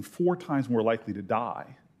women being 4 times more likely to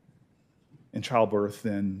die in childbirth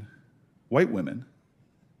than white women.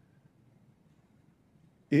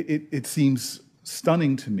 It seems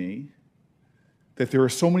stunning to me that there are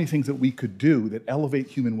so many things that we could do that elevate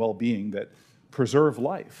human well-being, that preserve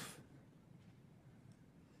life.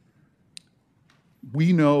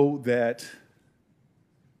 We know that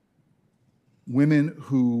women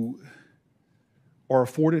who are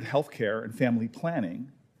afforded health care and family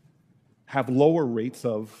planning have lower rates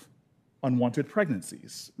of unwanted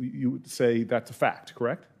pregnancies. You would say that's a fact,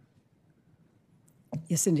 correct?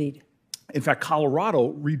 Yes, indeed. In fact, Colorado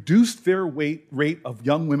reduced their rate of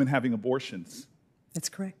young women having abortions. That's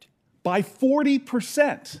correct. By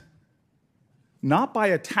 40%. Not by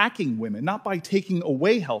attacking women, not by taking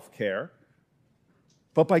away health care,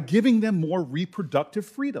 but by giving them more reproductive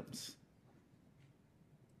freedoms.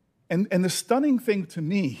 And the stunning thing to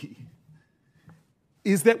me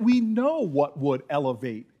is that we know what would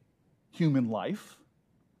elevate human life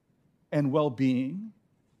and well-being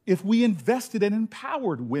if we invested and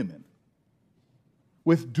empowered women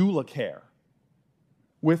with doula care,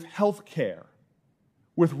 with health care,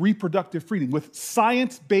 with reproductive freedom, with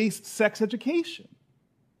science-based sex education.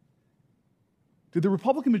 Did the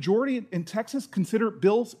Republican majority in Texas consider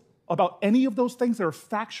bills about any of those things that are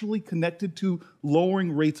factually connected to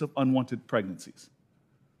lowering rates of unwanted pregnancies?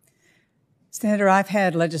 Senator, I've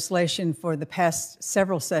had legislation for the past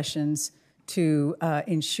several sessions to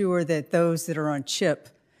ensure that those that are on CHIP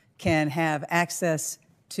can have access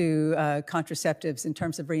to contraceptives in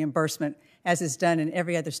terms of reimbursement, as is done in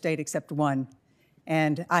every other state except one.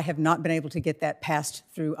 And I have not been able to get that passed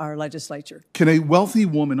through our legislature. Can a wealthy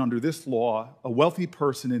woman under this law, a wealthy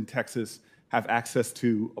person in Texas, have access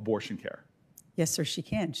to abortion care? Yes, sir, she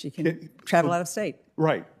can. She can travel out of state.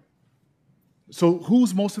 Right. So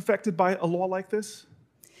who's most affected by a law like this?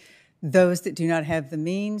 Those that do not have the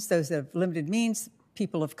means, those that have limited means,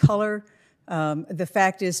 people of color. The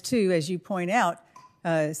fact is, too, as you point out,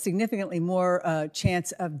 significantly more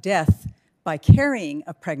chance of death by carrying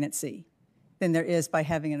a pregnancy than there is by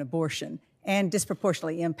having an abortion, and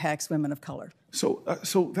disproportionately impacts women of color. So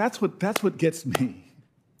that's what gets me,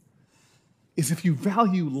 is if you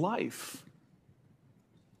value life,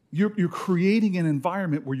 you're creating an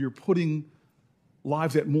environment where you're putting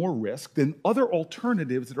lives at more risk than other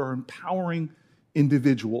alternatives that are empowering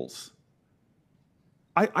individuals.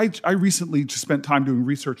 I recently just spent time doing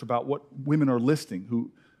research about what women are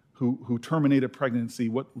listing who terminate a pregnancy,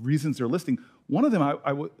 what reasons they're listing. One of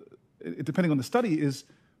them, depending on the study, is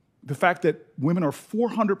the fact that women are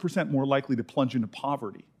 400% more likely to plunge into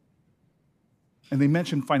poverty. And they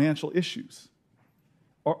mention financial issues.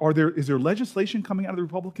 Is there legislation coming out of the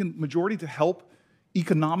Republican majority to help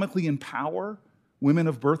economically empower women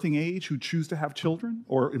of birthing age who choose to have children,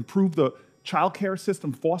 or improve the child care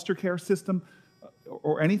system, foster care system,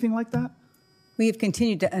 or anything like that? We have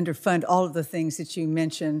continued to underfund all of the things that you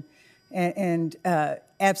mentioned, and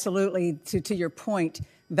absolutely, to your point,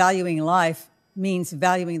 valuing life means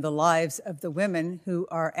valuing the lives of the women who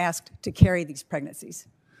are asked to carry these pregnancies.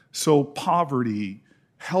 So poverty,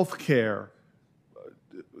 health care,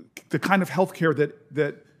 the kind of health care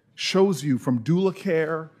that shows you from doula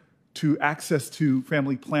care to access to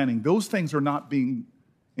family planning, those things are not being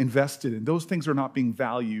invested in. Those things are not being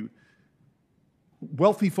valued.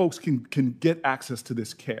 Wealthy folks can get access to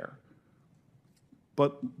this care.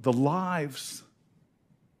 But the lives,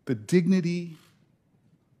 the dignity,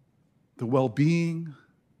 the well-being,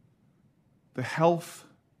 the health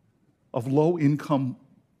of low-income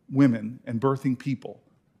women and birthing people,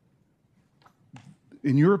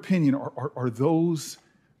 in your opinion, are those,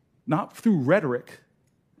 not through rhetoric,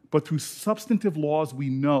 but through substantive laws we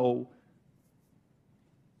know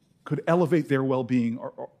could elevate their well-being?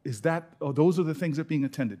 Those are the things that are being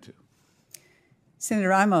attended to?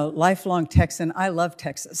 Senator, I'm a lifelong Texan. I love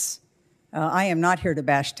Texas. I am not here to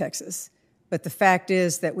bash Texas. But the fact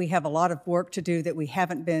is that we have a lot of work to do that we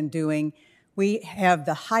haven't been doing. We have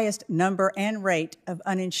the highest number and rate of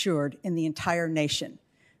uninsured in the entire nation.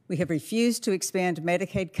 We have refused to expand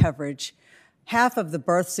Medicaid coverage. Half of the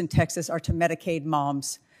births in Texas are to Medicaid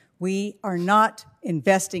moms. We are not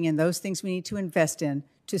investing in those things we need to invest in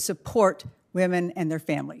to support women and their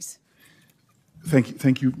families.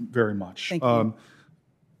 Thank you very much. Thank you.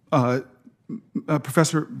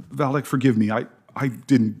 Professor Valek, forgive me. I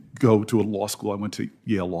didn't go to a law school. I went to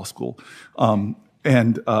Yale Law School. I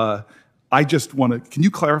just want to, can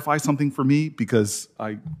you clarify something for me? Because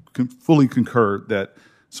I fully concur that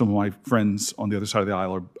some of my friends on the other side of the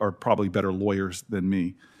aisle are probably better lawyers than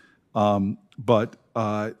me. But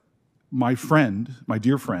my friend, my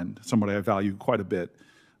dear friend, somebody I value quite a bit,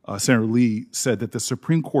 Senator Lee, said that the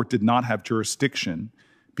Supreme Court did not have jurisdiction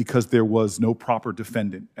because there was no proper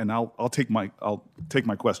defendant. And I'll take my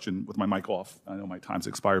question with my mic off. I know my time's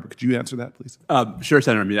expired, but could you answer that, please? Sure,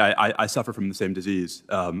 Senator. I mean, I suffer from the same disease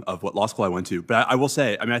of what law school I went to. But I will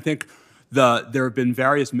say, I mean, I think there have been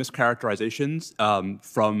various mischaracterizations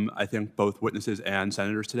from, I think, both witnesses and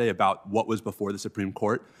senators today about what was before the Supreme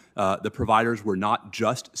Court. The providers were not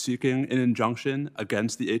just seeking an injunction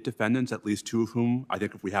against the 8 defendants, at least 2 of whom, I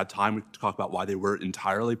think if we had time, we could talk about why they were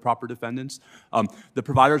entirely proper defendants. The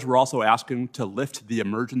providers were also asking to lift the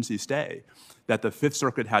emergency stay that the Fifth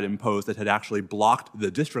Circuit had imposed that had actually blocked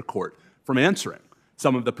the district court from answering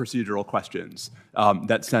some of the procedural questions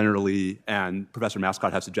that Senator Lee and Professor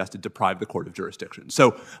Mascott have suggested deprive the court of jurisdiction.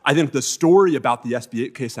 So I think the story about the SB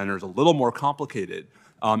 8 case, Senator, is a little more complicated,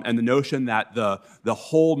 and the notion that the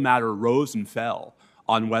whole matter rose and fell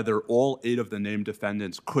on whether all 8 of the named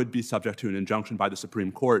defendants could be subject to an injunction by the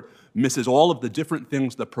Supreme Court misses all of the different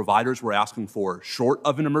things the providers were asking for short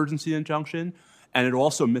of an emergency injunction, And it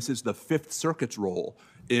also misses the Fifth Circuit's role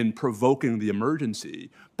in provoking the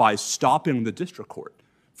emergency by stopping the district court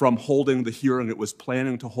from holding the hearing it was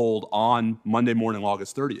planning to hold on Monday morning,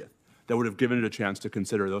 August 30th, that would have given it a chance to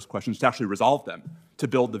consider those questions, to actually resolve them, to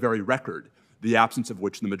build the very record, the absence of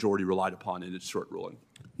which the majority relied upon in its short ruling.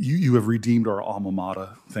 You have redeemed our alma mater.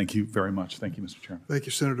 Thank you very much. Thank you, Mr. Chairman. Thank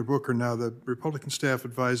you, Senator Booker. Now, the Republican staff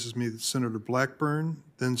advises me that Senator Blackburn,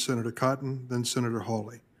 then Senator Cotton, then Senator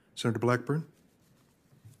Hawley. Senator Blackburn.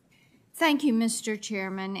 Thank you, Mr.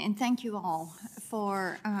 Chairman, and thank you all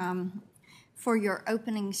for your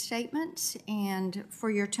opening statements and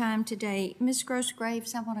for your time today. Ms.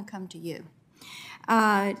 Gross-Graves, I want to come to you.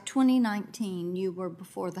 2019, you were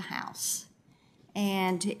before the House,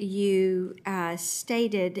 and you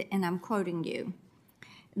stated, and I'm quoting you,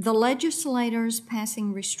 "The legislators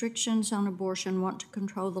passing restrictions on abortion want to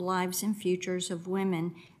control the lives and futures of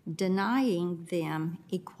women, denying them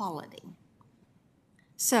equality."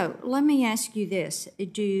 So let me ask you this.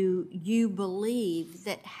 Do you believe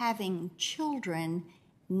that having children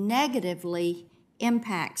negatively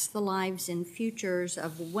impacts the lives and futures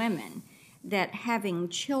of women, that having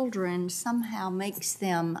children somehow makes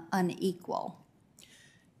them unequal?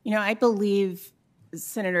 You know, I believe,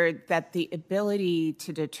 Senator, that the ability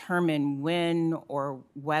to determine when or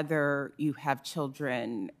whether you have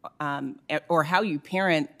children or how you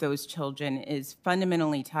parent those children is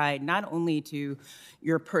fundamentally tied not only to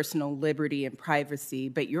your personal liberty and privacy,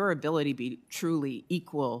 but your ability to be truly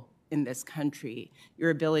equal in this country,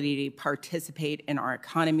 your ability to participate in our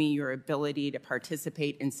economy, your ability to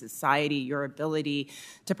participate in society, your ability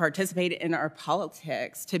to participate in our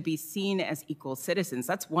politics, to be seen as equal citizens.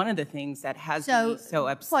 That's one of the things that has me so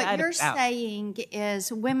upset what you're about. saying is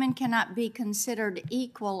women cannot be considered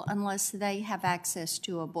equal unless they have access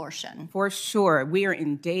to abortion. For sure. We are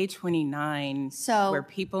in day 29 where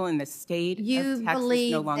people in the state of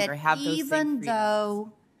Texas no longer have those same freedoms. Even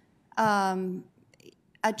though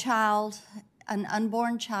a child, an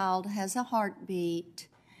unborn child, has a heartbeat,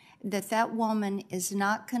 that woman is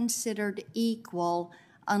not considered equal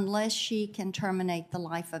unless she can terminate the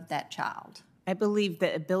life of that child. I believe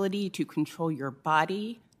the ability to control your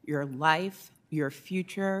body, your life, your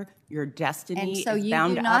future, your destiny is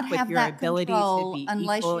bound up with your ability to be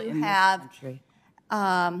equal in this country.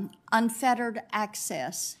 Unfettered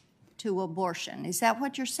access to abortion. Is that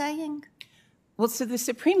what you're saying? Well, so the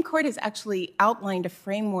Supreme Court has actually outlined a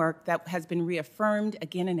framework that has been reaffirmed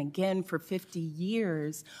again and again for 50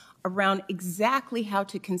 years around exactly how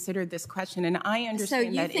to consider this question. And I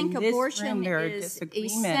understand that in this room there are disagreements. So you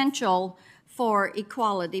think abortion is essential for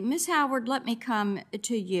equality. Ms. Howard, let me come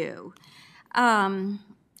to you.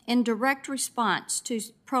 In direct response to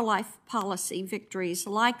pro-life policy victories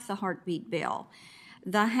like the heartbeat bill,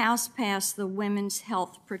 the House passed the Women's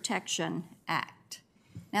Health Protection Act.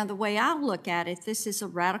 Now, the way I look at it, this is a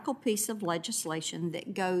radical piece of legislation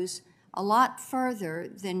that goes a lot further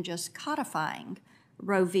than just codifying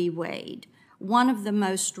Roe v. Wade. One of the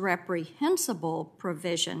most reprehensible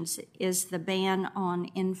provisions is the ban on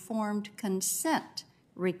informed consent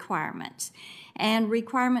requirements, and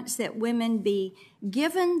requirements that women be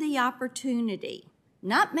given the opportunity,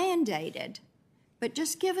 not mandated, but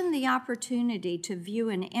just given the opportunity to view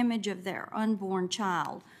an image of their unborn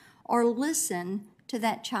child or listen to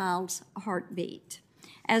that child's heartbeat.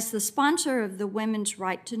 As the sponsor of the Women's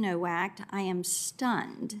Right to Know Act, I am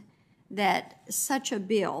stunned that such a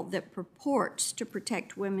bill that purports to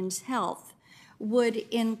protect women's health would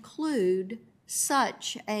include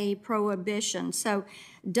such a prohibition. So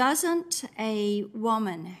doesn't a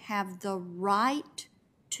woman have the right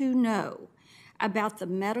to know about the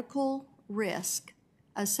medical risk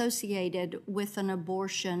associated with an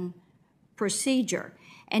abortion procedure?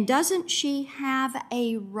 And doesn't she have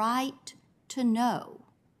a right to know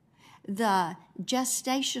the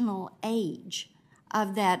gestational age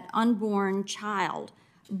of that unborn child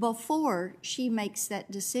before she makes that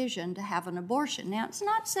decision to have an abortion? Now, it's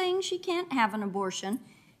not saying she can't have an abortion.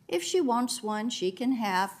 If she wants one, she can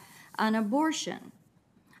have an abortion.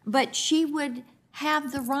 But she would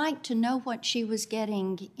have the right to know what she was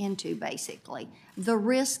getting into, basically, the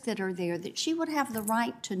risks that are there, that she would have the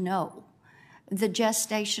right to know the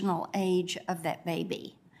gestational age of that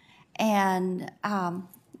baby. And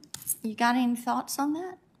you got any thoughts on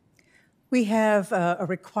that? We have a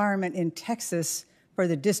requirement in Texas for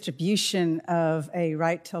the distribution of a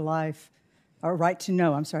right to life, or right to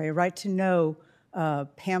know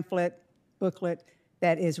pamphlet, booklet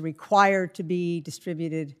that is required to be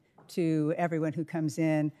distributed to everyone who comes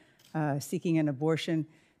in seeking an abortion.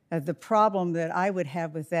 The problem that I would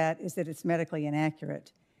have with that is that it's medically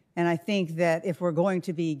inaccurate. And I think that if we're going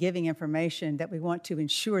to be giving information, that we want to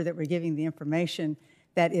ensure that we're giving the information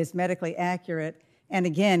that is medically accurate. And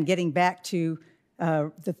again, getting back to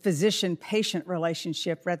the physician-patient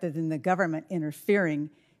relationship rather than the government interfering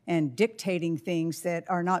and dictating things that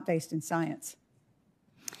are not based in science.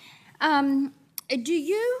 Have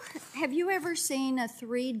you ever seen a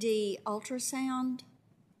 3D ultrasound?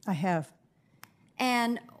 I have.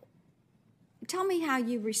 And tell me how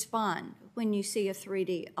you respond when you see a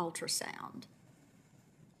 3D ultrasound.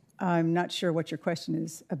 I'm not sure what your question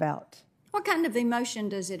is about. What kind of emotion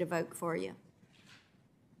does it evoke for you?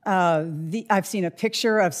 I've seen a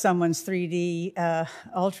picture of someone's 3D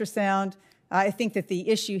ultrasound. I think that the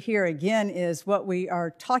issue here, again, is what we are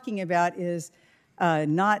talking about is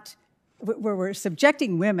not where we're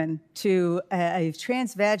subjecting women to a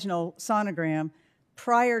transvaginal sonogram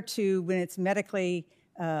prior to when it's medically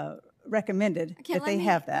recommended that they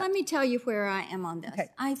have that. Let me tell you where I am on this. Okay.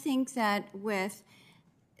 I think that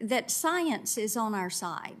that science is on our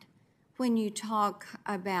side when you talk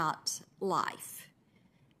about life.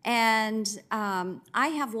 And I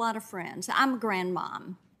have a lot of friends. I'm a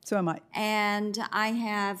grandmom. So am I. And I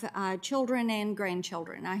have children and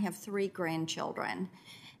grandchildren. I have 3 grandchildren.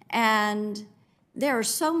 And there are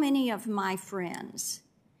so many of my friends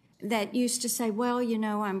that used to say, well, you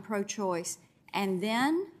know, I'm pro-choice. And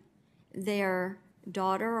then their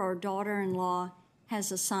daughter or daughter-in-law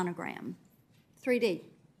has a sonogram, 3D.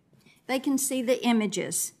 They can see the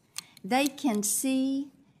images. They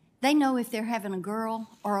know if they're having a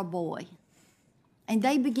girl or a boy. And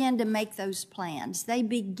they begin to make those plans. They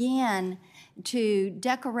begin to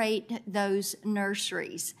decorate those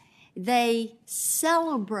nurseries. They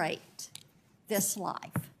celebrate this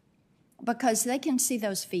life because they can see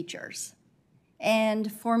those features. And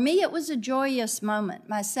for me, it was a joyous moment.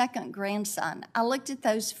 My second grandson, I looked at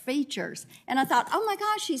those features and I thought, oh my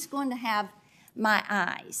gosh, he's going to have my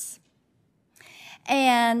eyes.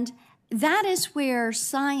 And that is where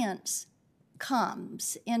science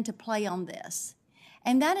comes into play on this.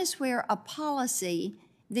 And that is where a policy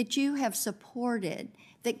that you have supported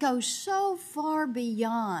that goes so far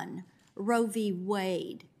beyond Roe v.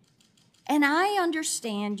 Wade. And I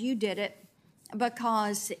understand you did it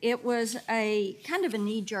because it was a kind of a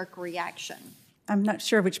knee-jerk reaction. I'm not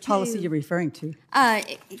sure which policy you're referring to.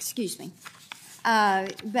 Excuse me.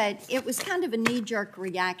 But it was kind of a knee-jerk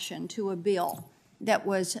reaction to a bill that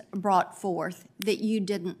was brought forth that you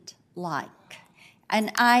didn't like.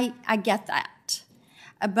 And I get that.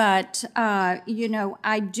 But, you know,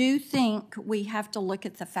 I do think we have to look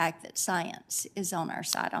at the fact that science is on our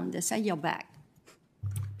side on this. I yield back.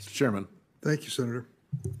 Mr. Chairman. Thank you, Senator.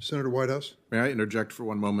 Senator Whitehouse. May I interject for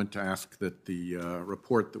one moment to ask that the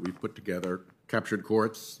report that we put together, Captured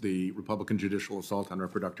Courts, the Republican Judicial Assault on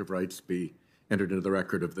Reproductive Rights, be entered into the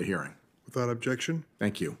record of the hearing? Without objection.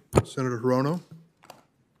 Thank you. Senator Hirono.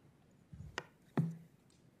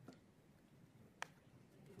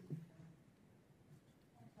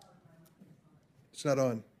 It's not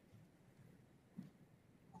on.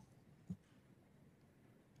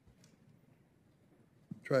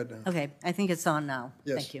 Try it now. Okay, I think it's on now.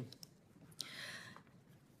 Yes. Thank you.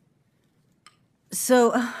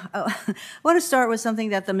 So I want to start with something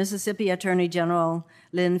that the Mississippi Attorney General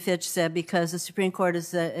Lynn Fitch said, because the Supreme Court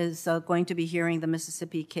is going to be hearing the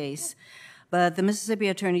Mississippi case. But the Mississippi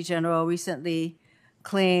Attorney General recently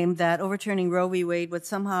claimed that overturning Roe v. Wade would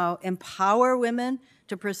somehow empower women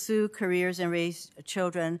to pursue careers and raise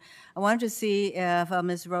children. I wanted to see if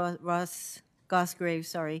Ms. Ross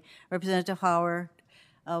Gosgrave, Representative Howard,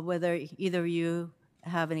 whether either of you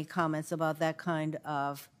have any comments about that kind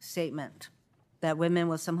of statement, that women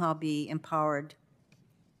will somehow be empowered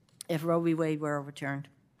if Roe v. Wade were overturned.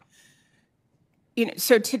 You know,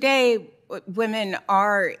 so today, women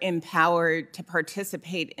are empowered to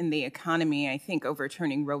participate in the economy. I think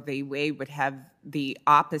overturning Roe v. Wade would have the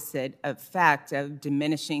opposite effect of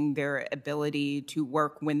diminishing their ability to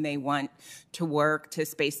work when they want to work, to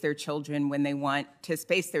space their children when they want to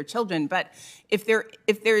space their children. But if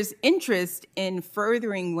there's interest in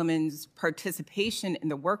furthering women's participation in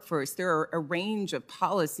the workforce, there are a range of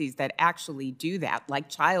policies that actually do that, like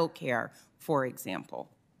childcare, for example.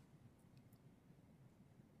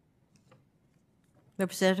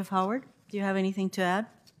 Representative Howard, do you have anything to add?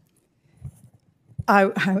 I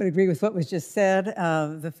would agree with what was just said.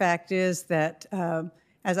 The fact is that,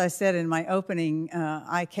 as I said in my opening,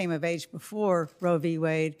 I came of age before Roe v.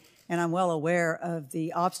 Wade, and I'm well aware of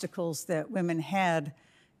the obstacles that women had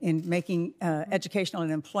in making educational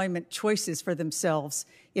and employment choices for themselves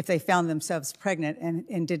if they found themselves pregnant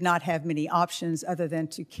and did not have many options other than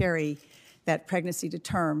to carry that pregnancy to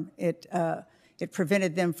term. It It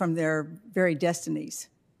prevented them from their very destinies.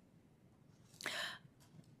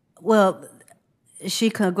 Well, she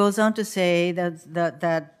goes on to say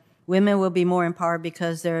that women will be more empowered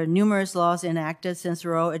because there are numerous laws enacted since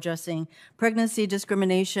Roe addressing pregnancy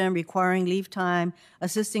discrimination, requiring leave time,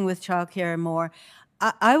 assisting with child care, and more.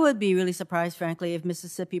 I would be really surprised, frankly, if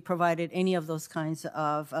Mississippi provided any of those kinds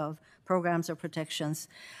of programs or protections.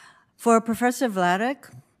 For Professor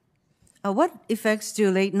Vladeck, what effects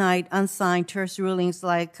do late-night, unsigned, terse rulings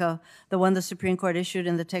like the one the Supreme Court issued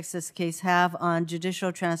in the Texas case have on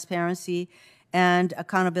judicial transparency and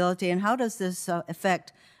accountability, and how does this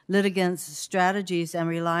affect litigants' strategies and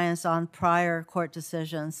reliance on prior court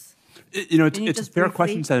decisions? It's a fair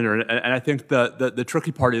question, Senator, and I think the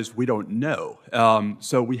tricky part is we don't know.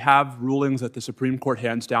 So we have rulings that the Supreme Court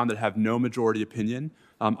hands down that have no majority opinion.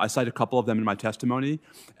 I cite a couple of them in my testimony,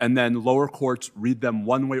 and then lower courts read them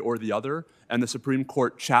one way or the other, and the Supreme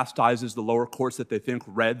Court chastises the lower courts that they think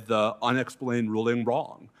read the unexplained ruling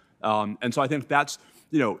wrong. And so I think that's,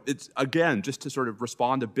 it's, again, just to sort of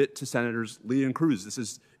respond a bit to Senators Lee and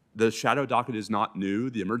Cruz, the shadow docket is not new.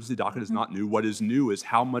 The emergency docket is not new. What is new is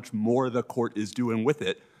how much more the court is doing with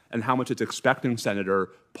it and how much it's expecting, Senator,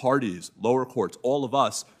 parties, lower courts, all of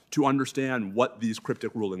us to understand what these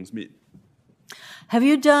cryptic rulings mean. Have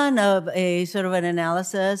you done a sort of an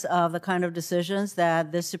analysis of the kind of decisions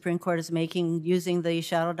that the Supreme Court is making using the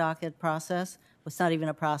shadow docket process? Well, it's not even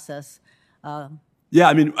a process. Yeah,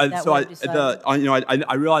 I mean,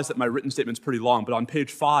 I realize that my written statement's pretty long, but on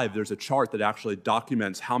page 5, there's a chart that actually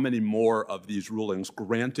documents how many more of these rulings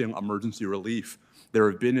granting emergency relief there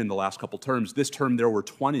have been in the last couple terms. This term, there were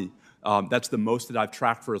 20. That's the most that I've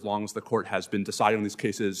tracked for as long as the court has been deciding these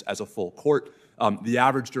cases as a full court. The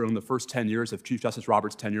average during the first 10 years of Chief Justice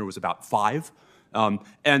Roberts' tenure was about 5. So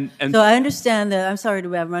I understand that. I'm sorry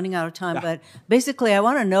to I'm running out of time, but basically I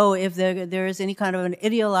want to know if there is any kind of an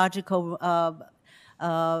ideological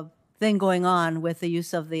thing going on with the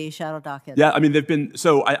use of the shadow docket. Yeah, I mean, they've been,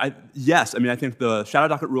 so yes, I mean, I think the shadow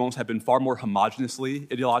docket rulings have been far more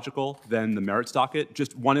homogeneously ideological than the merits docket.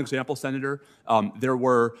 Just one example, Senator, there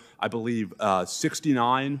were, I believe,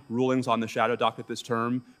 69 rulings on the shadow docket this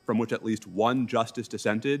term, from which at least one justice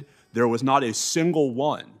dissented. There was not a single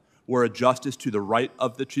one where a justice to the right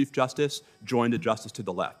of the Chief Justice joined a justice to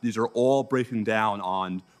the left. These are all breaking down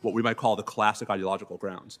on what we might call the classic ideological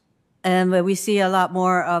grounds. And we see a lot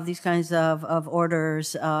more of these kinds of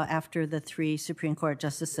orders after the 3 Supreme Court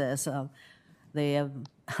justices,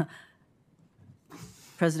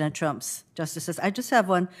 President Trump's justices. I just have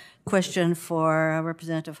one question for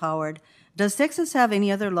Representative Howard. Does Texas have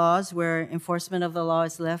any other laws where enforcement of the law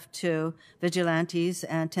is left to vigilantes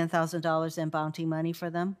and $10,000 in bounty money for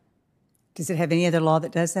them? Does it have any other law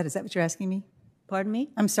that does that? Is that what you're asking me? Pardon me?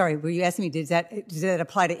 I'm sorry, were you asking me, does that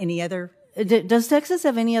apply to any other? Does Texas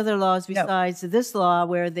have any other laws besides this law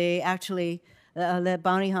where they actually let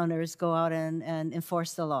bounty hunters go out and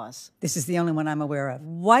enforce the laws? This is the only one I'm aware of.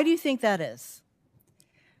 Why do you think that is?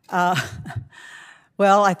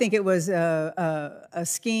 Well, I think it was a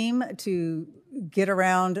scheme to get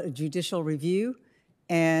around a judicial review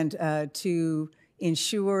and to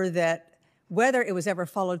ensure that whether it was ever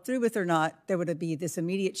followed through with or not, there would be this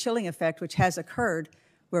immediate chilling effect, which has occurred,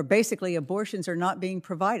 where basically abortions are not being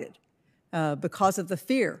provided because of the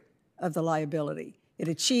fear of the liability. It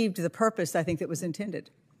achieved the purpose, I think, that was intended.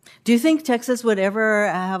 Do you think Texas would ever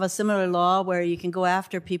have a similar law where you can go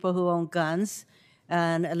after people who own guns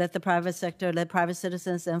and let the private sector, let private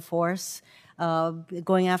citizens enforce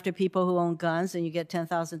going after people who own guns and you get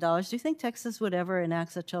 $10,000? Do you think Texas would ever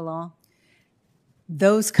enact such a law?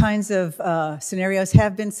 Those kinds of scenarios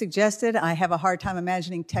have been suggested. I have a hard time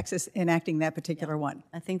imagining Texas enacting that particular one.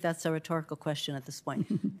 I think that's a rhetorical question at this point.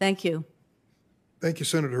 Thank you. Thank you,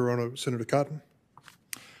 Senator Hirono. Senator Cotton.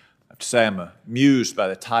 I have to say I'm amused by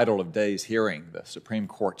the title of today's hearing, the Supreme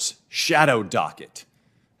Court's shadow docket,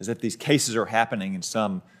 as if these cases are happening in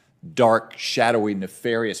some dark, shadowy,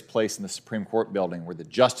 nefarious place in the Supreme Court building where the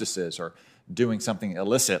justices are doing something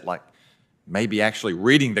illicit, like maybe actually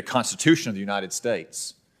reading the Constitution of the United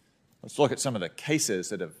States. Let's look at some of the cases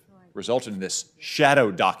that have resulted in this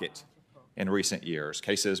shadow docket in recent years,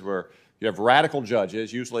 cases where you have radical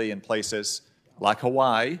judges, usually in places like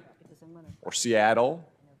Hawaii or Seattle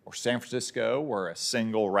or San Francisco, where a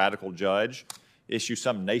single radical judge issues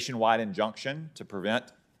some nationwide injunction to prevent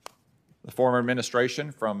the former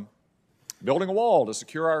administration from building a wall to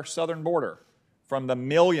secure our southern border from the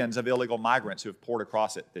millions of illegal migrants who have poured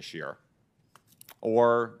across it this year.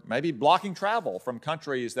 Or maybe blocking travel from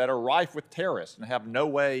countries that are rife with terrorists and have no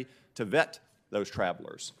way to vet those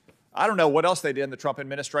travelers. I don't know what else they did in the Trump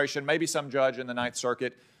administration, maybe some judge in the Ninth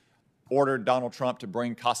Circuit. ordered Donald Trump to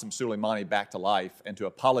bring Qasem Soleimani back to life and to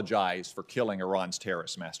apologize for killing Iran's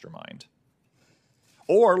terrorist mastermind.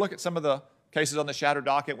 Or look at some of the cases on the shadow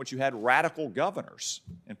docket in which you had radical governors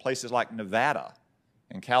in places like Nevada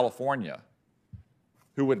and California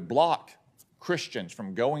who would block Christians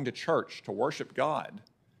from going to church to worship God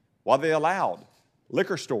while they allowed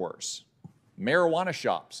liquor stores, marijuana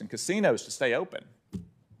shops, and casinos to stay open.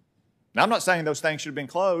 Now, I'm not saying those things should have been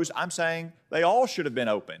closed. I'm saying they all should have been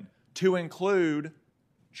open, to include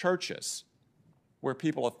churches where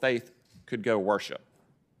people of faith could go worship.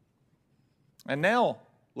 And now,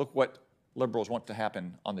 look what liberals want to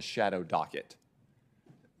happen on the shadow docket.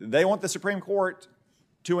 They want the Supreme Court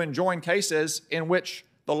to enjoin cases in which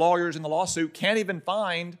the lawyers in the lawsuit can't even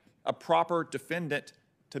find a proper defendant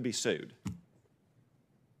to be sued.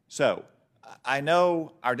 So, I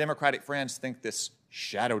know our Democratic friends think this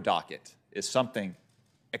shadow docket is something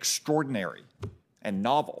extraordinary and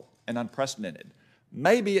novel and unprecedented.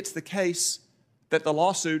 Maybe it's the case that the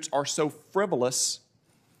lawsuits are so frivolous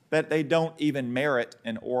that they don't even merit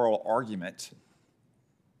an oral argument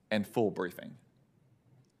and full briefing.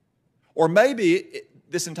 Or maybe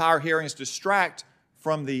this entire hearing is to distract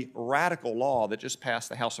from the radical law that just passed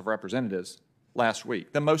the House of Representatives last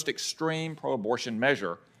week, the most extreme pro-abortion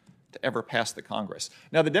measure to ever pass the Congress.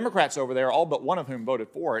 Now, the Democrats over there, all but one of whom voted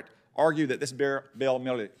for it, argue that this bill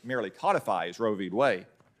merely codifies Roe v. Wade.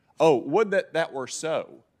 Oh, would that were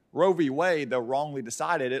so. Roe v. Wade, though wrongly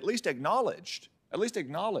decided, at least acknowledge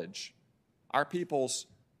our people's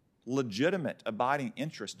legitimate abiding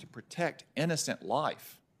interest to protect innocent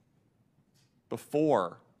life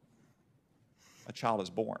before a child is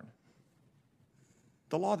born.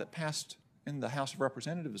 The law that passed in the House of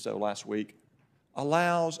Representatives, though, last week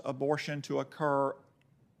allows abortion to occur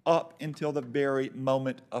up until the very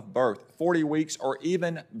moment of birth, 40 weeks or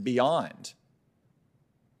even beyond,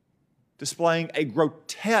 displaying a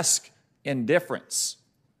grotesque indifference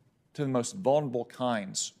to the most vulnerable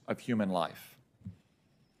kinds of human life.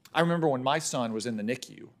 I remember when my son was in the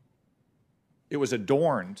NICU, it was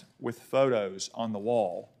adorned with photos on the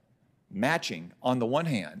wall, matching, on the one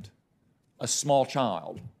hand, a small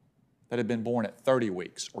child that had been born at 30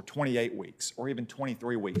 weeks or 28 weeks or even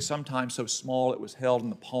 23 weeks, sometimes so small it was held in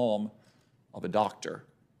the palm of a doctor,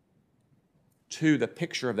 to the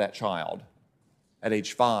picture of that child at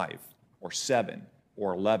age 5 or 7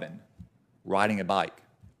 or 11, riding a bike,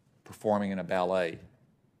 performing in a ballet,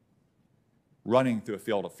 running through a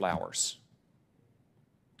field of flowers,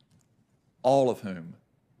 all of whom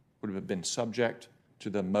would have been subject to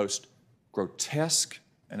the most grotesque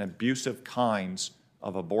and abusive kinds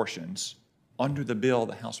of abortions under the bill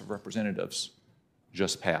the House of Representatives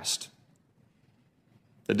just passed.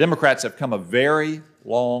 The Democrats have come a very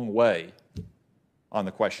long way on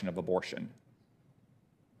the question of abortion.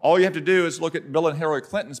 All you have to do is look at Bill and Hillary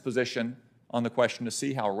Clinton's position on the question to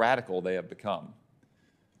see how radical they have become.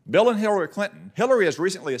 Bill and Hillary Clinton, Hillary as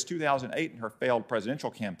recently as 2008 in her failed presidential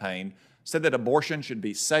campaign, said that abortion should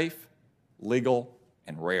be safe, legal,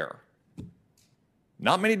 and rare.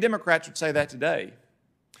 Not many Democrats would say that today.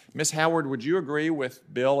 Ms. Howard, would you agree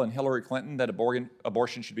with Bill and Hillary Clinton that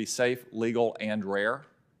abortion should be safe, legal, and rare?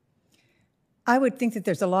 I would think that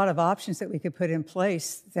there's a lot of options that we could put in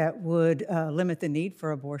place that would limit the need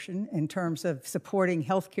for abortion in terms of supporting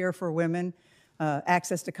health care for women,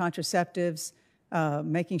 access to contraceptives,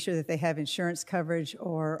 making sure that they have insurance coverage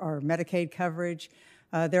or Medicaid coverage.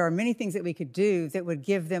 There are many things that we could do that would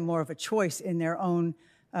give them more of a choice in their own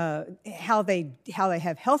how they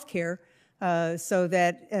have health care, so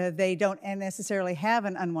that they don't necessarily have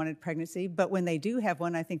an unwanted pregnancy. But when they do have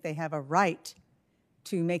one, I think they have a right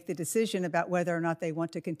to make the decision about whether or not they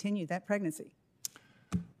want to continue that pregnancy.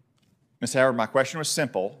 Ms. Howard, my question was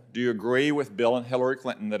simple. Do you agree with Bill and Hillary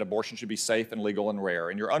Clinton that abortion should be safe and legal and rare?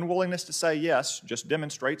 And your unwillingness to say yes just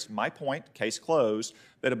demonstrates my point, case closed,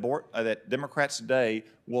 that Democrats today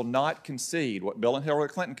will not concede what Bill and Hillary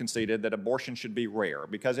Clinton conceded, that abortion should be rare,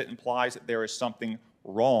 because it implies that there is something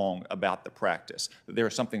wrong about the practice, that there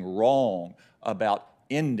is something wrong about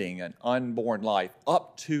ending an unborn life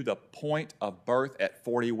up to the point of birth at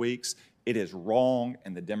 40 weeks. It is wrong,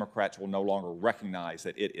 and the Democrats will no longer recognize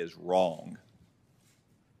that it is wrong.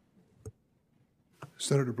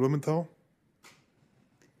 Senator Blumenthal.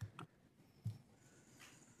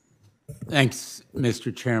 Thanks,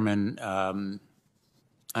 Mr. Chairman. I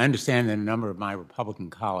understand that a number of my Republican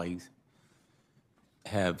colleagues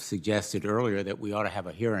have suggested earlier that we ought to have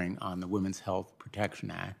a hearing on the Women's Health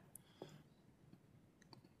Protection Act.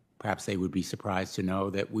 Perhaps they would be surprised to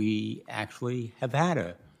know that we actually have had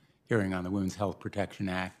a hearing on the Women's Health Protection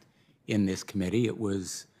Act in this committee. It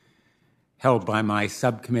was held by my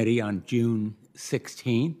subcommittee on June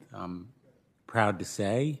 16th. I'm proud to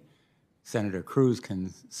say Senator Cruz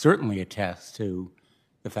can certainly attest to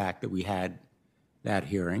the fact that we had that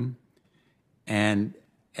hearing. And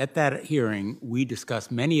at that hearing, we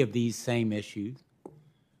discussed many of these same issues.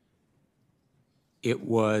 It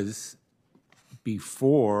was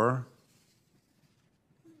before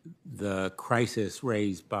the crisis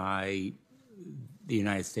raised by the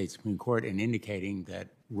United States Supreme Court and indicating that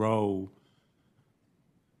Roe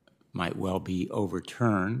might well be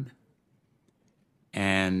overturned.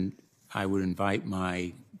 And I would invite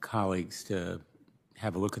my colleagues to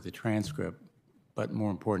have a look at the transcript, but more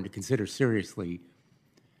important, to consider seriously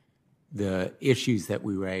the issues that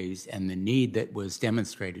we raised and the need that was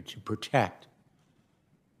demonstrated to protect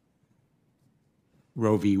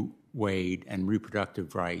Roe v. Wade and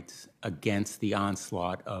reproductive rights against the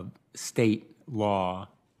onslaught of state law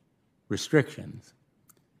restrictions,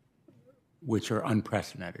 which are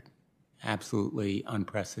unprecedented, absolutely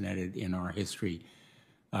unprecedented in our history.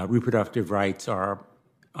 Reproductive rights are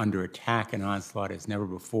under attack and onslaught as never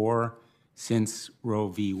before since Roe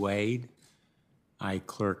v. Wade. I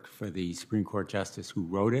clerked for the Supreme Court justice who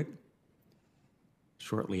wrote it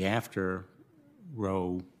shortly after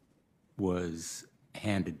Roe was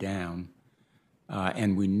handed down,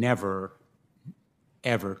 and we never,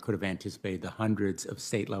 ever could have anticipated the hundreds of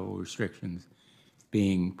state-level restrictions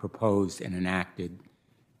being proposed and enacted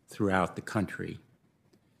throughout the country.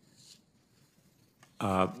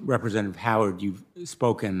 Representative Howard, you've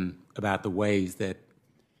spoken about the ways that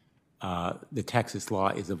the Texas law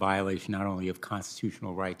is a violation not only of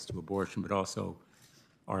constitutional rights to abortion, but also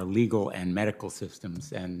our legal and medical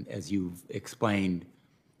systems. And as you've explained,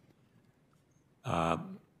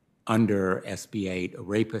 under SB 8, a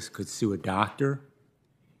rapist could sue a doctor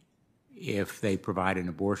if they provide an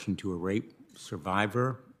abortion to a rape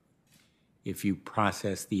survivor. If you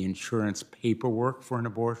process the insurance paperwork for an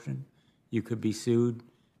abortion, you could be sued.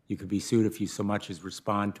 You could be sued if you so much as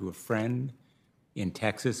respond to a friend in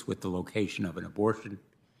Texas with the location of an abortion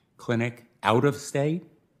clinic out of state.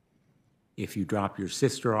 If you drop your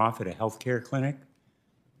sister off at a healthcare clinic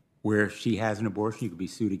where she has an abortion, you could be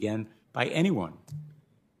sued again by anyone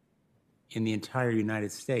in the entire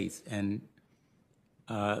United States. And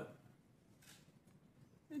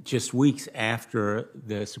just weeks after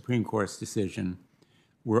the Supreme Court's decision,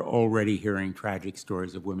 we're already hearing tragic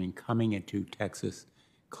stories of women coming into Texas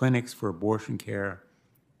clinics for abortion care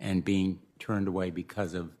and being turned away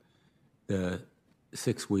because of the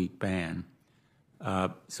 6-week ban.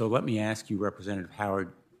 So let me ask you, Representative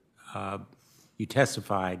Howard, you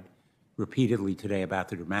testified repeatedly today about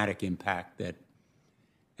the dramatic impact that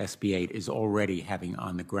SB 8 is already having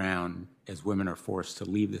on the ground as women are forced to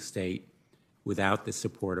leave the state without the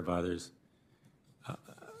support of others,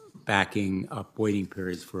 backing up waiting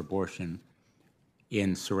periods for abortion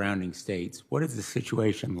in surrounding states. What is the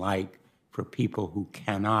situation like for people who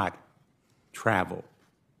cannot travel?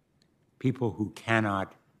 People who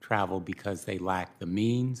cannot travel because they lack the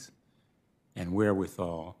means and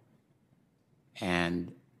wherewithal.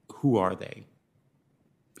 And who are they?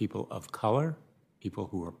 People of color, people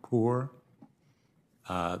who are poor.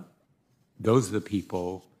 Those are the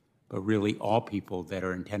people, but really all people that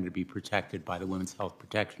are intended to be protected by the Women's Health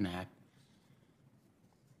Protection Act,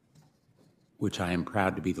 which I am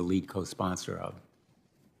proud to be the lead co-sponsor of.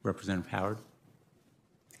 Representative Howard?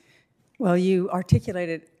 Well, you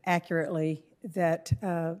articulated accurately that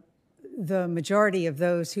the majority of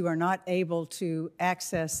those who are not able to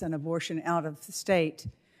access an abortion out of the state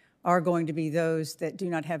are going to be those that do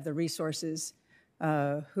not have the resources,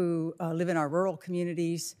 who live in our rural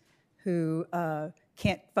communities, who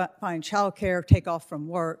can't find childcare, take off from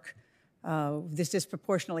work. This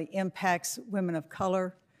disproportionately impacts women of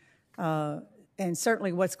color. And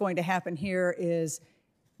certainly what's going to happen here is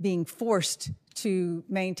being forced to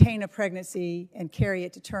maintain a pregnancy and carry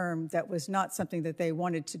it to term that was not something that they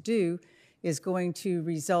wanted to do is going to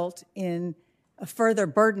result in a further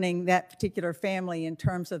burdening that particular family in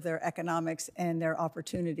terms of their economics and their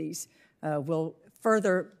opportunities. Will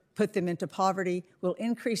further put them into poverty, will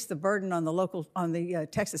increase the burden on the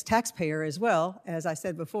Texas taxpayer as well. As I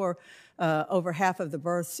said before, over half of the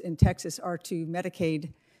births in Texas are to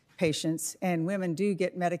Medicaid patients, and women do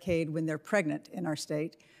get Medicaid when they're pregnant in our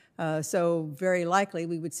state. So very likely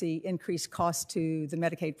we would see increased costs to the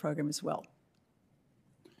Medicaid program as well.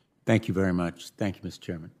 Thank you very much. Thank you, Mr.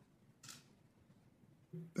 Chairman.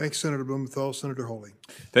 Thanks, Senator Blumenthal. Senator Hawley.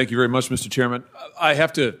 Thank you very much, Mr. Chairman. I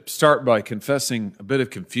have to start by confessing a bit of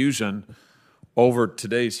confusion over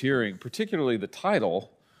today's hearing, particularly the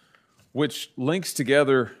title, which links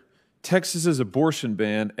together Texas's abortion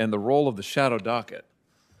ban and the role of the shadow docket.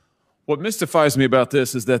 What mystifies me about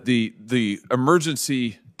this is that the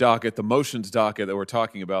emergency docket, the motions docket that we're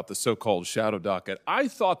talking about, the so-called shadow docket, I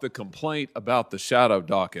thought the complaint about the shadow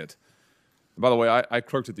docket, and by the way, I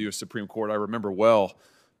clerked at the U.S. Supreme Court. I remember well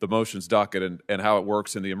the motions docket and how it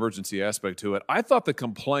works and the emergency aspect to it. I thought the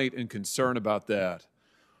complaint and concern about that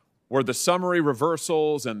were the summary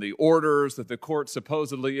reversals and the orders that the court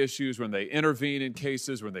supposedly issues when they intervene in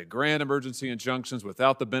cases, when they grant emergency injunctions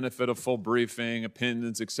without the benefit of full briefing,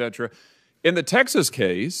 opinions, etc. In the Texas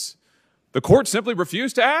case, the court simply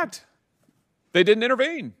refused to act. They didn't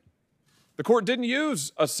intervene. The court didn't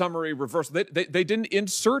use a summary reversal. They didn't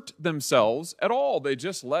insert themselves at all. They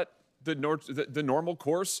just let the normal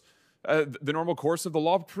course of the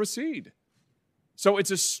law proceed. So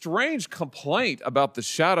it's a strange complaint about the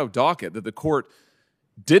shadow docket that the court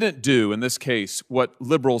didn't do, in this case, what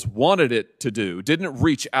liberals wanted it to do, didn't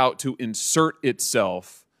reach out to insert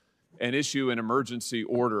itself and issue an emergency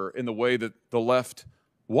order in the way that the left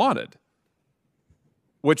wanted.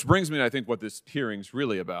 Which brings me to, I think, what this hearing's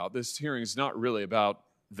really about. This hearing's not really about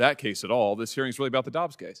that case at all. This hearing's really about the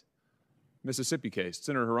Dobbs case, Mississippi case.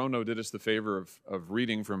 Senator Hirono did us the favor of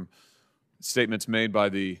reading from statements made by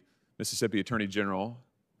the Mississippi Attorney General,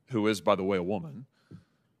 who is, by the way, a woman,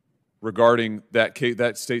 regarding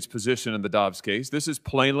that state's position in the Dobbs case. This is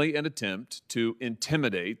plainly an attempt to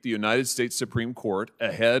intimidate the United States Supreme Court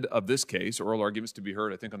ahead of this case, oral arguments to be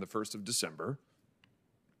heard, I think, on the 1st of December.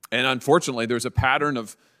 And unfortunately, there's a pattern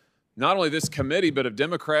of not only this committee, but of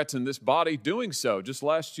Democrats in this body doing so. Just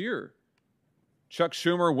last year, Chuck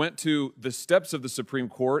Schumer went to the steps of the Supreme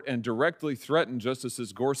Court and directly threatened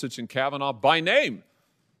Justices Gorsuch and Kavanaugh by name.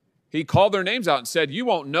 He called their names out and said, "You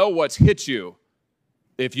won't know what's hit you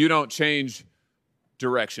if you don't change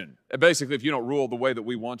direction. Basically, if you don't rule the way that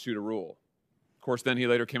we want you to rule." Of course, then he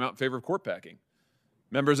later came out in favor of court packing.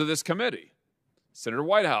 Members of this committee, Senator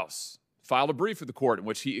Whitehouse, filed a brief with the court in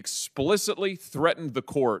which he explicitly threatened the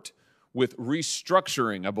court with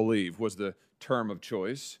restructuring, I believe was the term of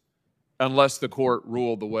choice, unless the court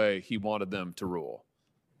ruled the way he wanted them to rule.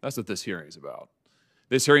 That's what this hearing is about.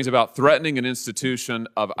 This hearing is about threatening an institution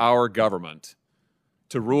of our government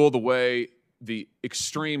to rule the way the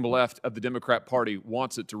extreme left of the Democrat Party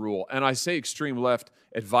wants it to rule. And I say extreme left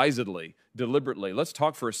advisedly, deliberately. Let's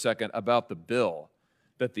talk for a second about the bill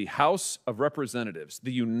that the House of Representatives,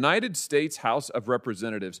 the United States House of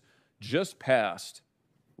Representatives, just passed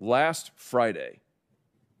last Friday.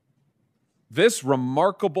 This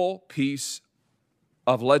remarkable piece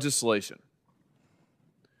of legislation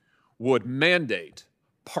would mandate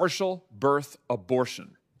partial birth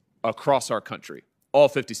abortion across our country, all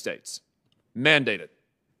 50 states. Mandated.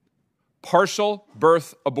 Partial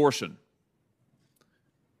birth abortion.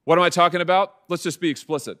 What am I talking about? Let's just be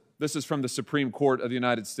explicit. This is from the Supreme Court of the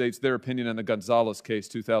United States, their opinion in the Gonzalez case,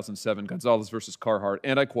 2007, Gonzalez versus Carhart.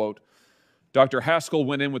 And I quote, "Dr. Haskell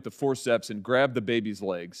went in with the forceps and grabbed the baby's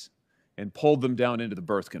legs and pulled them down into the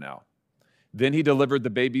birth canal. Then he delivered the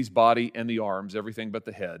baby's body and the arms, everything but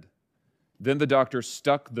the head. Then the doctor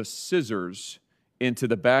stuck the scissors into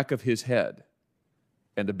the back of his head,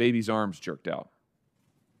 and the baby's arms jerked out.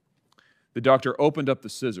 The doctor opened up the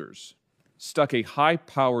scissors, stuck a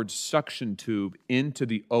high-powered suction tube into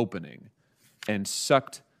the opening, and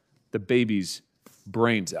sucked the baby's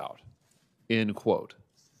brains out." End quote.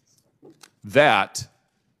 That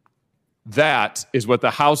is what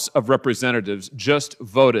the House of Representatives just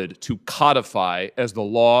voted to codify as the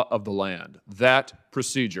law of the land. That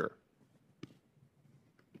procedure.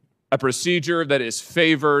 A procedure that is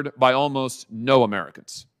favored by almost no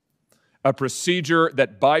Americans. A procedure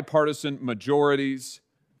that bipartisan majorities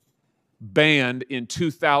banned in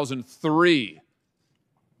 2003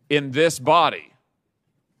 in this body.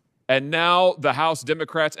 And now the House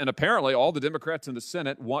Democrats, and apparently all the Democrats in the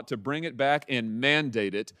Senate, want to bring it back and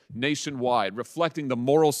mandate it nationwide, reflecting the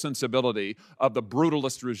moral sensibility of the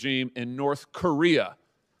brutalist regime in North Korea.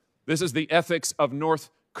 This is the ethics of North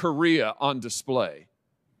Korea on display.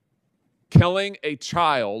 Killing a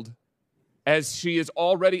child as she is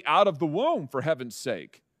already out of the womb, for heaven's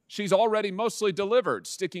sake. She's already mostly delivered,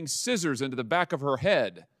 sticking scissors into the back of her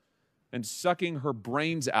head and sucking her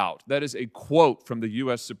brains out. That is a quote from the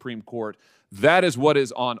U.S. Supreme Court. That is what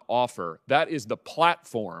is on offer. That is the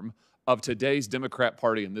platform of today's Democrat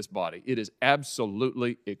Party in this body. It is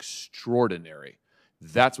absolutely extraordinary.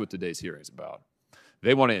 That's what today's hearing is about.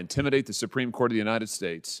 They want to intimidate the Supreme Court of the United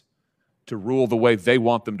States to rule the way they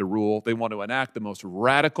want them to rule. They want to enact the most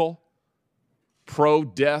radical,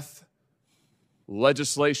 pro-death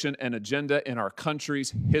legislation and agenda in our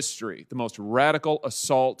country's history, the most radical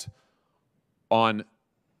assault on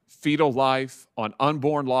fetal life, on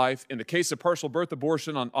unborn life, in the case of partial birth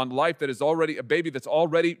abortion, on life that is already, a baby that's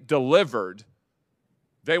already delivered.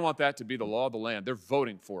 They want that to be the law of the land. They're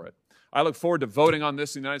voting for it. I look forward to voting on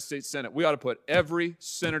this in the United States Senate. We ought to put every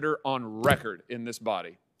senator on record in this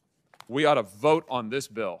body. We ought to vote on this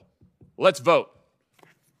bill. Let's vote.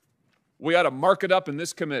 We ought to mark it up in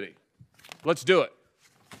this committee. Let's do it.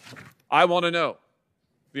 I want to know.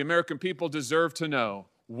 The American people deserve to know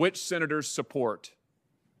which senators support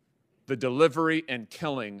the delivery and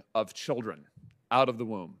killing of children out of the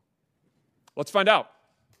womb. Let's find out.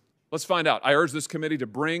 Let's find out. I urge this committee to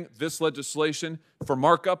bring this legislation for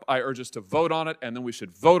markup. I urge us to vote on it, and then we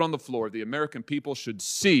should vote on the floor. The American people should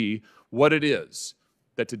see what it is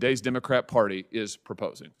that today's Democrat Party is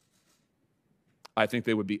proposing. I think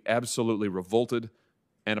they would be absolutely revolted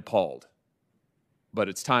and appalled. But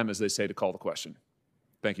it's time, as they say, to call the question.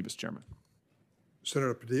 Thank you, Mr. Chairman.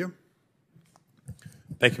 Senator Padilla.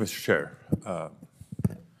 Thank you, Mr. Chair.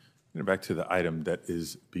 Back to the item that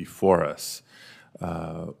is before us.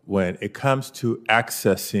 When it comes to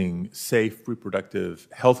accessing safe reproductive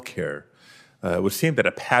health care, it would seem that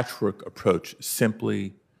a patchwork approach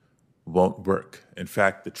simply won't work. In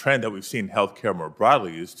fact, the trend that we've seen in healthcare more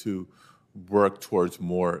broadly is to work towards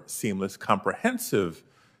more seamless, comprehensive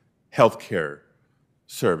healthcare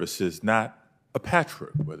services, not a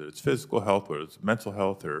patchwork, whether it's physical health, whether it's mental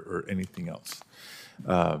health, or anything else.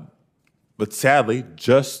 But sadly,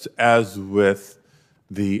 just as with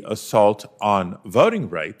the assault on voting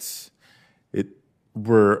rights,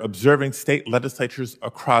 we're observing state legislatures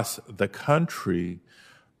across the country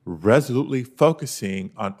resolutely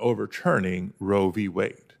focusing on overturning Roe v.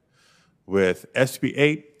 Wade. With SB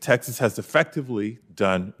 8, Texas has effectively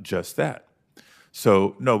done just that.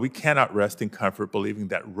 So, no, we cannot rest in comfort believing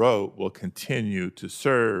that Roe will continue to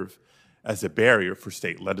serve as a barrier for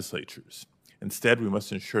state legislatures. Instead, we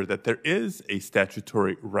must ensure that there is a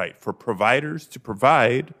statutory right for providers to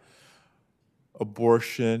provide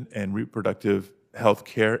abortion and reproductive health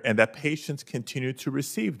care, and that patients continue to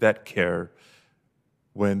receive that care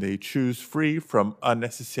when they choose free from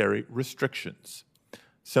unnecessary restrictions.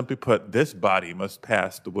 Simply put, this body must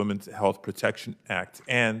pass the Women's Health Protection Act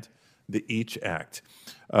and the EACH Act.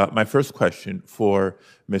 My first question for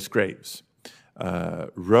Ms. Graves.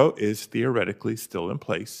 Roe is theoretically still in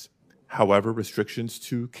place. However, restrictions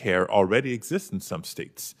to care already exist in some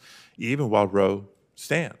states, even while Roe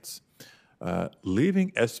stands.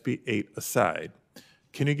 Leaving SB 8 aside,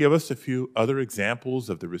 can you give us a few other examples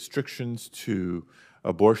of the restrictions to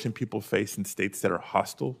abortion people face in states that are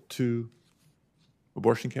hostile to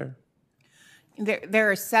abortion care? There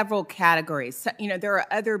are several categories. So, there are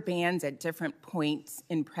other bans at different points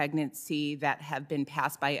in pregnancy that have been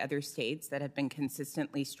passed by other states that have been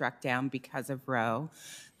consistently struck down because of Roe.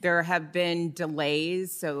 There have been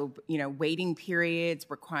delays, so, waiting periods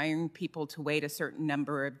requiring people to wait a certain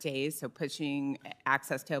number of days, so pushing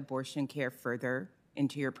access to abortion care further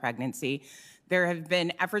into your pregnancy. There have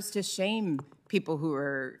been efforts to shame people who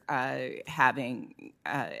are having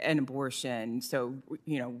an abortion, so,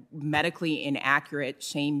 medically inaccurate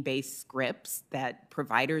shame-based scripts that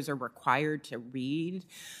providers are required to read.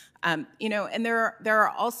 And there are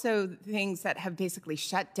also things that have basically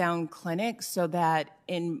shut down clinics so that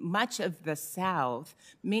in much of the South,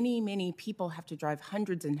 many people have to drive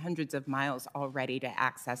hundreds and hundreds of miles already to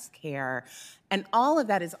access care. And all of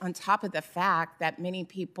that is on top of the fact that many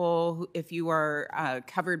people, if you are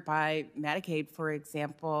covered by Medicaid, for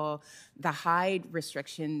example, the Hyde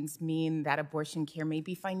restrictions mean that abortion care may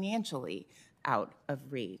be financially out of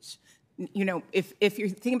reach. If you're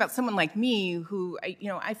thinking about someone like me who,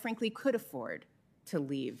 I frankly could afford to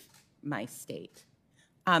leave my state,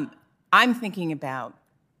 I'm thinking about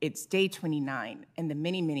it's day 29 and the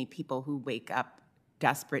many people who wake up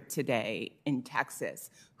desperate today in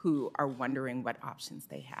Texas who are wondering what options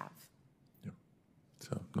they have. Yeah.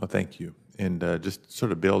 So, no, thank you. And just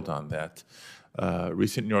sort of build on that,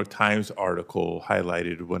 recent New York Times article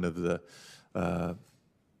highlighted one of the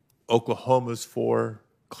Oklahoma's 4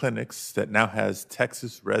 clinics that now has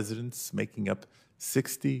Texas residents making up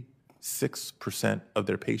 66% of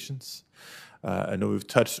their patients. I know we've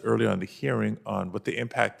touched earlier on the hearing on what the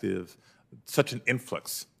impact of such an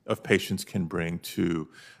influx of patients can bring to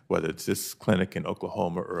whether it's this clinic in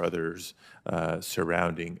Oklahoma or others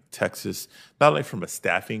surrounding Texas, not only from a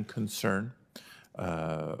staffing concern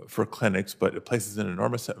for clinics, but it places an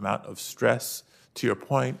enormous amount of stress, to your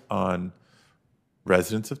point, on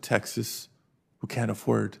residents of Texas who can't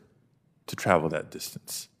afford to travel that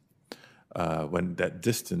distance when that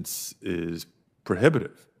distance is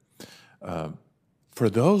prohibitive. For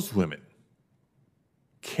those women,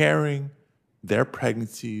 caring their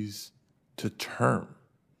pregnancies to term.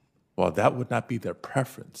 While that would not be their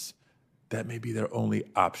preference, that may be their only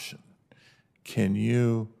option. Can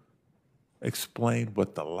you explain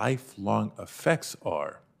what the lifelong effects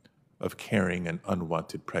are of carrying an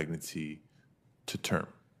unwanted pregnancy to term?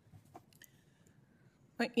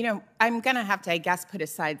 You know, I'm going to have to, I guess, put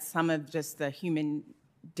aside some of just the human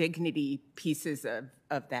dignity pieces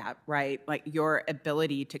of that, right? Like your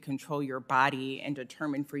ability to control your body and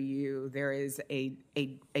determine for you, there is a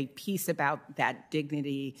piece about that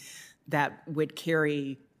dignity that would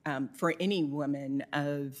carry for any woman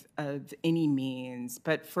of any means.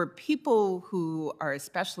 But for people who are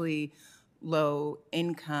especially low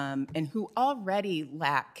income and who already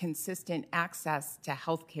lack consistent access to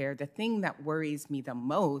health care, the thing that worries me the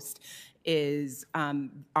most is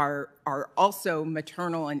our also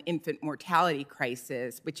maternal and infant mortality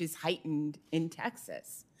crisis, which is heightened in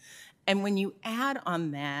Texas. And when you add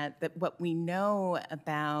on that what we know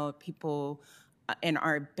about people and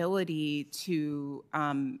our ability to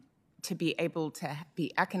be able to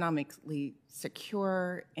be economically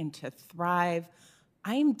secure and to thrive,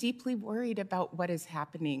 I am deeply worried about what is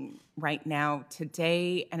happening right now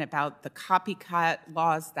today and about the copycat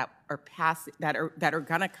laws that are passed that are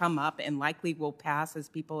going to come up and likely will pass as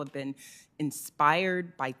people have been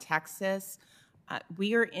inspired by Texas.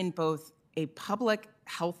 We are in both a public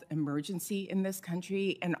health emergency in this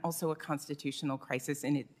country and also a constitutional crisis,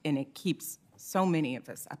 and it keeps so many of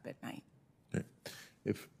us up at night. Okay.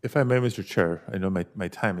 If I may, Mr. Chair, I know my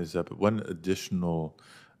time is up, but one additional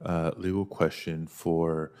legal question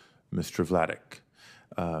for Mr. Vladeck.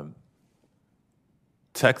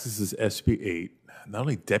 Texas's SB 8 not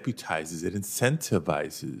only deputizes, it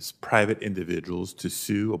incentivizes private individuals to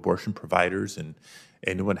sue abortion providers and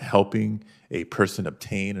anyone helping a person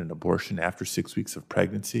obtain an abortion after 6 weeks of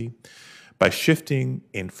pregnancy. By shifting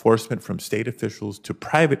enforcement from state officials to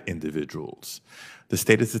private individuals, the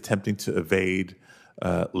state is attempting to evade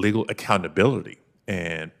legal accountability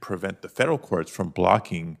and prevent the federal courts from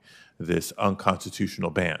blocking this unconstitutional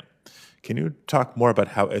ban. Can you talk more about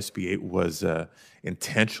how SB 8 was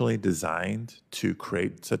intentionally designed to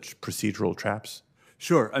create such procedural traps?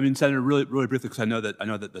 Sure. I mean, Senator, really briefly, because I know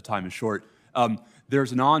that the time is short.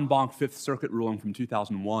 There's an en banc Fifth Circuit ruling from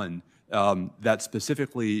 2001 that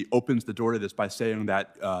specifically opens the door to this by saying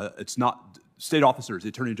that it's not state officers, the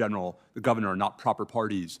Attorney General, the Governor are not proper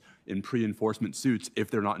parties in pre-enforcement suits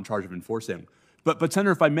if they're not in charge of enforcing. But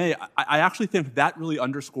Senator, if I may, I actually think that really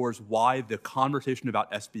underscores why the conversation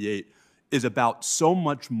about SB 8 is about so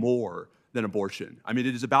much more than abortion. I mean,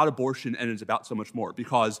 it is about abortion and it's about so much more,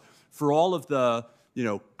 because for all of the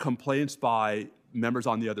complaints by members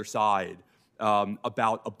on the other side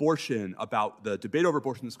about abortion, about the debate over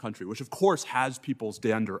abortion in this country, which of course has people's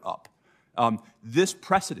dander up, this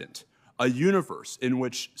precedent, a universe in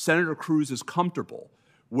which Senator Cruz is comfortable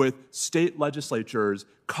with state legislatures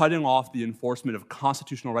cutting off the enforcement of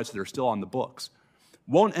constitutional rights that are still on the books,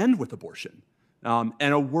 won't end with abortion. And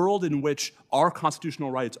a world in which our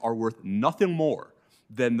constitutional rights are worth nothing more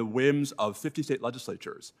than the whims of 50 state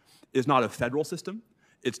legislatures is not a federal system,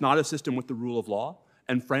 it's not a system with the rule of law,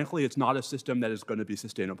 and frankly, it's not a system that is going to be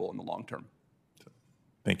sustainable in the long term.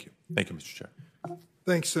 Thank you. Thank you, Mr. Chair.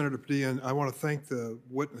 Thanks, Senator Padilla. And I want to thank the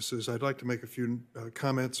witnesses. I'd like to make a few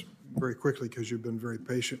comments very quickly because you've been very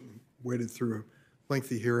patient and waited through a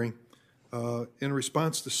lengthy hearing. In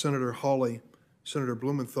response to Senator Hawley, Senator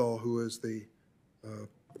Blumenthal, who is the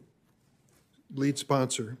lead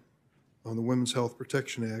sponsor on the Women's Health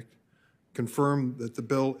Protection Act, confirmed that the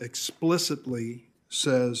bill explicitly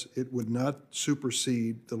says it would not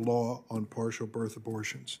supersede the law on partial birth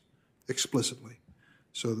abortions, explicitly.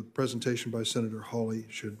 So the presentation by Senator Hawley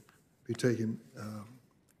should be taken,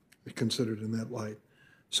 considered in that light.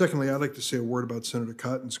 Secondly, I'd like to say a word about Senator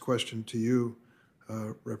Cotton's question to you,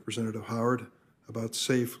 Representative Howard, about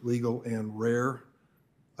safe, legal, and rare.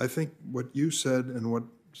 I think what you said and what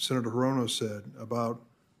Senator Hirono said about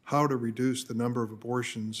how to reduce the number of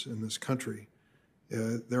abortions in this country,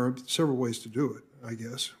 there are several ways to do it, I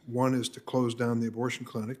guess. One is to close down the abortion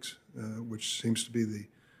clinics, which seems to be the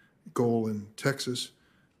goal in Texas.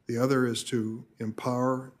 The other is to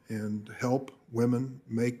empower and help women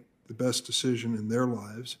make the best decision in their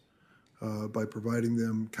lives by providing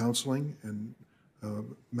them counseling and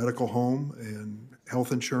medical home and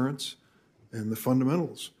health insurance and the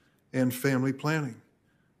fundamentals and family planning.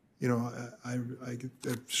 You know,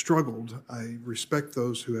 I've struggled. I respect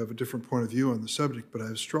those who have a different point of view on the subject, but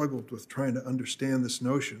I've struggled with trying to understand this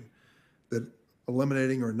notion that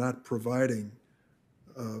eliminating or not providing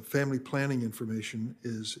family planning information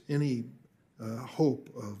is any hope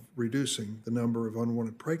of reducing the number of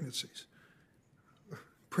unwanted pregnancies.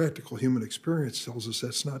 practical human experience tells us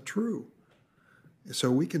that's not true.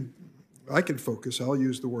 So I can focus, I'll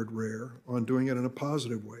use the word rare, on doing it in a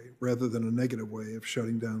positive way rather than a negative way of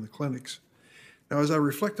shutting down the clinics. Now, as I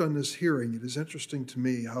reflect on this hearing, it is interesting to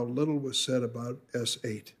me how little was said about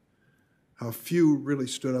S8, how few really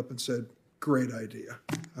stood up and said, great idea.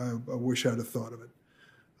 I wish I'd have thought of it.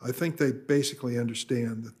 I think they basically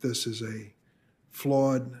understand that this is a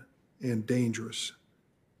flawed and dangerous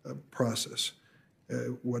process.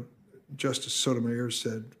 What Justice Sotomayor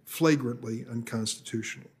said, flagrantly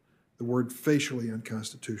unconstitutional. The word facially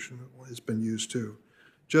unconstitutional has been used too.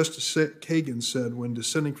 Justice Kagan said when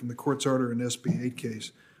dissenting from the court's order in SB 8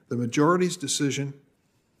 case, the majority's decision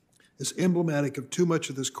is emblematic of too much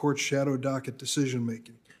of this court's shadow docket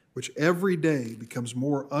decision-making, which every day becomes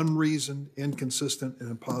more unreasoned, inconsistent, and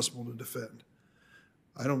impossible to defend.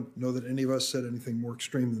 I don't know that any of us said anything more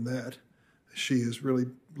extreme than that. She has really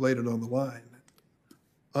laid it on the line.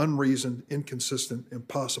 Unreasoned, inconsistent,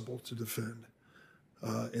 impossible to defend.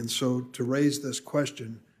 And so to raise this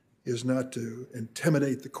question is not to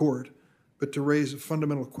intimidate the court, but to raise a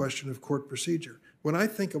fundamental question of court procedure. When I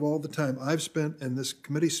think of all the time I've spent and this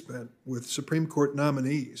committee spent with Supreme Court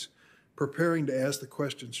nominees preparing to ask the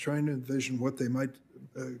questions, trying to envision what they might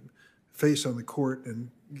face on the court and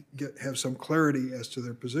have some clarity as to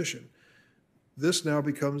their position, this now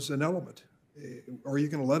becomes an element. Are you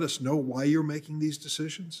going to let us know why you're making these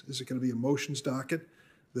decisions? Is it going to be a motions docket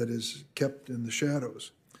that is kept in the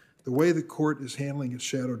shadows? The way the court is handling its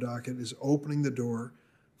shadow docket is opening the door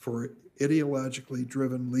for ideologically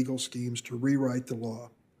driven legal schemes to rewrite the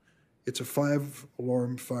law. It's a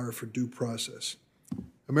 5-alarm fire for due process.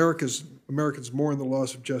 Americans mourn the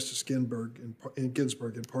loss of Justice Ginsburg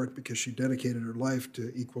in part because she dedicated her life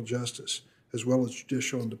to equal justice as well as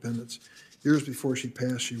judicial independence. Years before she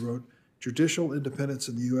passed, she wrote, "Judicial independence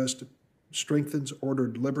in the U.S. strengthens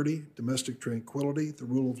ordered liberty, domestic tranquility, the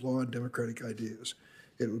rule of law, and democratic ideas.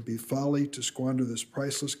 It would be folly to squander this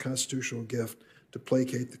priceless constitutional gift to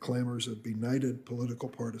placate the clamors of benighted political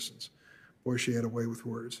partisans." Boy, she had a way with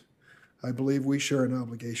words. I believe we share an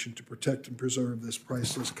obligation to protect and preserve this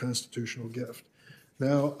priceless constitutional gift.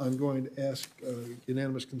 Now I'm going to ask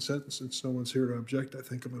unanimous consent, since no one's here to object, I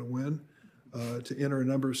think I'm going to win, to enter a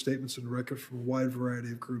number of statements in the record from a wide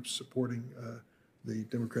variety of groups supporting the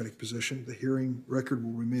Democratic position. The hearing record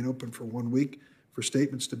will remain open for 1 week. For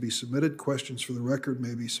statements to be submitted, questions for the record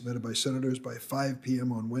may be submitted by senators by 5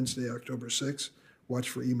 p.m. on Wednesday, October 6th. Watch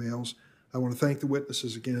for emails. I want to thank the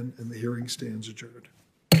witnesses again, and the hearing stands adjourned.